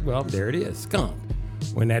put that, well, there it is, skunked.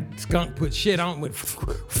 When that skunk put shit on,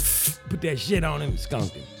 put that shit on him and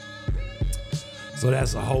skunked him. So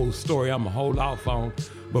that's a whole story I'm gonna hold off on.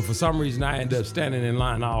 But for some reason, I ended up standing in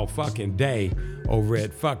line all fucking day over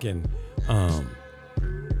at fucking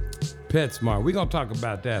PetSmart. We're gonna talk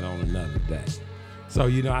about that on another day. So,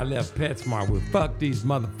 you know, I left PetSmart with fuck these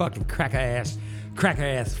motherfucking cracker ass,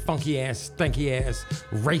 funky ass, stinky ass,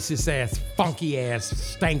 racist ass, funky ass,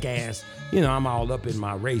 stank ass. You know, I'm all up in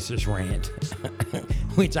my racist rant,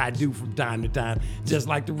 which I do from time to time, just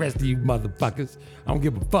like the rest of you motherfuckers. I don't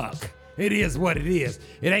give a fuck. It is what it is.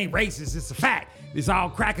 It ain't racist, it's a fact. It's all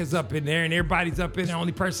crackers up in there and everybody's up in there. The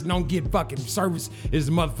only person don't get fucking service is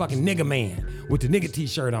the motherfucking nigga man with the nigga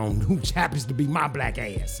t-shirt on, who happens to be my black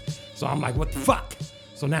ass. So I'm like, what the fuck?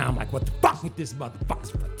 So now I'm like, what the fuck with this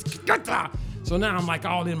motherfucker? So now I'm like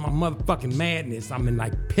all in my motherfucking madness. I'm in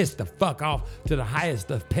like pissed the fuck off to the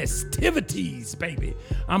highest of festivities, baby.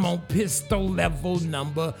 I'm on pistol level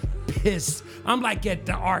number pissed. I'm like at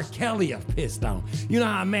the R. Kelly of pissed on. You know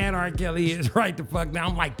how mad R. Kelly is right the fuck now?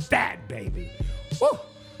 I'm like that, baby. Woo.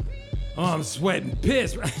 Oh, I'm sweating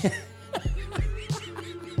piss.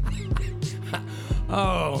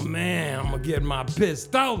 Oh man, I'm gonna get my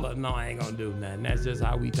pistola. No, I ain't gonna do nothing. That's just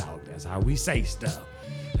how we talk. That's how we say stuff.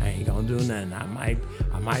 I ain't gonna do nothing. I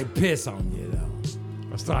might piss on you though.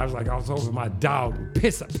 So I was like, I was over my dog.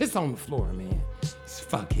 Piss on the floor, man. These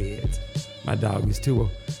fuckheads. My dog is too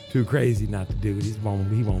crazy not to do it. He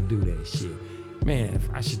won't do that shit. Man,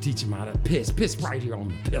 I should teach him how to piss. Piss right here on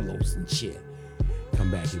the pillows and shit. Come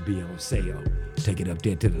back and be on sale. Take it up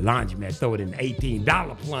there to the laundromat, throw it in the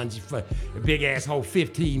 $18 plunger for a big ass whole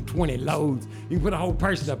 15, 20 loads. You can put a whole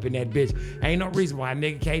person up in that bitch. Ain't no reason why a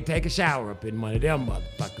nigga can't take a shower up in one of them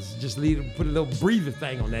motherfuckers. Just leave them, put a little breather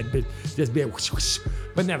thing on that bitch. Just be a whoosh, whoosh.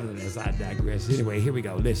 But nevertheless, I digress. Anyway, here we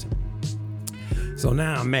go. Listen. So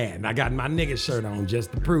now I'm mad. And I got my nigga shirt on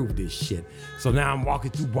just to prove this shit. So now I'm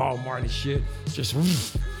walking through Walmart and shit. Just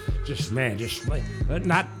like,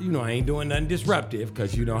 not, you know, I ain't doing nothing disruptive,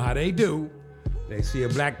 because you know how they do. They see a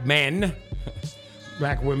black man,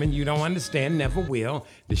 black women, you don't understand, never will.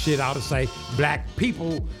 The shit ought to say, black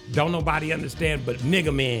people don't nobody understand but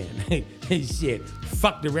nigga men. Shit,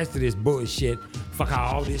 fuck the rest of this bullshit. Fuck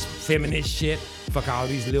all this feminist shit. Fuck all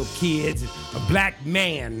these little kids. A black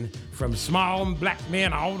man, from small black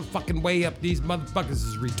men all the fucking way up, these motherfuckers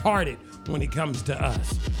is retarded when it comes to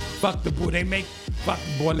us. Fuck the boy,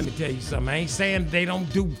 boy, let me tell you something. I ain't saying they don't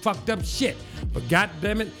do fucked up shit, but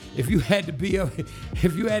goddamn it, if you had to be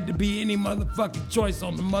any motherfucking choice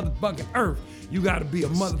on the motherfucking earth, you gotta be a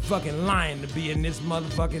motherfucking lion to be in this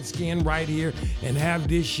motherfucking skin right here and have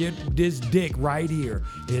this shit, this dick right here.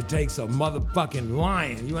 It takes a motherfucking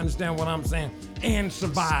lion, you understand what I'm saying? And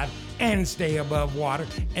survive and stay above water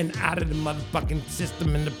and out of the motherfucking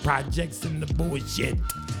system and the projects and the bullshit.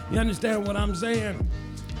 You understand what I'm saying?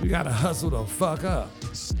 You gotta hustle the fuck up.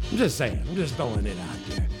 I'm just saying, I'm just throwing it out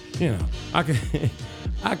there. You know, I can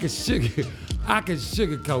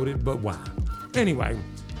sugarcoat it, but why? Anyway,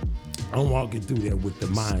 I'm walking through there with the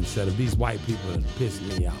mindset of these white people that piss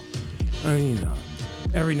me off. You know,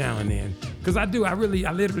 every now and then. Cause I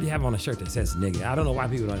literally have on a shirt that says nigga. I don't know why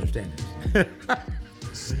people don't understand this.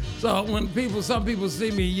 So when some people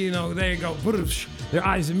see me, you know, they go, their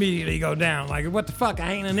eyes immediately go down. Like, what the fuck,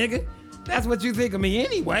 I ain't a nigga? That's what you think of me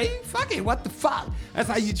anyway. Fuck it, what the fuck? That's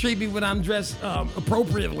how you treat me when I'm dressed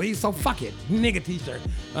appropriately, so fuck it. Nigga t-shirt,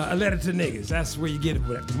 a letter to niggas. That's where you get it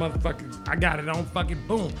with. Motherfucker, I got it on, fucking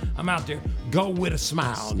boom. I'm out there, go with a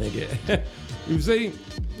smile, nigga. You see,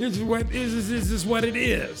 this is what it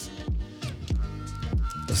is.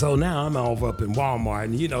 So now I'm over up in Walmart,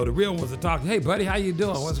 and you know, the real ones are talking, hey buddy, how you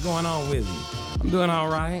doing? What's going on with you? I'm doing all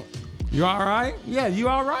right. You all right? Yeah, you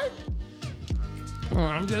all right?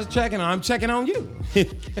 I'm just checking on you.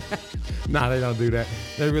 Nah, they don't do that.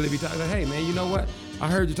 They really be talking like, hey man, you know what? I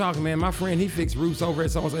heard you talking, man. My friend, he fixed roofs over at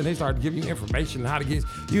so-and-so, and they started giving you information on how to get,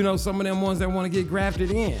 you know, some of them ones that want to get grafted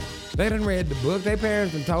in. They done read the book. Their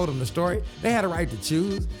parents done told them the story. They had a right to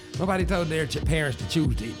choose. Nobody told their parents to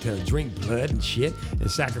choose to drink blood and shit and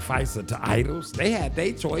sacrifice it to idols. They had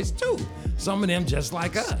their choice too. Some of them just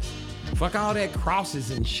like us. Fuck all that crosses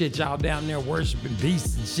and shit y'all down there worshiping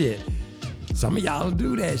beasts and shit. Some of y'all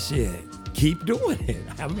do that shit. Keep doing it.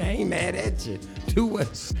 I mean, I ain't mad at you. Do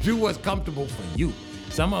what's comfortable for you.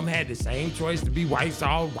 Some of them had the same choice to be whites,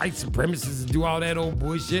 all white supremacists, and do all that old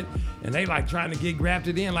bullshit. And they like trying to get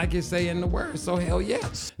grafted in like it say in the word. So hell yeah,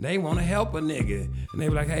 they want to help a nigga. And they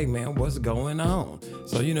be like, hey man, what's going on?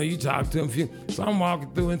 So, you know, you talk to them. So I'm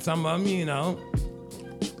walking through and some of them, you know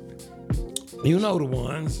the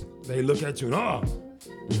ones, they look at you and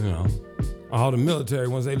you know, all the military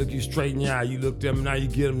ones, they look you straight in the eye. You look them, now you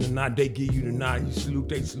get them the nod, they give you the nod, you salute,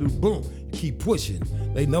 they salute, boom. You keep pushing.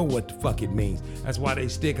 They know what the fuck it means. That's why they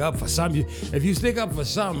stick up for something. If you stick up for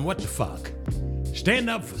something, what the fuck? Stand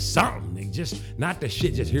up for something, nigga. Just not the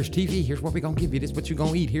shit. Just here's TV. Here's what we gonna give you. This what you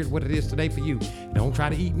gonna eat. Here's what it is today for you. Don't try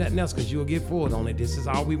to eat nothing else because you'll get full on it. This is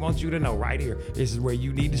all we want you to know right here. This is where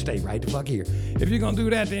you need to stay right the fuck here. If you're gonna do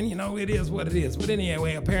that, then you know it is what it is. But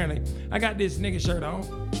anyway, apparently I got this nigga shirt on,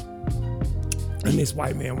 and this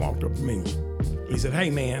white man walked up to me. He said, "Hey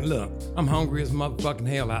man, look, I'm hungry as motherfucking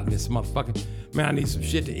hell out in this motherfucking, man, I need some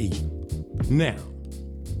shit to eat." Now,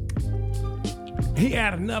 he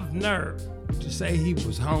had enough nerve to say he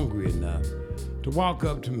was hungry enough to walk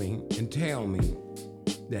up to me and tell me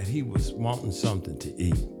that he was wanting something to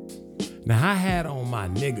eat. Now, I had on my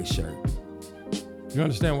nigga shirt. You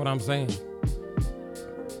understand what I'm saying?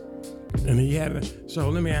 And he had, so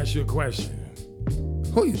let me ask you a question.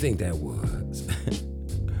 Who you think that was?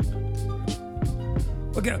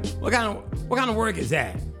 What kind of work is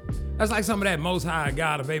that? That's like some of that Most High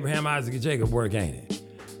God of Abraham, Isaac, and Jacob work, ain't it?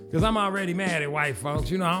 Because I'm already mad at white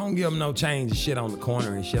folks. You know, I don't give them no change and shit on the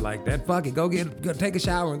corner and shit like that. Fuck it. Go take a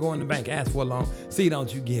shower and go in the bank. Ask for a loan. See,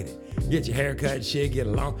 don't you get it. Get your hair cut, shit, get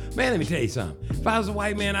a loan. Man, let me tell you something. If I was a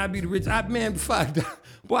white man, I'd be the rich. Man, fuck.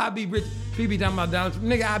 Boy, I'd be rich. People be talking about dollars.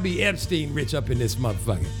 Nigga, I'd be Epstein rich up in this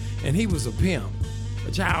motherfucker. And he was a pimp.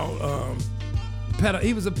 A child,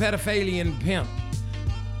 he was a pedophilian pimp.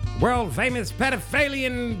 World famous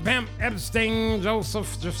pedophilian pimp Epstein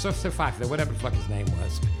Joseph, whatever the fuck his name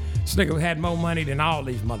was. This nigga had more money than all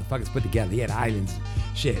these motherfuckers put together. He had islands,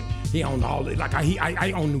 shit. He owned all this, like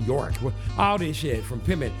I own New York. All this shit from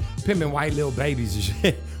pimping white little babies and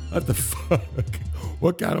shit. What the fuck?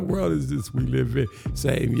 What kind of world is this we live in?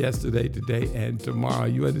 Same yesterday, today, and tomorrow.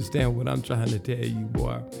 You understand what I'm trying to tell you,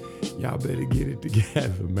 boy? Y'all better get it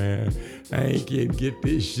together, man. I ain't kidding. Get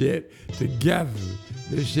this shit together.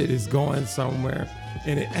 This shit is going somewhere,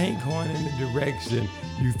 and it ain't going in the direction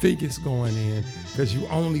you think it's going in because you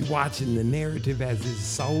only watching the narrative as it's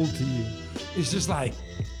sold to you. It's just like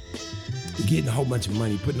you're getting a whole bunch of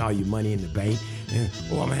money, putting all your money in the bank, and, I'm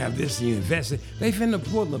going to have this, and you invest it. They finna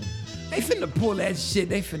pull that shit.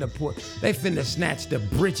 They finna snatch the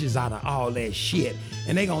britches out of all that shit.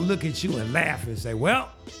 And they gonna look at you and laugh and say, well,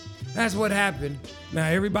 that's what happened. Now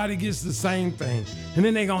everybody gets the same thing. And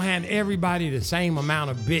then they gonna hand everybody the same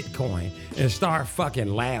amount of Bitcoin and start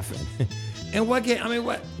fucking laughing. And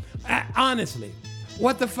honestly,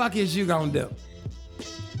 what the fuck is you gonna do?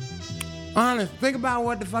 Honest, think about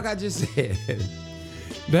what the fuck I just said.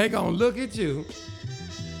 They gonna look at you.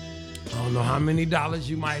 I don't know how many dollars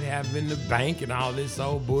you might have in the bank and all this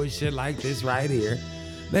old bullshit like this right here.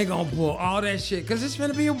 They gonna pull all that shit, because it's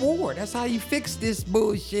gonna be a war. That's how you fix this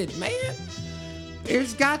bullshit, man.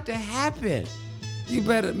 It's got to happen. You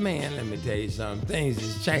better, man, let me tell you something. Things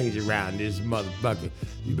is changing around this motherfucker.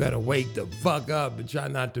 You better wake the fuck up and try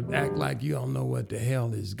not to act like you don't know what the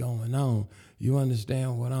hell is going on. You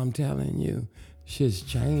understand what I'm telling you? Shit's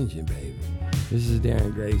changing, baby. This is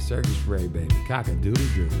Darren Gray's Circus Parade, baby.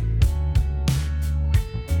 Cock-a-doodle-doo.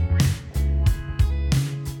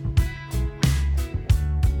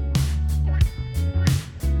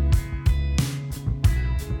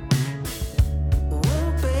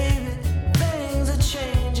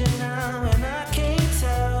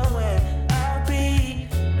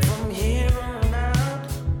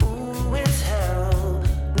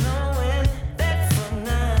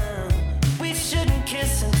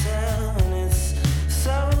 Kiss and tell, and it's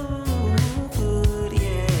so good,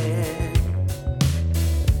 yeah.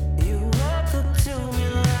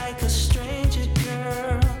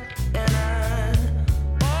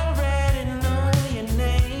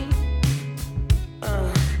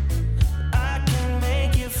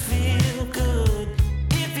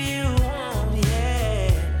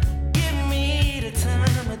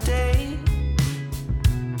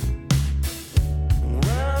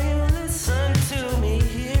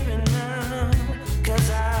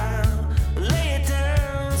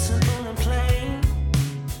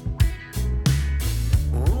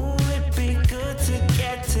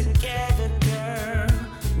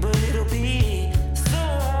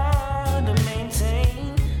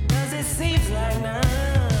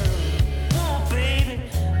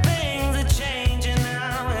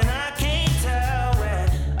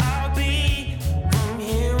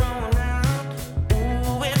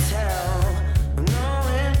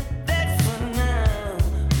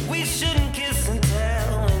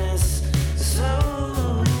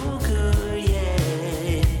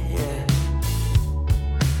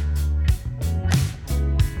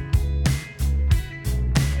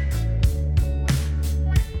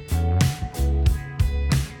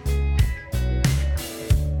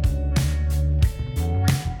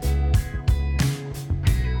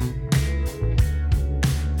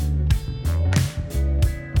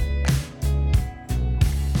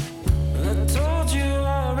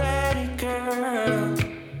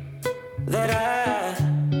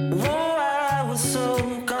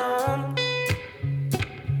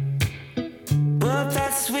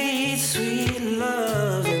 sweet, sweet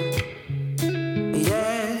loving.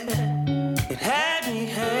 Yeah, it had me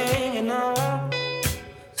hanging on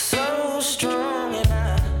so strong, and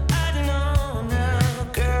I know now,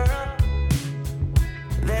 girl,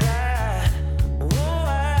 that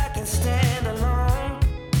I can stand alone.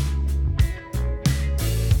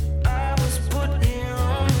 I was put here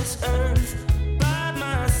on this earth by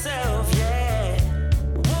myself, yeah.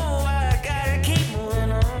 Whoa, I gotta keep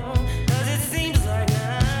moving on, 'cause it seems like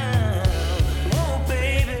now, whoa,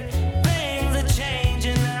 baby, things are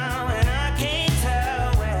changing now, and I can't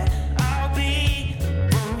tell where I'll be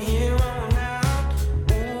from here on out.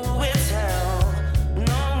 Ooh, it's hell,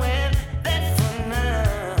 knowing that for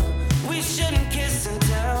now we shouldn't kiss and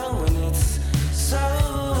tell when it's so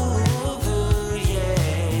good, yeah,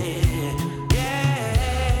 yeah,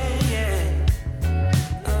 yeah.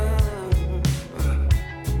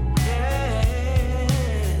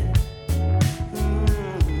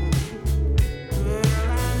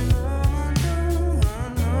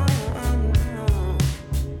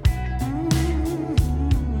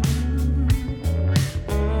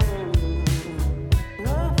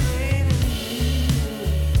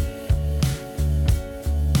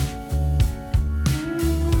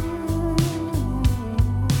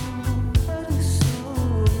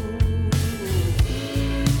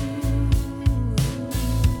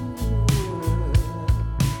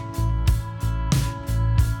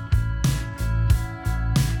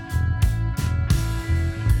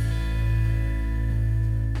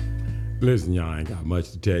 Listen, y'all ain't got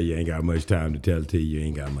much to tell you. Ain't got much time to tell it to you. You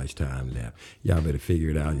ain't got much time left. Y'all better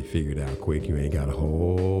figure it out. You figure it out quick. You ain't got a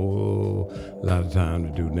whole lot of time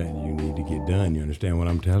to do nothing you need to get done. You understand what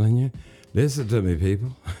I'm telling you? Listen to me,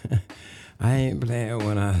 people. I ain't playing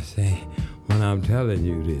when I'm telling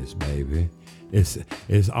you this, baby.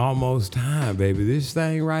 It's almost time, baby. This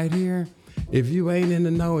thing right here, if you ain't in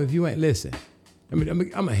the know, if you ain't, listen, I'm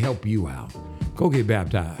gonna help you out. Go get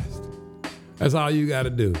baptized. That's all you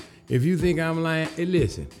gotta do. If you think I'm lying, hey,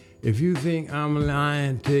 listen, if you think I'm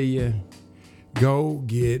lying to you, go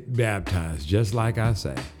get baptized, just like I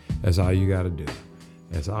say. That's all you got to do.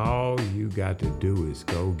 That's all you got to do is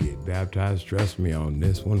go get baptized. Trust me on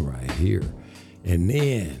this one right here. And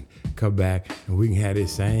then come back and we can have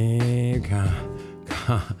this same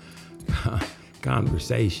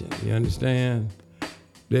conversation. You understand?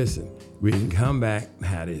 Listen, we can come back and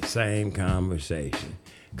have this same conversation.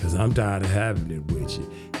 Because I'm tired of having it with you.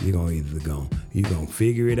 You're going to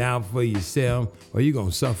figure it out for yourself, or you're going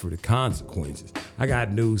to suffer the consequences. I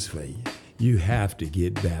got news for you. You have to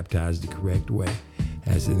get baptized the correct way.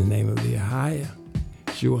 That's in the name of the Ahaya,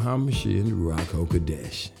 Cho House In the Ruach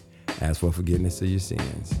HaKodesh. Ask for forgiveness of your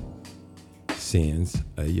sins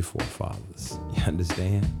of your forefathers. You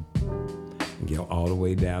understand? And get all the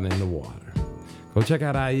way down in the water. Go check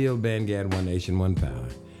out Aiel Bangad, One Nation, One Power.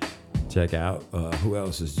 Check out who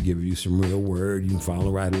else is giving you some real word. You can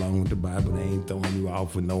follow right along with the Bible. They ain't throwing you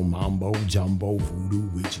off with no mambo, jumbo, voodoo,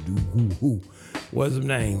 witch, do, who. What's his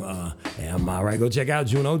name? Am I right? Go check out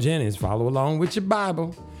Juno Jennings. Follow along with your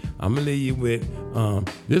Bible. I'm going to leave you with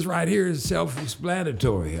this right here is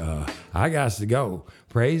self-explanatory. I got to go.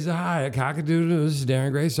 Praise the higher cockadoodle. This is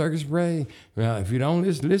Darren Gray Circus Parade. Well, if you don't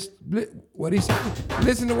listen, what he said.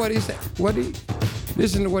 Listen to what he said.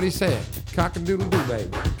 Listen to what he said. Cock-a-doodle-doo, baby.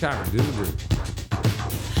 Cock-a-doodle-doo.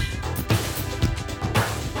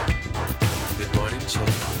 Good morning,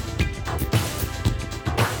 children.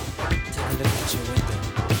 Take a look at your window.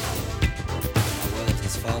 Our world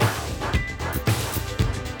has fallen.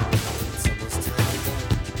 It's almost time to go.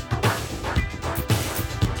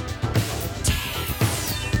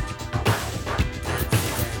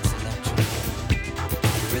 Dance, electric.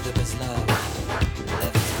 The rhythm is love.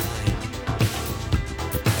 Love is blind.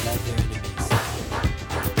 Love your enemies.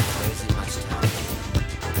 There isn't much time.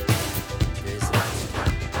 There isn't much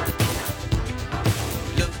time.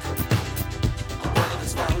 Look, our world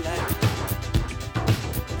is falling.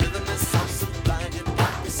 Rhythm is also blind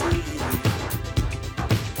hypocrisy.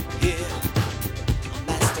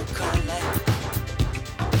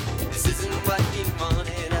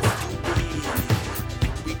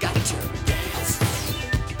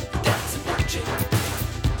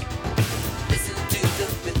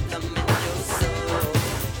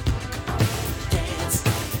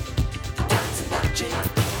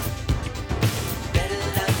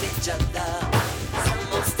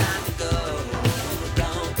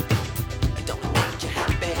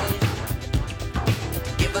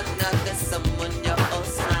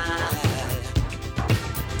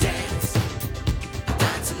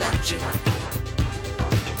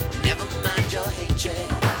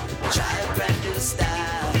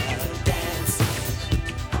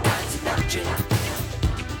 electric.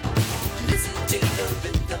 Listen to the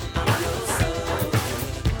rhythm of your soul.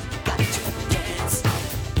 Got to dance,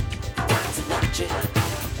 dance electric.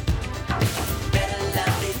 Better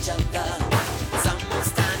love each other. It's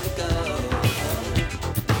almost time to go.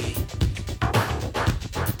 We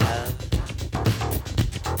love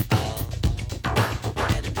all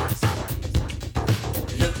enemies.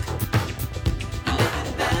 Look, you live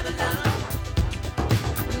in Babylon,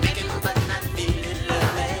 making but not feeling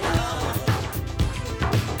love at all.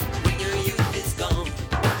 When your youth is gone,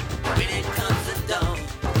 when it comes the dawn,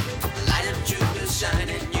 the light of truth will shine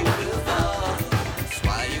and you will fall. That's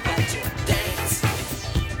why you got to dance,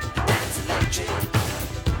 dance electric.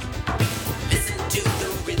 Listen to the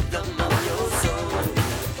rhythm of your soul.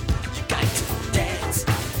 You got to dance,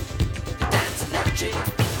 dance electric.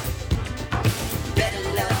 Better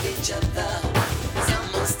love each other. It's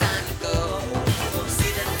almost time to go.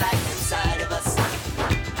 See the light inside of us.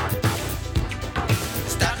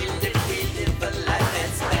 Starting if we live a life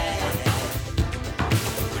that's bad.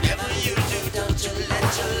 Whatever you do, don't you let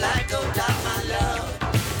your light go dark, my love.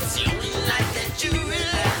 It's the only light that you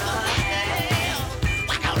will ever have.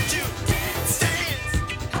 Why don't you dance,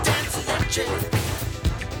 dance, dance electric?